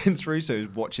Paul. Yeah, Vince Russo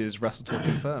watches Wrestle Talk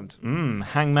Confirmed.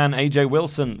 Hangman AJ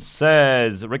Wilson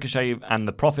says Ricochet and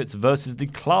the Profits versus the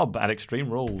Club at Extreme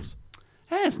Rules.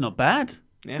 Yeah, it's not bad.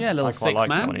 Yeah, a little I quite liked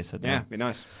that six-man. when he said that. Yeah, be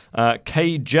nice.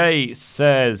 KJ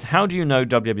says, how do you know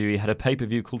WWE had a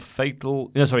pay-per-view called Fatal...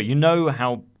 No, sorry, you know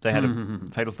how they had a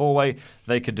Fatal 4-Way.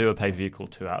 They could do a pay-per-view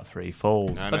called 2 out of 3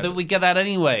 Falls. But then we get that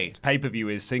anyway. Pay-per-view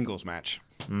is singles match.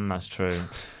 That's true.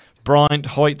 Bryant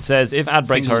Hoyt says, if ad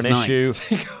breaks are an issue...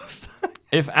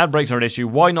 If ad breaks are an issue,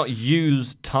 why not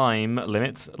use time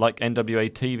limits like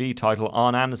NWA TV title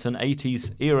Arn Anderson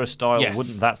 80s era style? Yes,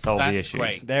 Wouldn't that solve the that's issue?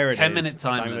 great. There it is. 10-minute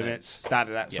time limits.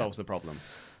 That solves the problem.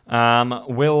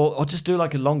 Or just do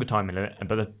like a longer time limit,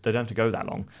 but they don't have to go that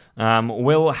long.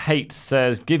 Will Haight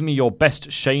says, give me your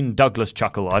best Shane Douglas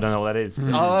chuckle. I don't know what that is.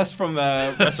 Oh, that's from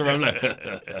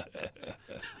WrestleMania.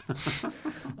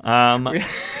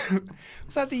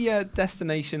 Was that the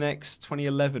Destination X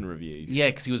 2011 review? Yeah,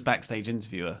 because he was backstage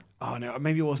interviewer. Oh, no,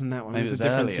 maybe it wasn't that one. Maybe it was it a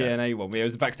different was earlier. TNA one. Yeah, it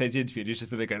was the backstage interview. And he was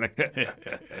just there going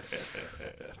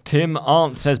Tim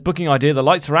Arndt says, booking idea, the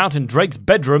lights are out in Drake's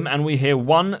bedroom and we hear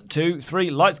 1, 2,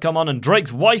 3, lights come on and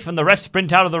Drake's wife and the ref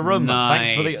sprint out of the room.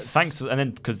 Nice. Thanks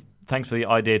for the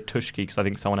idea, Tushki, because I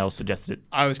think someone else suggested it.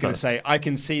 I was going to say, I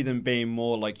can see them being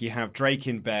more like you have Drake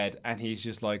in bed and he's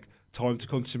just like, time to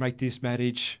consummate this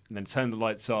marriage, and then turn the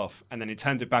lights off, and then he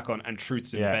turns it back on and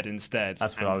Truth's in bed instead.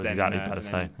 That's what I was exactly about to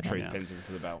say. Truth pins him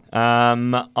for the belt.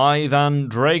 Ivan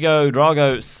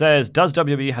Drago says, does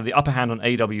WWE have the upper hand on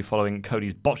AEW following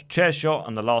Cody's botched chair shot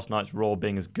and the last night's Raw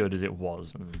being as good as it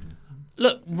was?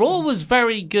 Look, Raw was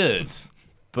very good.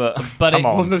 But it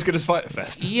wasn't as good as Fyter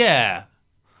Fest. Yeah.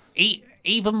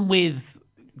 Even with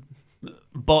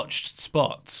botched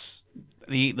spots,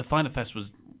 the Fyter Fest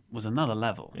was another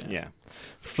level. Yeah.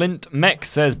 Flint Mech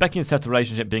says Becky and Seth's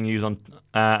relationship being used on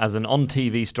as an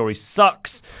on-TV story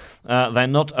sucks. They're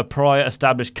not a prior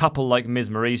established couple like Ms.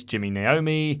 Maurice, Jimmy,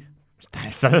 Naomi.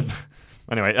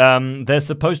 Anyway, they're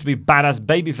supposed to be badass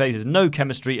baby faces, no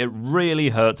chemistry. It really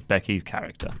hurts Becky's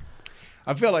character.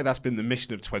 I feel like that's been the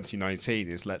mission of 2019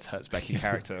 is let's hurt Becky's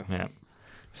character. Yeah.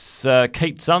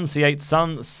 Kate Sun, C8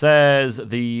 Sun, says,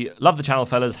 love the channel,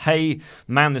 fellas. Hey,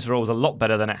 man, this Raw was a lot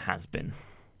better than it has been.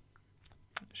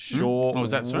 Sure. What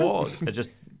was that, sorry? It just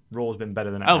Raw's been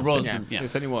better than it has Raw's been. been, yeah. It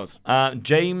certainly was.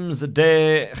 James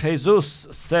de Jesus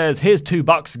says, here's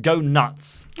 $2, go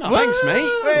nuts. Oh, thanks,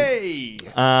 mate. Hey!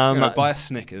 I'm going to buy a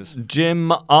Snickers.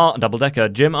 Jim Double-decker.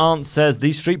 Jim Arndt says,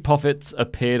 these Street Profits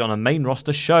appeared on a main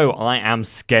roster show. I am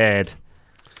scared.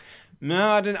 No,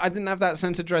 I didn't have that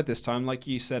sense of dread this time. Like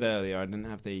you said earlier, I didn't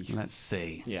have the... Let's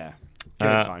see. Yeah. Give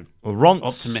it time.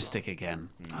 Optimistic again.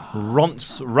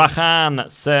 Ronce Rahan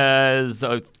says,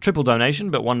 triple donation,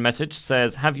 but one message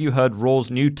says, have you heard Raw's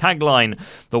new tagline?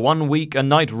 The 1 week a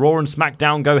night Raw and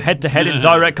SmackDown go head-to-head in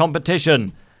direct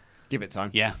competition. Give it time.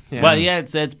 Yeah. Well, yeah,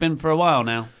 it's been for a while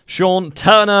now. Sean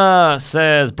Turner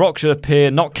says, Brock should appear,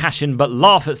 not cash in, but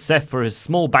laugh at Seth for his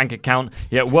small bank account,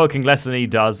 yet working less than he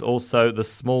does. Also, the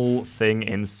small thing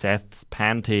in Seth's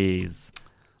panties.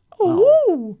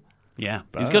 Ooh. Yeah,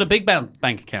 he's got a big bank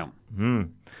account.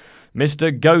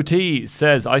 Mr. Goatee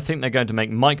says, I think they're going to make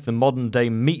Mike the modern-day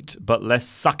Meat, but less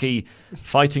sucky,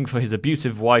 fighting for his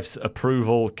abusive wife's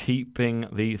approval, keeping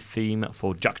the theme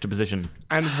for juxtaposition.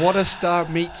 And what a star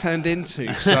Meat turned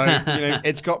into. So,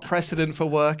 it's got precedent for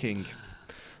working.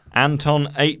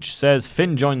 Anton H. says,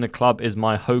 Finn joined the club is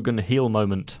my Hogan heel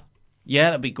moment. Yeah,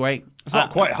 that'd be great. It's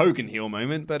not quite Hogan heel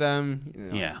moment, but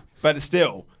yeah. But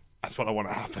still, that's what I want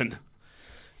to happen.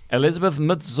 Elizabeth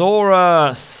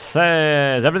Mazzora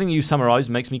says, everything you summarised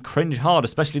makes me cringe hard,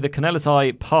 especially the Kanellis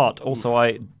Eye part. Also,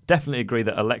 I definitely agree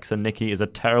that Alexa Nikki is a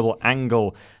terrible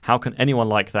angle. How can anyone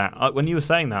like that? When you were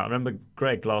saying that, I remember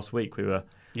Greg last week, we were...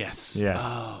 Yes.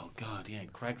 Oh, God, yeah.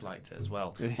 Greg liked it as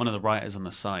well. One of the writers on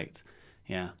the site.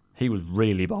 Yeah. He was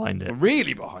really behind it.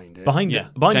 Really behind it? Behind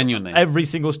genuinely. Every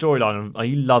single storyline.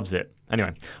 He loves it.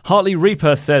 Anyway, Hartley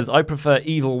Reaper says, I prefer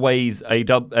Evil Ways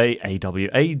AJ,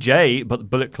 but the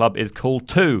Bullet Club is cool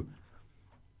too.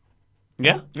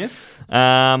 Yeah.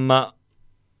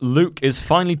 Luke is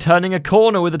finally turning a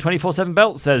corner with the 24/7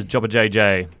 belt, says Jobber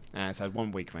JJ. It's had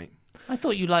 1 week, mate. I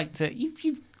thought you liked it.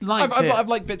 You've liked it. I've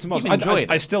liked bits and bobs. You've enjoyed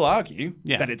it. I still argue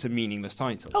that it's a meaningless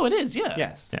title. Oh, it is, yeah.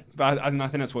 Yes. Yeah. But I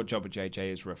think that's what Jobber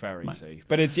JJ is referring to.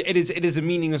 But it is a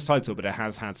meaningless title, but it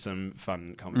has had some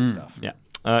fun comedy stuff. Yeah.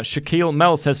 Shaquille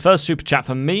Mel says, first super chat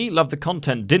for me. Love the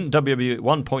content. Didn't WWE at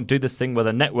one point do this thing where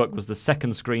the network was the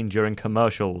second screen during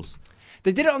commercials?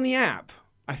 They did it on the app,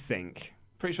 I think.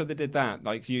 Pretty sure they did that.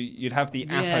 Like you'd have the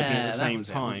app open at the same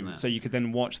time, so you could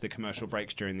then watch the commercial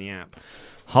breaks during the app.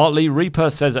 Hartley Reaper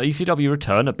says, ECW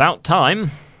return about time.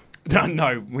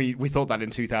 No, we thought that in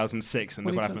 2006, and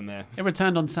look what happened there. It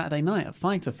returned on Saturday night at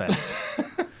Fyter Fest.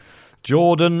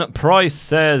 Jordan Price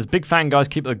says, big fan, guys.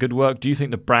 Keep up the good work. Do you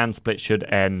think the brand split should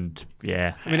end?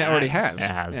 Yeah. I mean, it already has.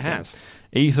 It has.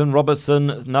 Ethan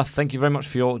Robertson, thank you very much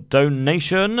for your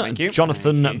donation. Thank you.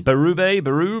 Jonathan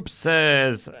Barube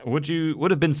says,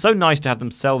 would have been so nice to have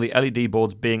them sell the LED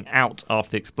boards being out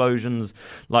after the explosions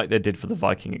like they did for the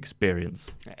Viking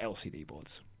experience. LCD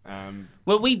boards.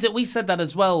 Well, we said that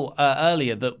as well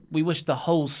earlier, that we wish the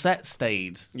whole set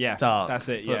stayed dark. That's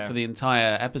it. For the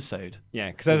entire episode.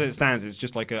 Yeah, because as it stands, it's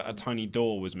just like a tiny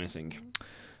door was missing.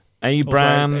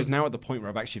 Abram. Also, it's now at the point where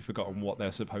I've actually forgotten what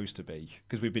they're supposed to be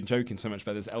because we've been joking so much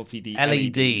about this LCD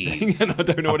LEDs. thing, and I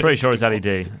don't know. I'm pretty sure it's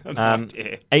LED.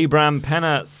 Abram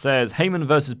Penner says Heyman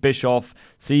versus Bischoff.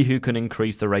 See who can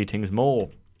increase the ratings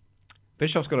more.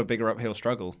 Bischoff's got a bigger uphill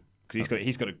struggle because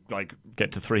he's got to like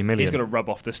get to 3 million. He's got to rub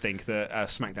off the stink that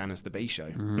SmackDown is the B show.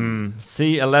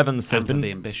 C11 says and for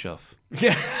being Bischoff.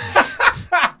 Yeah.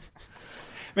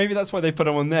 Maybe that's why they put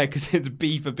him on there, because it's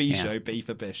B for B show, B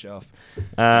for Bischoff.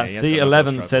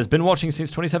 C11 says, been watching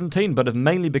since 2017, but have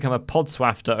mainly become a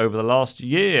Podswafter over the last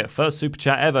year. First super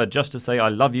chat ever, just to say I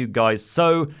love you guys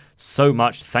so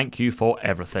much. Thank you for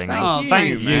everything.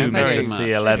 Thank you Mr.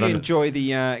 C11. I enjoy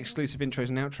the exclusive intros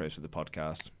and outros for the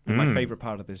podcast. My favourite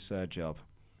part of this job.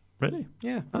 Really?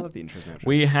 Yeah, I love the intros and outros.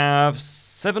 We have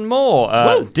 7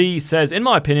 more. D says, in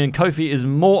my opinion, Kofi is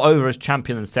more over as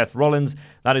champion than Seth Rollins.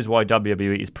 That is why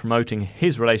WWE is promoting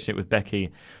his relationship with Becky.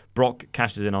 Brock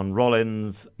cashes in on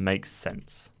Rollins. Makes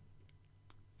sense.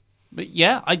 But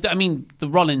yeah, I mean, the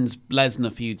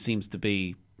Rollins-Lesnar feud seems to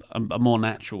be a more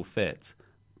natural fit.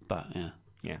 But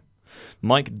yeah.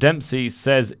 Mike Dempsey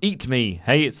says, eat me.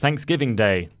 Hey, it's Thanksgiving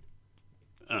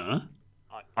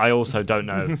I also don't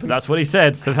know, but that's what he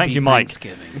said. So thank you, Mike.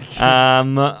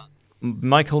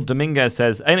 Michael Dominguez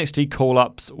says, NXT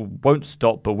call-ups won't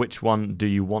stop, but which one do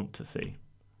you want to see?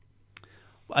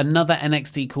 Another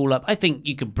NXT call-up. I think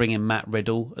you could bring in Matt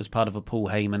Riddle as part of a Paul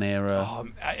Heyman era.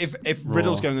 If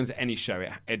Riddle's going on to any show,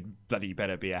 it bloody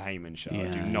better be a Heyman show. I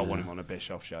do not want him on a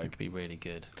Bischoff show. It could be really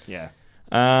good. Yeah.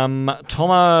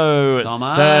 Tomo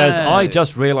says, I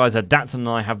just realised that Datsun and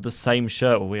I have the same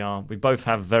shirt. Well, we both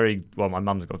have my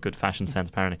mum's got good fashion sense,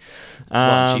 apparently.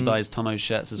 She buys Tomo's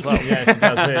shirts as well. Yeah, she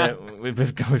does. We've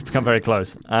become very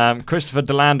close. Christopher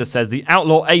Delander says, the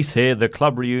Outlaw Ace here, the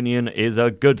club reunion is a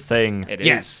good thing. It is.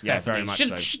 Yes, yeah, definitely.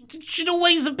 very much so. Should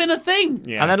always have been a thing.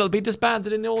 Yeah. And then it'll be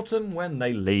disbanded in the autumn when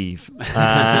they leave.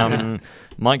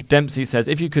 Mike Dempsey says,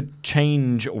 if you could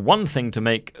change one thing to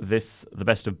make this the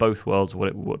best of both worlds,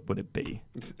 what would it be?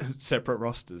 Separate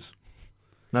rosters.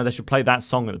 No, they should play that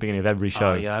song at the beginning of every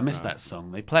show. Oh, yeah, I miss that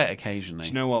song. They play it occasionally. Do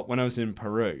you know what? When I was in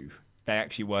Peru, they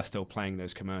actually were still playing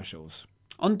those commercials.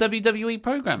 On WWE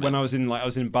programming? When I was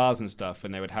in bars and stuff,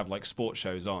 and they would have like sports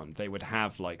shows on, they would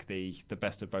have like the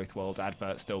best of both worlds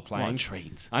advert still playing. What a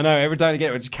treat. I know, every time I get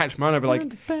it would just catch my eye and I'd be like,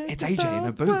 it's AJ in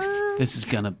a booth. This is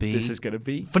going to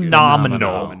be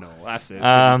phenomenal. That's it. It's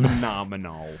gonna be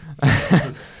phenomenal.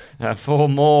 4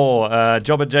 more.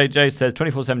 Jobber JJ says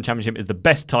 24/7 Championship is the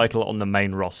best title on the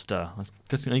main roster.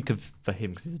 Just unique for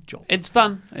him because he's a job. It's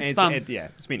fun. It's fun.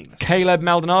 It's meaningless. Caleb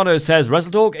Maldonado says Wrestle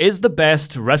Talk is the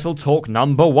best. Wrestle Talk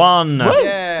 #1.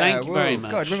 Yeah, thank you very much.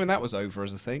 God, remember when that was over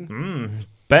as a thing?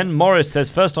 Ben Morris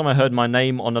says, first time I heard my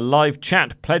name on a live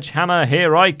chat. Pledgehammer,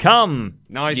 here I come.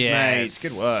 Nice, mate.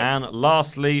 Good work. And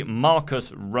lastly,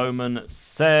 Marcus Roman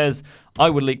says, I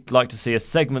would like to see a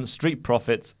segment Street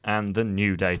Profits and the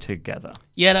New Day together.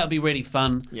 Yeah, that would be really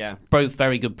fun. Yeah. Both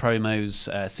very good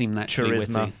promos, seem naturally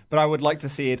witty. But I would like to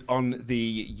see it on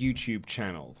the YouTube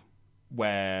channel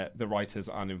where the writers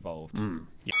aren't involved.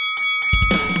 Yeah.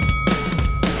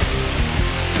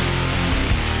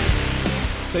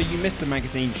 So you missed the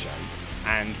magazine show,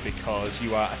 and because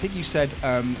you are, I think you said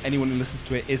anyone who listens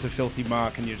to it is a filthy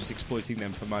mark and you're just exploiting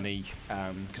them for money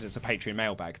because it's a Patreon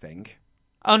mailbag thing.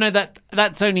 Oh, no,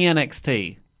 that's only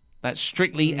NXT. That's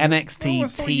strictly NXT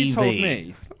that's TV. What you told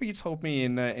me. That's not what you told me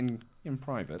in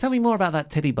private. Tell me more about that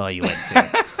titty bar you went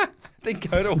to. Didn't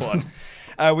go to one.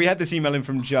 We had this email in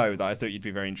from Joe that I thought you'd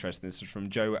be very interested in. This is from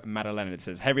Joe Madalena. It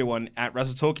says, hey, everyone at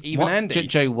Wrestle Talk, even what? Andy.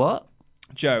 Joe what?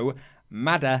 Joe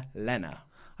Madalena.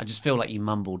 I just feel like you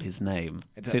mumbled his name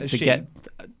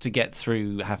to get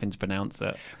through having to pronounce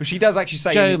it. Well, she does actually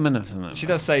say... Joe Madalena. She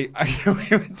does say...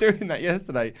 We were doing that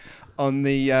yesterday on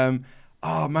the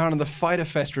Oh, man, on the Fighter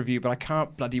Fest review, but I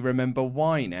can't bloody remember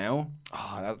why now.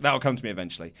 Oh, that'll come to me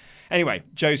eventually. Anyway,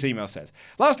 Joe's email says,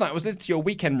 last night I was listening to your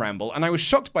weekend ramble and I was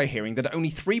shocked by hearing that only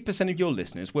 3% of your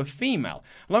listeners were female.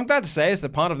 Well, I'm glad to say, as the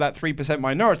part of that 3%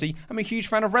 minority, I'm a huge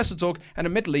fan of Wrestle Talk, and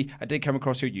admittedly, I did come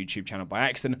across your YouTube channel by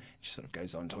accident. She sort of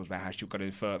goes on and talks about how she got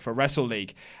in for Wrestle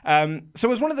League.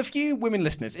 So as one of the few women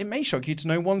listeners, it may shock you to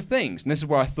know one thing, and this is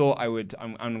where I thought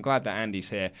I'm glad that Andy's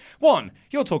here. One,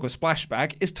 your talk of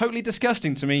Splashback is totally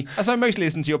disgusting to me, as I mostly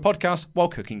listen to your podcast while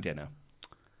cooking dinner.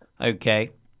 Okay.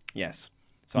 Yes.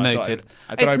 So Noted.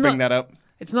 I thought I'd bring that up.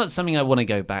 It's not something I want to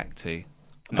go back to.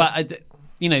 No. But,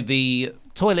 the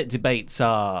toilet debates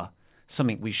are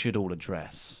something we should all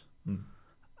address.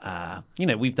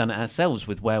 We've done it ourselves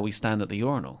with where we stand at the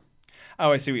urinal.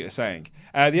 Oh, I see what you're saying.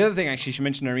 The other thing, actually, she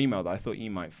mentioned in her email that I thought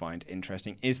you might find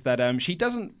interesting is that she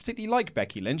doesn't particularly like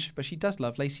Becky Lynch, but she does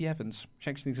love Lacey Evans. She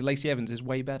actually thinks that Lacey Evans is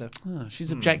way better. Oh,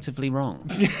 she's objectively wrong.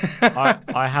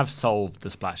 I have solved the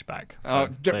Splashback.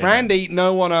 So Randy,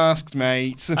 no one asked,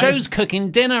 mate. Joe's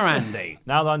cooking dinner, Andy.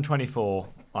 Now that I'm 24,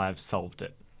 I have solved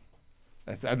it.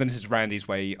 And then this is Randy's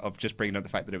way of just bringing up the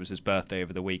fact that it was his birthday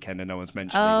over the weekend and no one's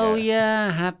mentioned it yet. Oh,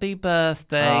 yeah, happy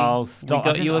birthday. Oh, stop.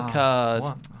 We got you a card.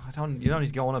 What? You don't need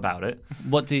to go on about it.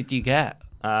 What did you get?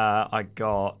 I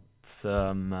got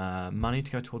some money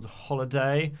to go towards a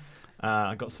holiday.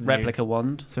 I got some replica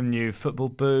wand, some new football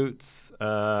boots.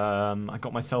 I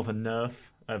got myself a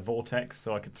Nerf Vortex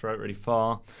so I could throw it really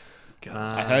far.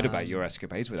 I heard about your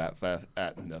escapades with that Verf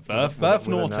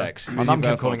Nortex.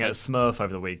 I'm calling it a Smurf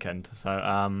over the weekend.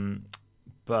 So,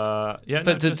 but yeah.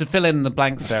 But to fill in the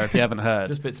blanks there, if you haven't heard,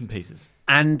 just bits and pieces.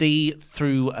 Andy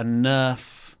threw a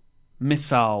Nerf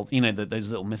missile. Those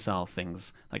little missile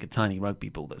things, like a tiny rugby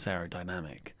ball that's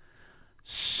aerodynamic,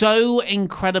 so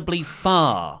incredibly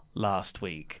far last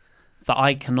week that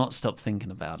I cannot stop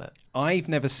thinking about it. I've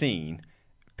never seen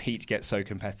Pete get so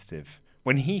competitive.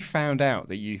 When he found out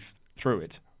that you threw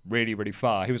it really, really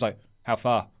far, he was like, "How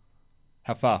far?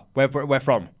 How far? Where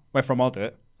from? Where from? I'll do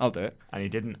it. I'll do it." And he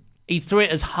didn't. He threw it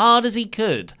as hard as he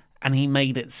could, and he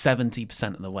made it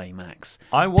 70% of the way, Max.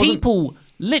 People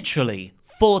literally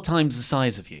 4 times the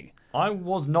size of you. I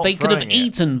was not. They could have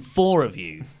eaten 4 of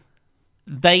you.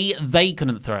 They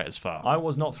couldn't throw it as far. I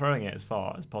was not throwing it as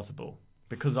far as possible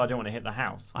because I don't want to hit the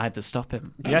house. I had to stop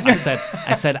him. Yes,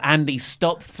 I said, Andy,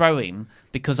 stop throwing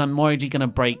because I'm worried you're going to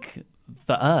break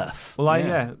the earth.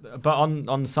 Well, but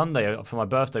on Sunday for my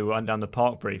birthday, we went down the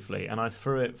park briefly, and I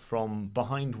threw it from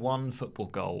behind one football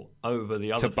goal over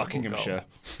the other to Buckinghamshire.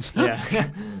 Yeah,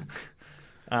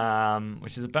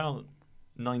 which is about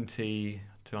 90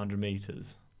 to 100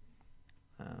 meters.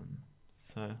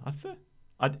 So I think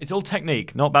it's all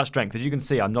technique, not about strength. As you can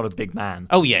see, I'm not a big man.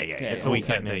 Oh yeah. It's all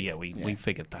technique. We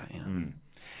figured that.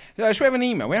 Yeah. Should we have an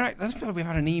email? I feel like we've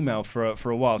had an email for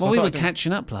a while. So we were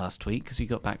catching up last week because you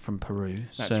got back from Peru.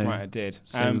 That's right, I did.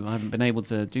 So I haven't been able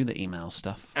to do the email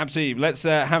stuff. Absolutely. Let's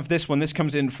have this one. This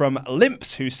comes in from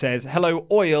Limps, who says, "Hello,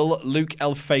 Oil, Luke,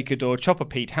 El Fakador, Chopper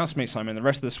Pete, Housemate Simon, the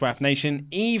rest of the Swaff Nation,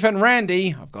 Eve and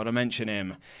Randy." I've got to mention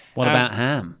him. What about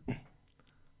Ham?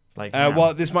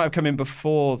 Well, this might have come in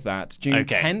before that, June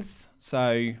 10th.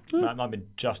 So that might be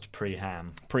just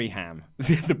pre-ham. Pre-ham.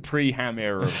 The pre-ham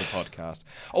era of the podcast.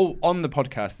 Oh, on the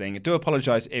podcast thing, I do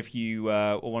apologise if you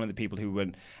were one of the people who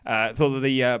thought that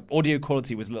the audio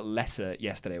quality was a little lesser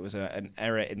yesterday. It was an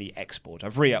error in the export.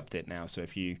 I've re-upped it now, so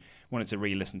if you wanted to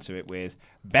re-listen to it with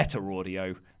better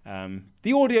audio,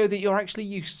 the audio that you're actually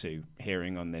used to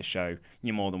hearing on this show,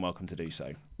 you're more than welcome to do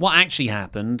so. What actually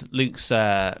happened, Luke's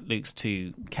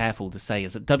too careful to say,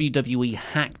 is that WWE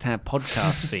hacked our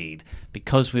podcast feed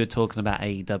because we were talking about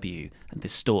AEW and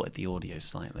distorted the audio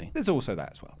slightly. There's also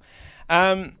that as well.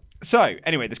 So,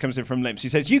 anyway, this comes in from Limps, who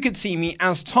says, "You could see me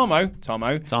as Tomo,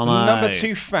 number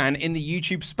 2 fan in the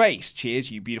YouTube space. Cheers,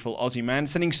 you beautiful Aussie man.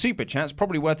 Sending super chats,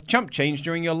 probably worth chump change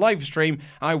during your live stream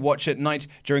I watch at night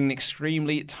during an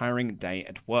extremely tiring day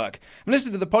at work. I'm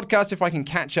listening to the podcast if I can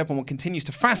catch up on what continues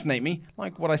to fascinate me,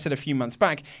 like what I said a few months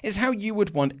back, is how you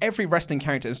would want every wrestling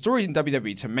character and story in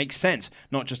WWE to make sense,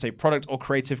 not just a product or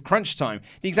creative crunch time.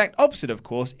 The exact opposite, of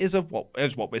course, is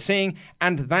what we're seeing,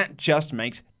 and that just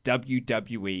makes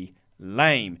WWE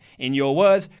lame. In your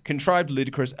words, contrived,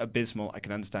 ludicrous, abysmal. I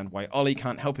can understand why Ollie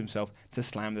can't help himself to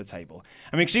slam the table.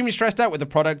 I'm extremely stressed out with the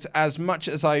product as much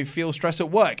as I feel stress at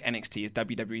work. NXT is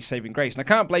WWE's saving grace, and I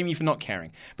can't blame you for not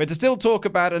caring. But to still talk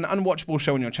about an unwatchable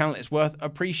show on your channel is worth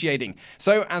appreciating.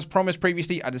 So, as promised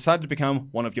previously, I decided to become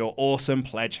one of your awesome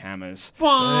pledge hammers.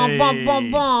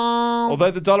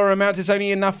 Although the dollar amount is only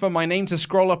enough for my name to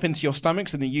scroll up into your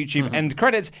stomachs in the YouTube end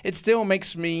credits, it still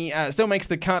makes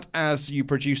the cut as you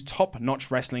produce top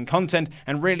top-notch wrestling content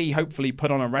and really hopefully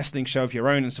put on a wrestling show of your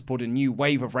own and support a new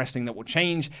wave of wrestling that will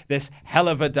change this hell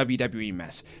of a WWE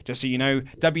mess. Just so you know,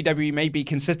 WWE may be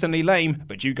consistently lame,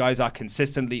 but you guys are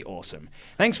consistently awesome.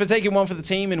 Thanks for taking one for the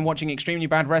team and watching Extremely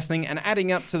Bad Wrestling and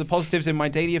adding up to the positives in my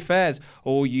daily affairs.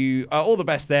 All the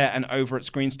best there, and over at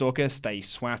Screenstalker, stay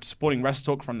swapped, supporting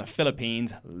Wrestle Talk from the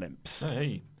Philippines, Limps.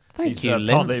 Hey. Thank you, He's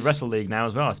part of the Wrestle League now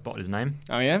as well. I spotted his name.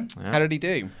 Oh, yeah? How did he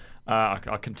do? I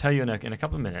can tell you in a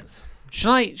couple of minutes. Should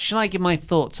I give my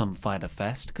thoughts on Fighter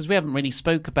Fest? Because we haven't really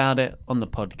spoke about it on the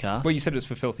podcast. Well, you said it was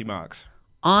for Filthy Marks.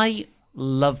 I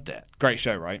loved it. Great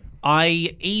show, right?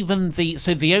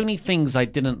 The only things I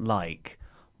didn't like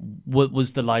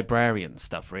was the librarian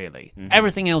stuff, really. Mm-hmm.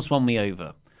 Everything else won me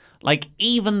over. Like,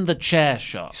 even the chair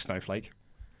shot. Snowflake.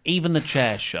 Even the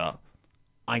chair shot.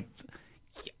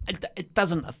 It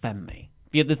doesn't offend me.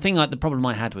 The problem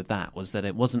I had with that was that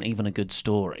it wasn't even a good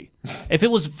story. If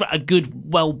it was a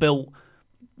good, well-built,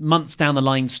 months down the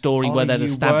line story where they'd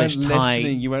established tie.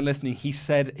 You weren't listening. He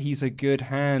said he's a good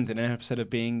hand in an episode of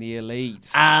Being the Elite.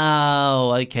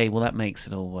 Oh, okay. Well, that makes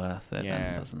it all worth it,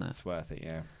 then, doesn't it? It's worth it,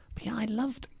 yeah. But yeah, I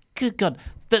loved. Good God,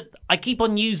 that I keep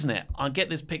on using it. I'll get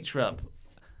this picture up.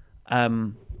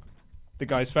 The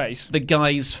guy's face. The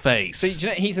guy's face. So do you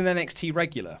know, he's an NXT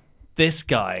regular. This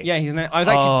guy. Yeah,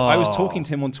 I was talking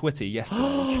to him on Twitter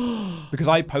yesterday because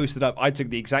I posted up. I took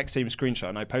the exact same screenshot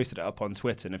and I posted it up on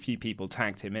Twitter, and a few people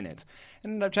tagged him in it.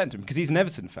 And I've chatted to him because he's an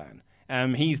Everton fan.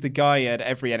 He's the guy at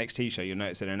every NXT show you'll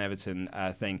notice in an Everton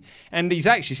thing, and he's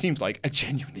actually seems like a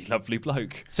genuinely lovely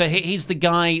bloke. So he's the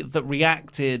guy that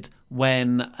reacted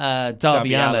when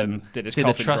Darby Allin did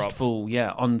a trustful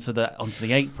onto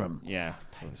the apron. Yeah,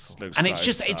 and it's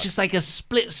just like a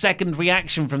split second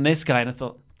reaction from this guy, and I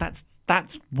thought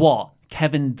that's what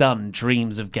Kevin Dunn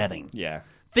dreams of getting. Yeah,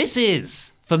 this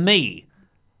is for me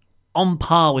on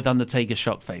par with Undertaker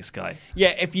Shockface guy. Yeah,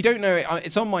 if you don't know it,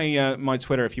 it's on my my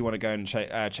Twitter if you want to go and check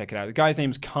it out. The guy's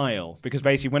name's Kyle, because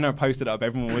basically when I posted it up,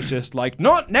 everyone was just like,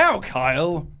 "Not now,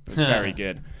 Kyle." It's very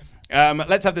good.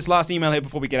 Let's have this last email here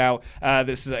before we get out.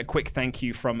 This is a quick thank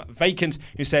you from Vacant,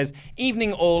 who says,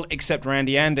 "Evening all except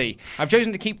Randy Andy. I've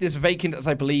chosen to keep this vacant as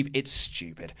I believe it's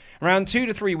stupid. Around 2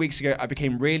 to 3 weeks ago, I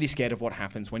became really scared of what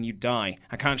happens when you die.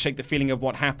 I can't shake the feeling of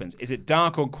what happens. Is it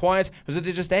dark or quiet, or does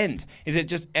it just end? Is it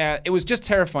just? It was just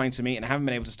terrifying to me, and I haven't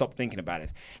been able to stop thinking about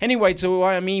it. Anyway, to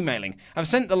why I'm emailing. I've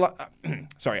spent the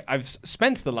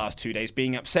last 2 days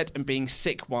being upset and being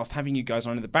sick whilst having you guys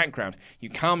on in the background. You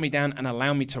calm me down and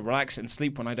allow me to relax and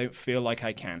sleep when I don't feel like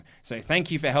I can. So thank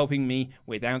you for helping me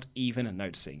without even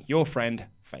noticing. Your friend,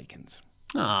 Vacant."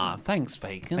 Ah, thanks,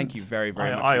 Vacant. Thank you very,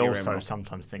 very much. I for your also email.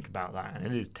 sometimes think about that, and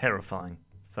it is terrifying.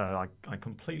 So I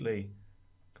completely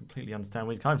understand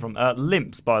where he's coming from.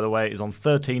 Limps, by the way, is on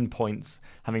 13 points,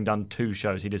 having done 2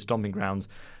 shows. He did Stomping Grounds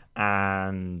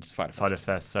and Fighter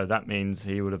Fest. So that means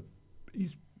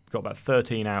he's got about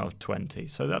 13 out of 20.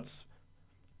 So that's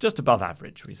just above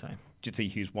average, we say. Did you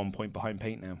see who's 1 point behind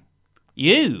Pete now?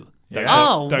 You? Yeah.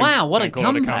 Wow, what a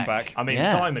call it comeback. I mean,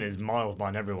 Yeah. Simon is miles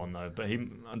behind everyone, though. But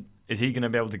is he going to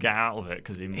be able to get out of it?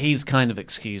 Because he's kind of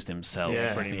excused himself.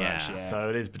 pretty much. Yeah. So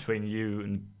it is between you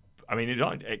and... I mean,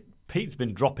 Pete's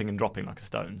been dropping and dropping like a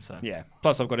stone. So Yeah.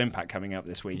 Plus, I've got Impact coming up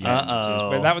this weekend.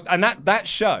 Uh-oh. That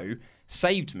show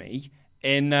saved me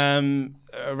in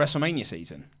WrestleMania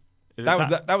season.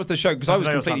 That was the show, because I was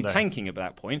completely tanking at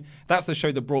that point. That's the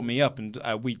show that brought me up, and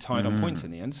we tied on points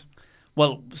in the end.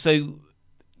 Well,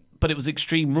 but it was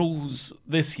Extreme Rules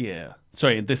this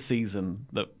season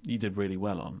that you did really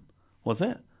well on, was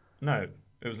it? No,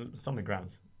 it was Stomping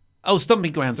Grounds. Oh,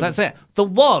 Stomping Grounds, that's it. The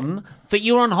one that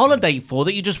you were on holiday for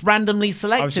that you just randomly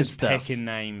selected I was just stuff. picking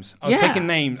names. I was picking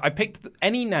names. I picked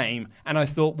any name, and I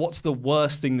thought, what's the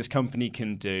worst thing this company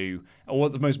can do? Or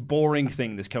what's the most boring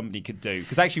thing this company could do?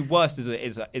 Because actually, worst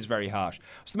is very harsh.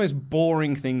 What's the most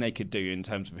boring thing they could do in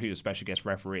terms of who the special guest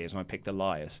referee is? And I picked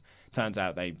Elias. Turns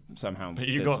out they somehow But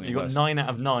you got 9 out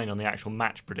of 9 on the actual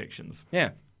match predictions. Yeah.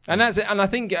 And that's it. And I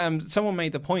think someone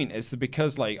made the point is that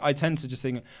because I tend to just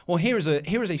think, well, here is a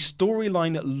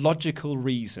storyline logical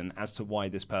reason as to why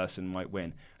this person might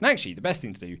win. And actually, the best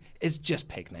thing to do is just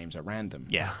pick names at random.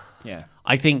 Yeah.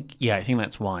 I think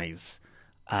that's wise.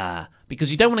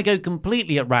 Because you don't want to go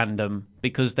completely at random,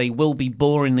 because they will be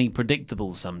boringly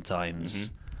predictable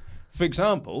sometimes. Mm-hmm. For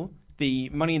example, the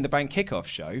Money in the Bank kickoff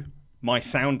show. My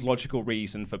sound logical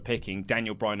reason for picking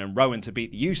Daniel Bryan and Rowan to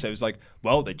beat the Usos,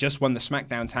 they just won the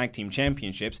SmackDown Tag Team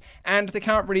Championships, and they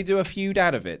can't really do a feud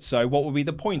out of it. So what would be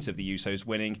the point of the Usos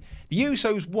winning? The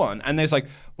Usos won, and there's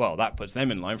that puts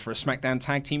them in line for a SmackDown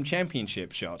Tag Team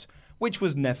Championship shot, which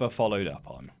was never followed up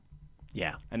on.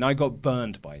 Yeah. And I got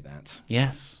burned by that.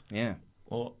 Yes. Yeah.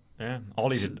 Well, Yeah,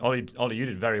 Ollie, you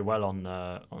did very well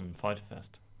on Fighter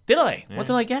Fest. Did I? Yeah. What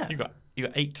did I get? You got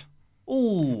 8.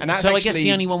 Ooh, And that's so I guess actually-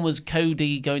 the only one was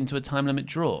Cody going to a time limit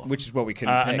draw. Which is what we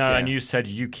couldn't pick. No, yeah. and you said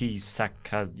Yuki Yuki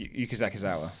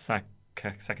Sakazawa.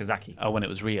 Sakazaki. Oh, when it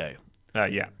was Rio.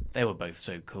 Yeah. They were both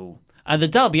so cool. And the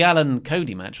Darby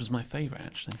Allin-Cody match was my favourite,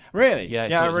 actually. Really? Yeah, I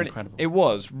thought it was incredible. It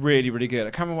was really, really good. I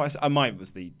can't remember what mine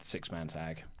was the 6-man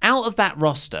tag. Out of that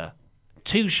roster,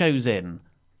 2 shows in,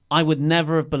 I would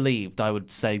never have believed I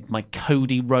would say my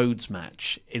Cody Rhodes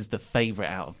match is the favourite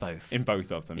out of both. In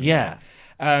both of them. Yeah.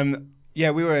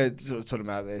 Yeah, we were sort of talking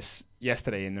about this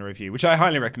yesterday in the review, which I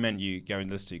highly recommend you go and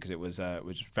listen to because it was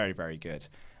very, very good.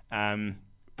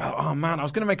 But oh man, I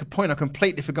was going to make a point. I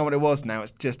completely forgot what it was. Now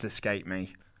it's just escaped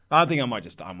me. I think I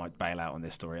might bail out on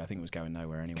this story. I think it was going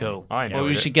nowhere anyway. Cool. Well,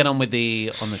 we should get on with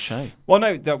the show. Well,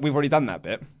 no, we've already done that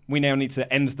bit. We now need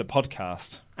to end the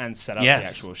podcast and set up the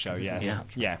actual show. Yes.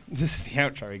 Yeah. This is the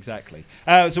outro, exactly.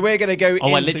 So we're going to go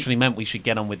I literally meant we should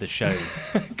get on with the show.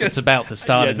 It's about to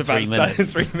start in 3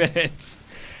 minutes. 3 minutes.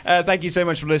 Thank you so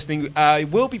much for listening.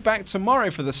 We'll be back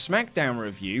tomorrow for the SmackDown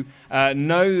review.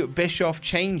 No Bischoff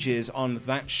changes on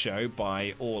that show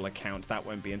by all accounts. That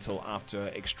won't be until after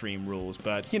Extreme Rules.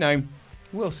 But,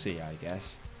 we'll see, I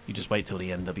guess. You just wait till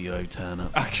the NWO turn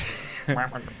up.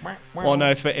 Well, no,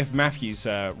 if Matthew's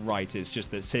right, it's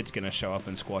just that Sid's going to show up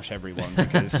and squash everyone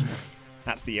because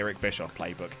that's the Eric Bischoff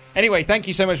playbook. Anyway, thank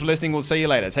you so much for listening. We'll see you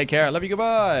later. Take care. I love you.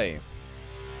 Goodbye.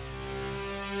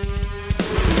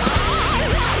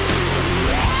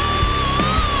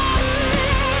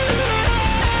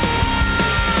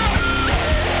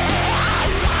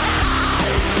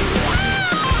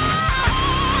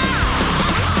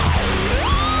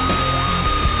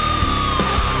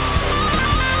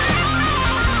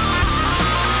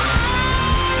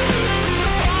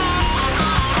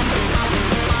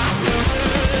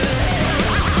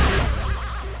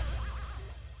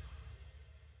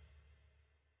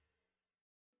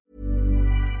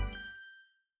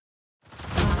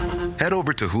 Head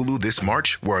over to Hulu this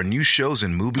March, where our new shows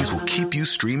and movies will keep you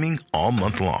streaming all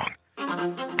month long.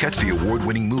 Catch the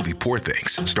award-winning movie Poor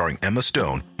Things, starring Emma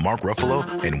Stone, Mark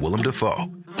Ruffalo, and Willem Dafoe.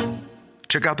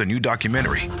 Check out the new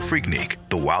documentary, Freaknik,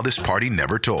 The Wildest Party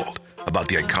Never Told, about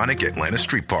the iconic Atlanta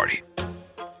Street Party.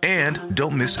 And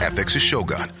don't miss FX's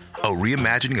Shogun, a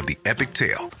reimagining of the epic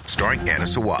tale, starring Anna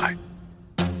Sawai.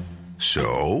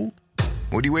 So,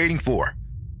 what are you waiting for?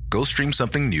 Go stream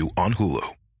something new on Hulu.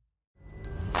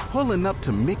 Pulling up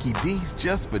to Mickey D's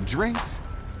just for drinks?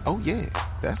 Oh yeah,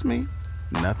 that's me.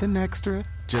 Nothing extra,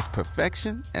 just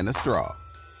perfection and a straw.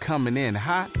 Coming in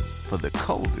hot for the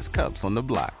coldest cups on the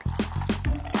block.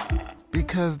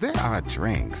 Because there are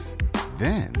drinks.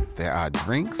 Then there are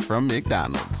drinks from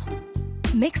McDonald's.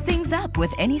 Mix things up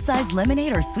with any size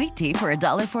lemonade or sweet tea for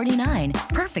 $1.49.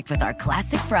 Perfect with our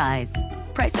classic fries.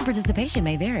 Price and participation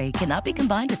may vary. Cannot be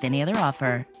combined with any other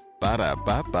offer.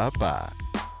 Ba-da-ba-ba-ba.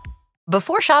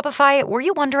 Before Shopify, were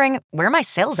you wondering, where are my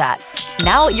sales at?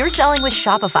 Now you're selling with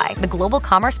Shopify, the global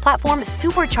commerce platform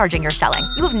supercharging your selling.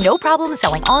 You have no problem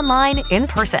selling online, in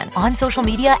person, on social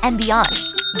media, and beyond.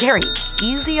 Gary,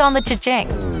 easy on the cha-ching.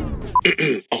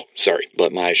 Oh, sorry,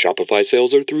 but my Shopify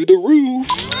sales are through the roof.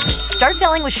 Start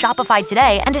selling with Shopify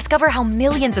today and discover how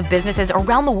millions of businesses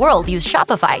around the world use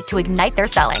Shopify to ignite their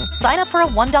selling. Sign up for a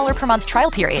 $1 per month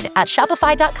trial period at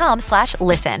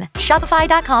shopify.com/listen.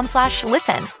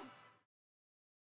 Shopify.com/listen.